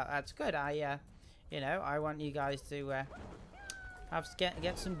 Oh, well, that's good. You know, I want you guys to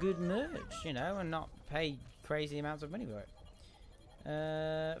get some good merch, you know, and not pay crazy amounts of money for it.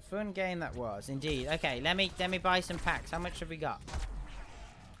 Fun game that was, indeed. Okay, let me buy some packs. How much have we got?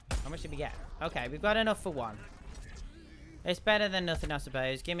 How much did we get? Okay, we've got enough for one. It's better than nothing, I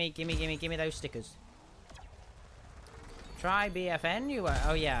suppose. Gimme those stickers. Try BFN.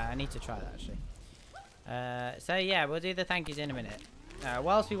 Oh yeah, I need to try that actually. So yeah, we'll do the thank yous in a minute.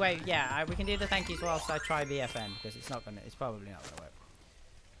 Whilst we wait, yeah, we can do the thank yous whilst I try BFN because it's probably not gonna work.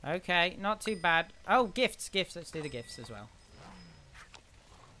 Okay, not too bad. Oh, gifts. Let's do the gifts as well.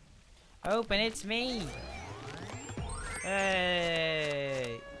 Open, it's me.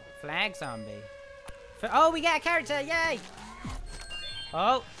 Hey, flag zombie. Oh, we get a character! Yay!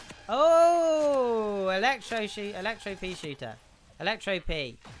 Oh, Electro P shooter. Electro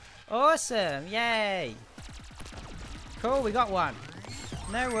P. Awesome! Yay! Cool, we got one.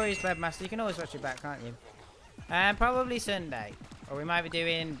 No worries, Webmaster. You can always watch it back, can't you? Probably Sunday. Or we might be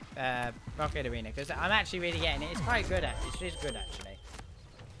doing Rocket Arena. Because I'm actually really getting it. It's quite good, actually. It's just good, actually.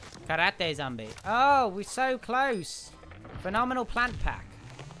 Karate Zombie. Oh, we're so close. Phenomenal plant pack.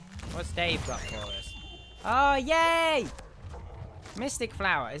 What's Dave got for us? Oh, yay! Mystic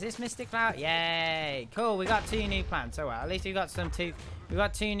Flower. Is this Mystic Flower? Yay. Cool. We got 2 new plants. Oh, well. At least we got we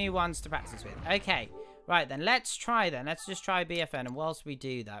got 2 new ones to practice with. Okay. Right, then. Let's try, then. Let's just try BFN. And whilst we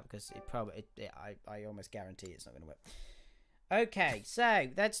do that, because it probably... I almost guarantee it's not going to work. Okay. So,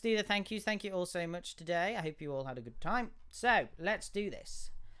 let's do the thank yous. Thank you all so much today. I hope you all had a good time. So, let's do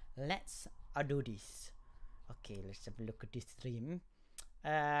this. Let's do this. Okay, let's have a look at this stream.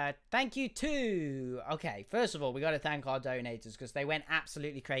 Thank you to... Okay, first of all, we got to thank our donators because they went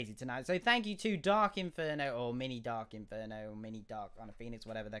absolutely crazy tonight. So thank you to Dark Inferno or Mini Dark Inferno or Mini Dark on a Phoenix,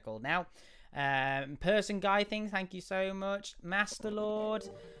 whatever they're called now. Person Guy thing, thank you so much. Master Lord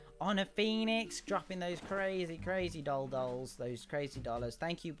on a Phoenix, dropping those crazy dolls, those crazy dollars.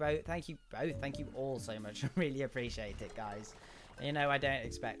 Thank you both. Thank you all so much. I really appreciate it, guys. You know, I don't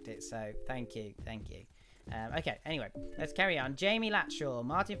expect it, so thank you. Okay, anyway, let's carry on. Jamie Latshaw,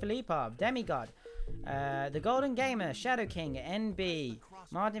 Martin Filipov, Demigod, The Golden Gamer, Shadow King, NB,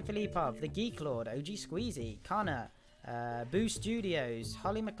 Martin Filipov, The Geek Lord, OG Squeezy, Connor, Boo Studios,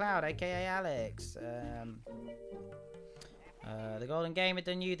 Holly McLeod, aka Alex, The Golden Gamer,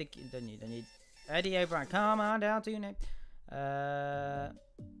 done you, Eddie O'Brien, come on down to name,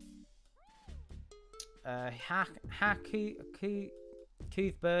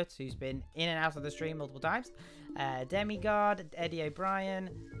 Cuthbert, who's been in and out of the stream multiple times, Demigod, Eddie O'Brien,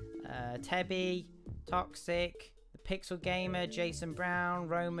 Tebby, Toxic, The Pixel Gamer, Jason Brown,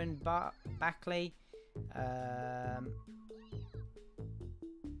 Roman Backley,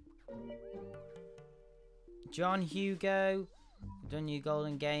 John Hugo, Done You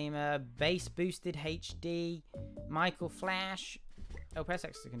Golden Gamer, Base Boosted HD, Michael Flash. Oh, press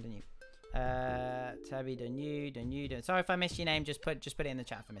X to continue. Tabby, done you. Sorry if I missed your name. Just put it in the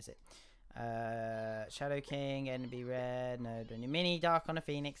chat if I miss it. Shadow King, NB Red, no, done you. Mini Dark on a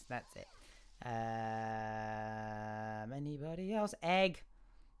Phoenix. That's it. Anybody else? Egg.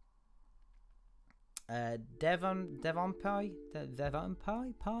 Devon Pie,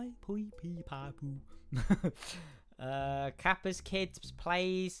 Kappa's Kids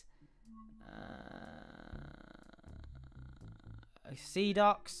Plays.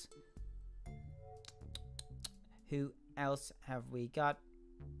 C-Docs. Who else have we got?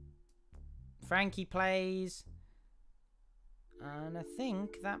 Frankie Plays. And I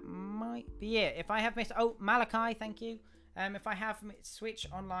think that might be it. If I have missed... Oh, Malachi, thank you. If I have Switch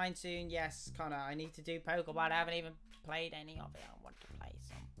online soon, yes, Connor, I need to do Pokemon. I haven't even played any of it. I want to play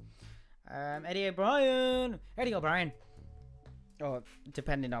some. Eddie O'Brien. Or,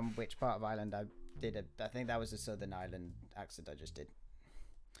 depending on which part of Ireland I did. I think that was a Southern Ireland accent I just did.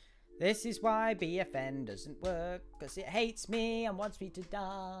 This is why BFN doesn't work, because it hates me and wants me to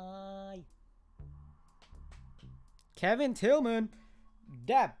die. Kevin Tillman.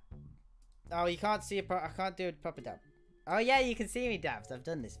 Dab. Oh, you can't see I can't do a proper dab. Oh, yeah, you can see me dabs. I've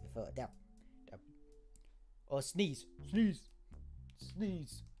done this before. Dab. Dab. Or sneeze. Sneeze.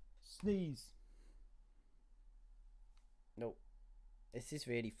 Sneeze. Sneeze. No. This is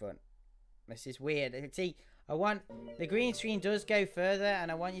really fun. This is weird. See, I want... The green screen does go further, and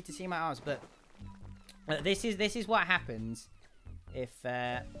I want you to see my arms, but... This is what happens if...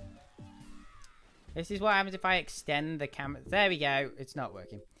 This is what happens if I extend the camera. There we go. It's not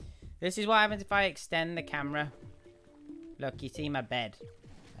working. This is what happens if I extend the camera. Look, you see my bed.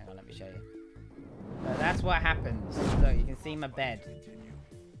 Hang on, let me show you. Look, that's what happens. Look, you can see my bed.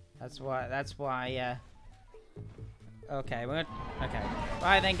 That's why, okay, we're gonna... Okay.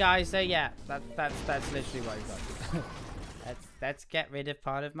 Right then, guys, so yeah, that's literally what we've got. Let's get rid of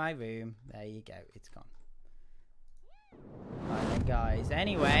part of my room. There you go, it's gone. Right then, guys,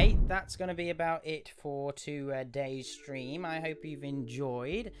 anyway, that's gonna be about it for today's stream. I hope you've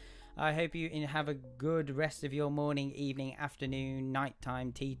enjoyed. I hope you have a good rest of your morning, evening, afternoon,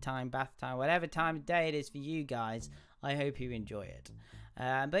 nighttime, tea time, bath time, whatever time of day it is for you guys. I hope you enjoy it.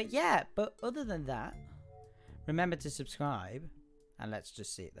 But yeah, but other than that, remember to subscribe, and let's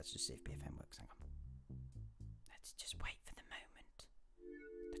just see if BFM works. Hang on. Let's just wait for the moment,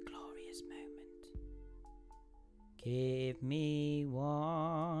 the glorious moment. Give me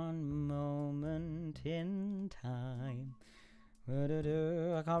one moment in time.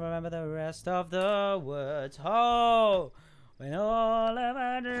 I can't remember the rest of the words. Oh, when all of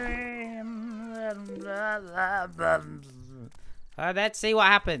my dreams. Let's see what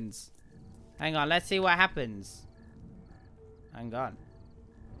happens. Hang on, let's see what happens. Hang on.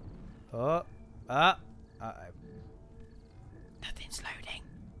 Oh. Uh-oh. Nothing's loading.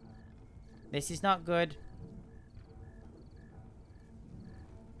 This is not good.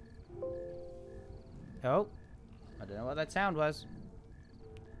 Oh. I don't know what that sound was.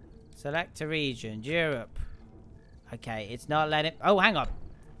 Select a region. Europe. Okay, it's not letting... Oh, hang on.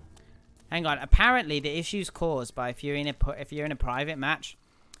 Hang on. Apparently, the issue's caused by if you're in a private match.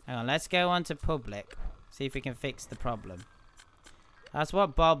 Hang on. Let's go on to public. See if we can fix the problem. That's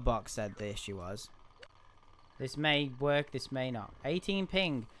what BobBox said the issue was. This may work. This may not. 18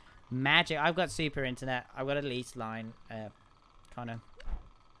 ping. Magic. I've got super internet. I've got a lease line. Kind of.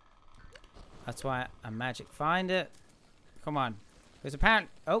 That's why I'm magic. Find it. Come on. Because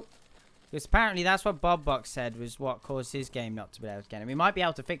apparently that's what BobBox said was what caused his game not to be able to get it. We might be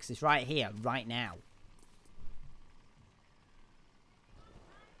able to fix this right here, right now.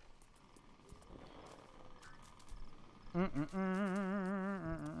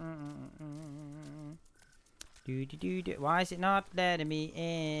 Why is it not letting me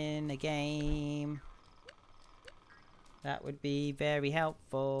in the game? That would be very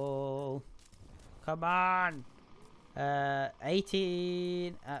helpful. Come on.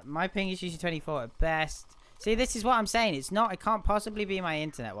 18. My ping is usually 24 at best. See, this is what I'm saying. It's not. It can't possibly be my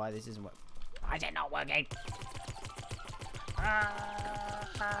internet. Why this isn't working? Why is it not working?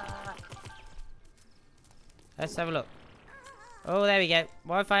 Let's have a look. Oh, there we go.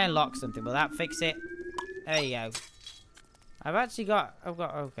 What if I unlock something? Will that fix it? There you go. I've got.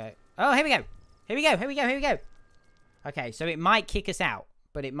 Okay. Oh, here we go. Here we go. Here we go. Here we go. Okay, so it might kick us out,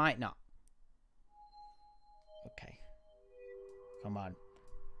 but it might not. Okay. Come on.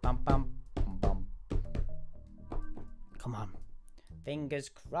 Bum, bum, bum, bum. Come on. Fingers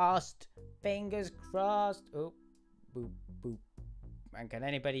crossed. Fingers crossed. Oh. Boop, boop. And can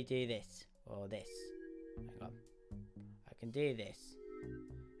anybody do this? Or this? Hang on. I can do this.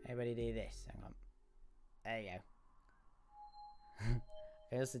 Anybody do this? Hang on. There you go. I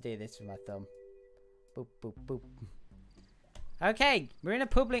can also do this with my thumb. Boop, boop, boop. Okay, we're in a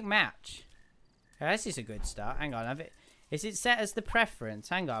public match. Oh, this is a good start. Hang on. Is it set as the preference?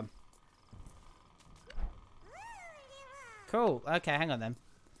 Hang on. Cool. Okay, hang on then.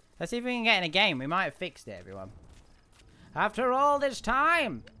 Let's see if we can get in a game. We might have fixed it, everyone. After all this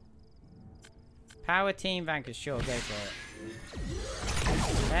time! Power team Vanquish. Sure, go for it.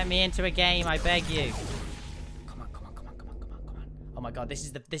 Let me into a game, I beg you. Come on, come on, come on, come on, come on, come on. Oh my god, this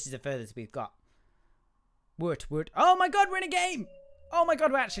is the furthest we've got. Word. Oh my god, we're in a game! Oh my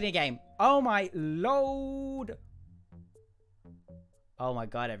god, we're actually in a game. Oh my lord. Oh my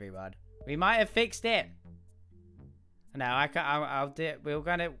god, everyone. We might have fixed it. No, I can't. I'll do it.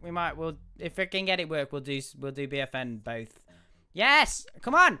 If we can get it work, we'll do BFN both. Yes!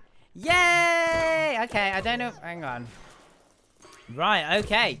 Come on! Yay! Okay, I don't know. Hang on. Right,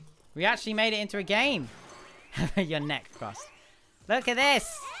 okay. We actually made it into a game. Your neck crossed. Look at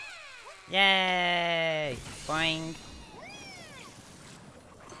this! Yay! Boing.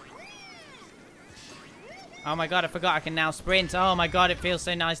 Oh my god, I forgot I can now sprint. Oh my god, it feels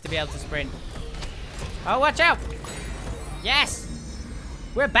so nice to be able to sprint. Oh, watch out! Yes!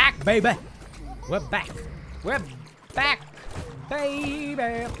 We're back, baby! We're back! We're back,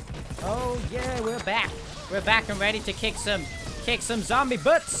 baby! Oh yeah, we're back! We're back and ready to kick some zombie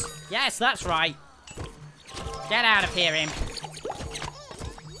butts! Yes, that's right! Get out of here, imp!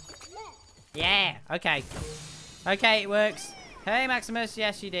 Yeah, okay. Okay, it works. Hey, Maximus,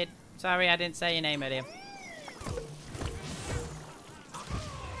 yes, you did. Sorry, I didn't say your name earlier.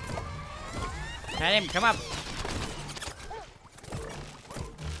 Get him, come up.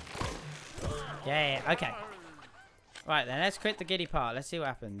 Yeah, okay. Right then, let's quit the giddy part. Let's see what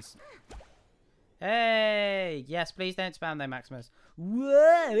happens. Hey! Yes, please don't spam though, Maximus.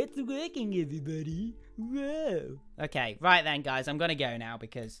 Whoa, it's working, everybody. Whoa. Okay, right then, guys. I'm gonna go now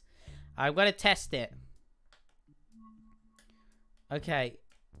because I've got to test it. Okay.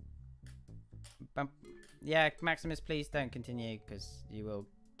 Yeah, Maximus, please don't continue because you will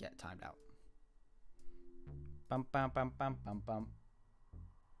get timed out. Bum, bum, bum, bum, bum, bum.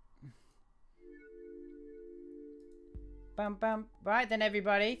 Bum, bum. Right then,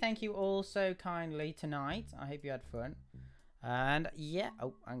 everybody. Thank you all so kindly tonight. I hope you had fun. And yeah.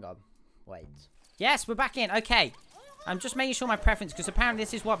 Oh, hang on. Wait. Yes, we're back in. Okay. I'm just making sure my preference, because apparently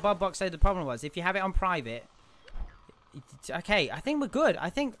this is what BobBox said the problem was. If you have it on private. Okay, I think we're good. I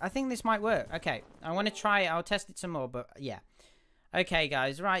think this might work. Okay. I want to try it. I'll test it some more, but yeah. Okay,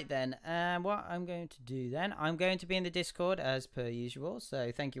 guys. Right then. What I'm going to do then. I'm going to be in the Discord as per usual.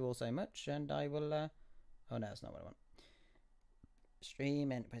 So thank you all so much. And I will... Oh, no, that's not what I want.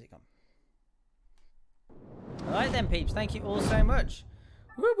 Stream and where's it gone? Alright then, peeps, thank you all so much.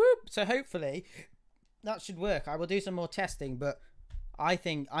 Whoop, whoop. So hopefully that should work. I will do some more testing, but I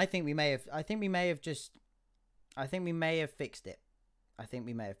think we may have fixed it.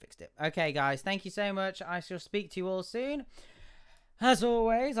 Okay, guys, thank you so much. I shall speak to you all soon. As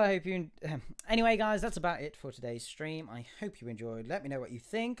always, I hope you... Anyway, guys, that's about it for today's stream. I hope you enjoyed. Let me know what you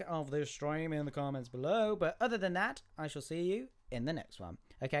think of this stream in the comments below. But other than that, I shall see you in the next one.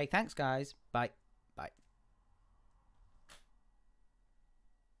 Okay, thanks, guys. Bye.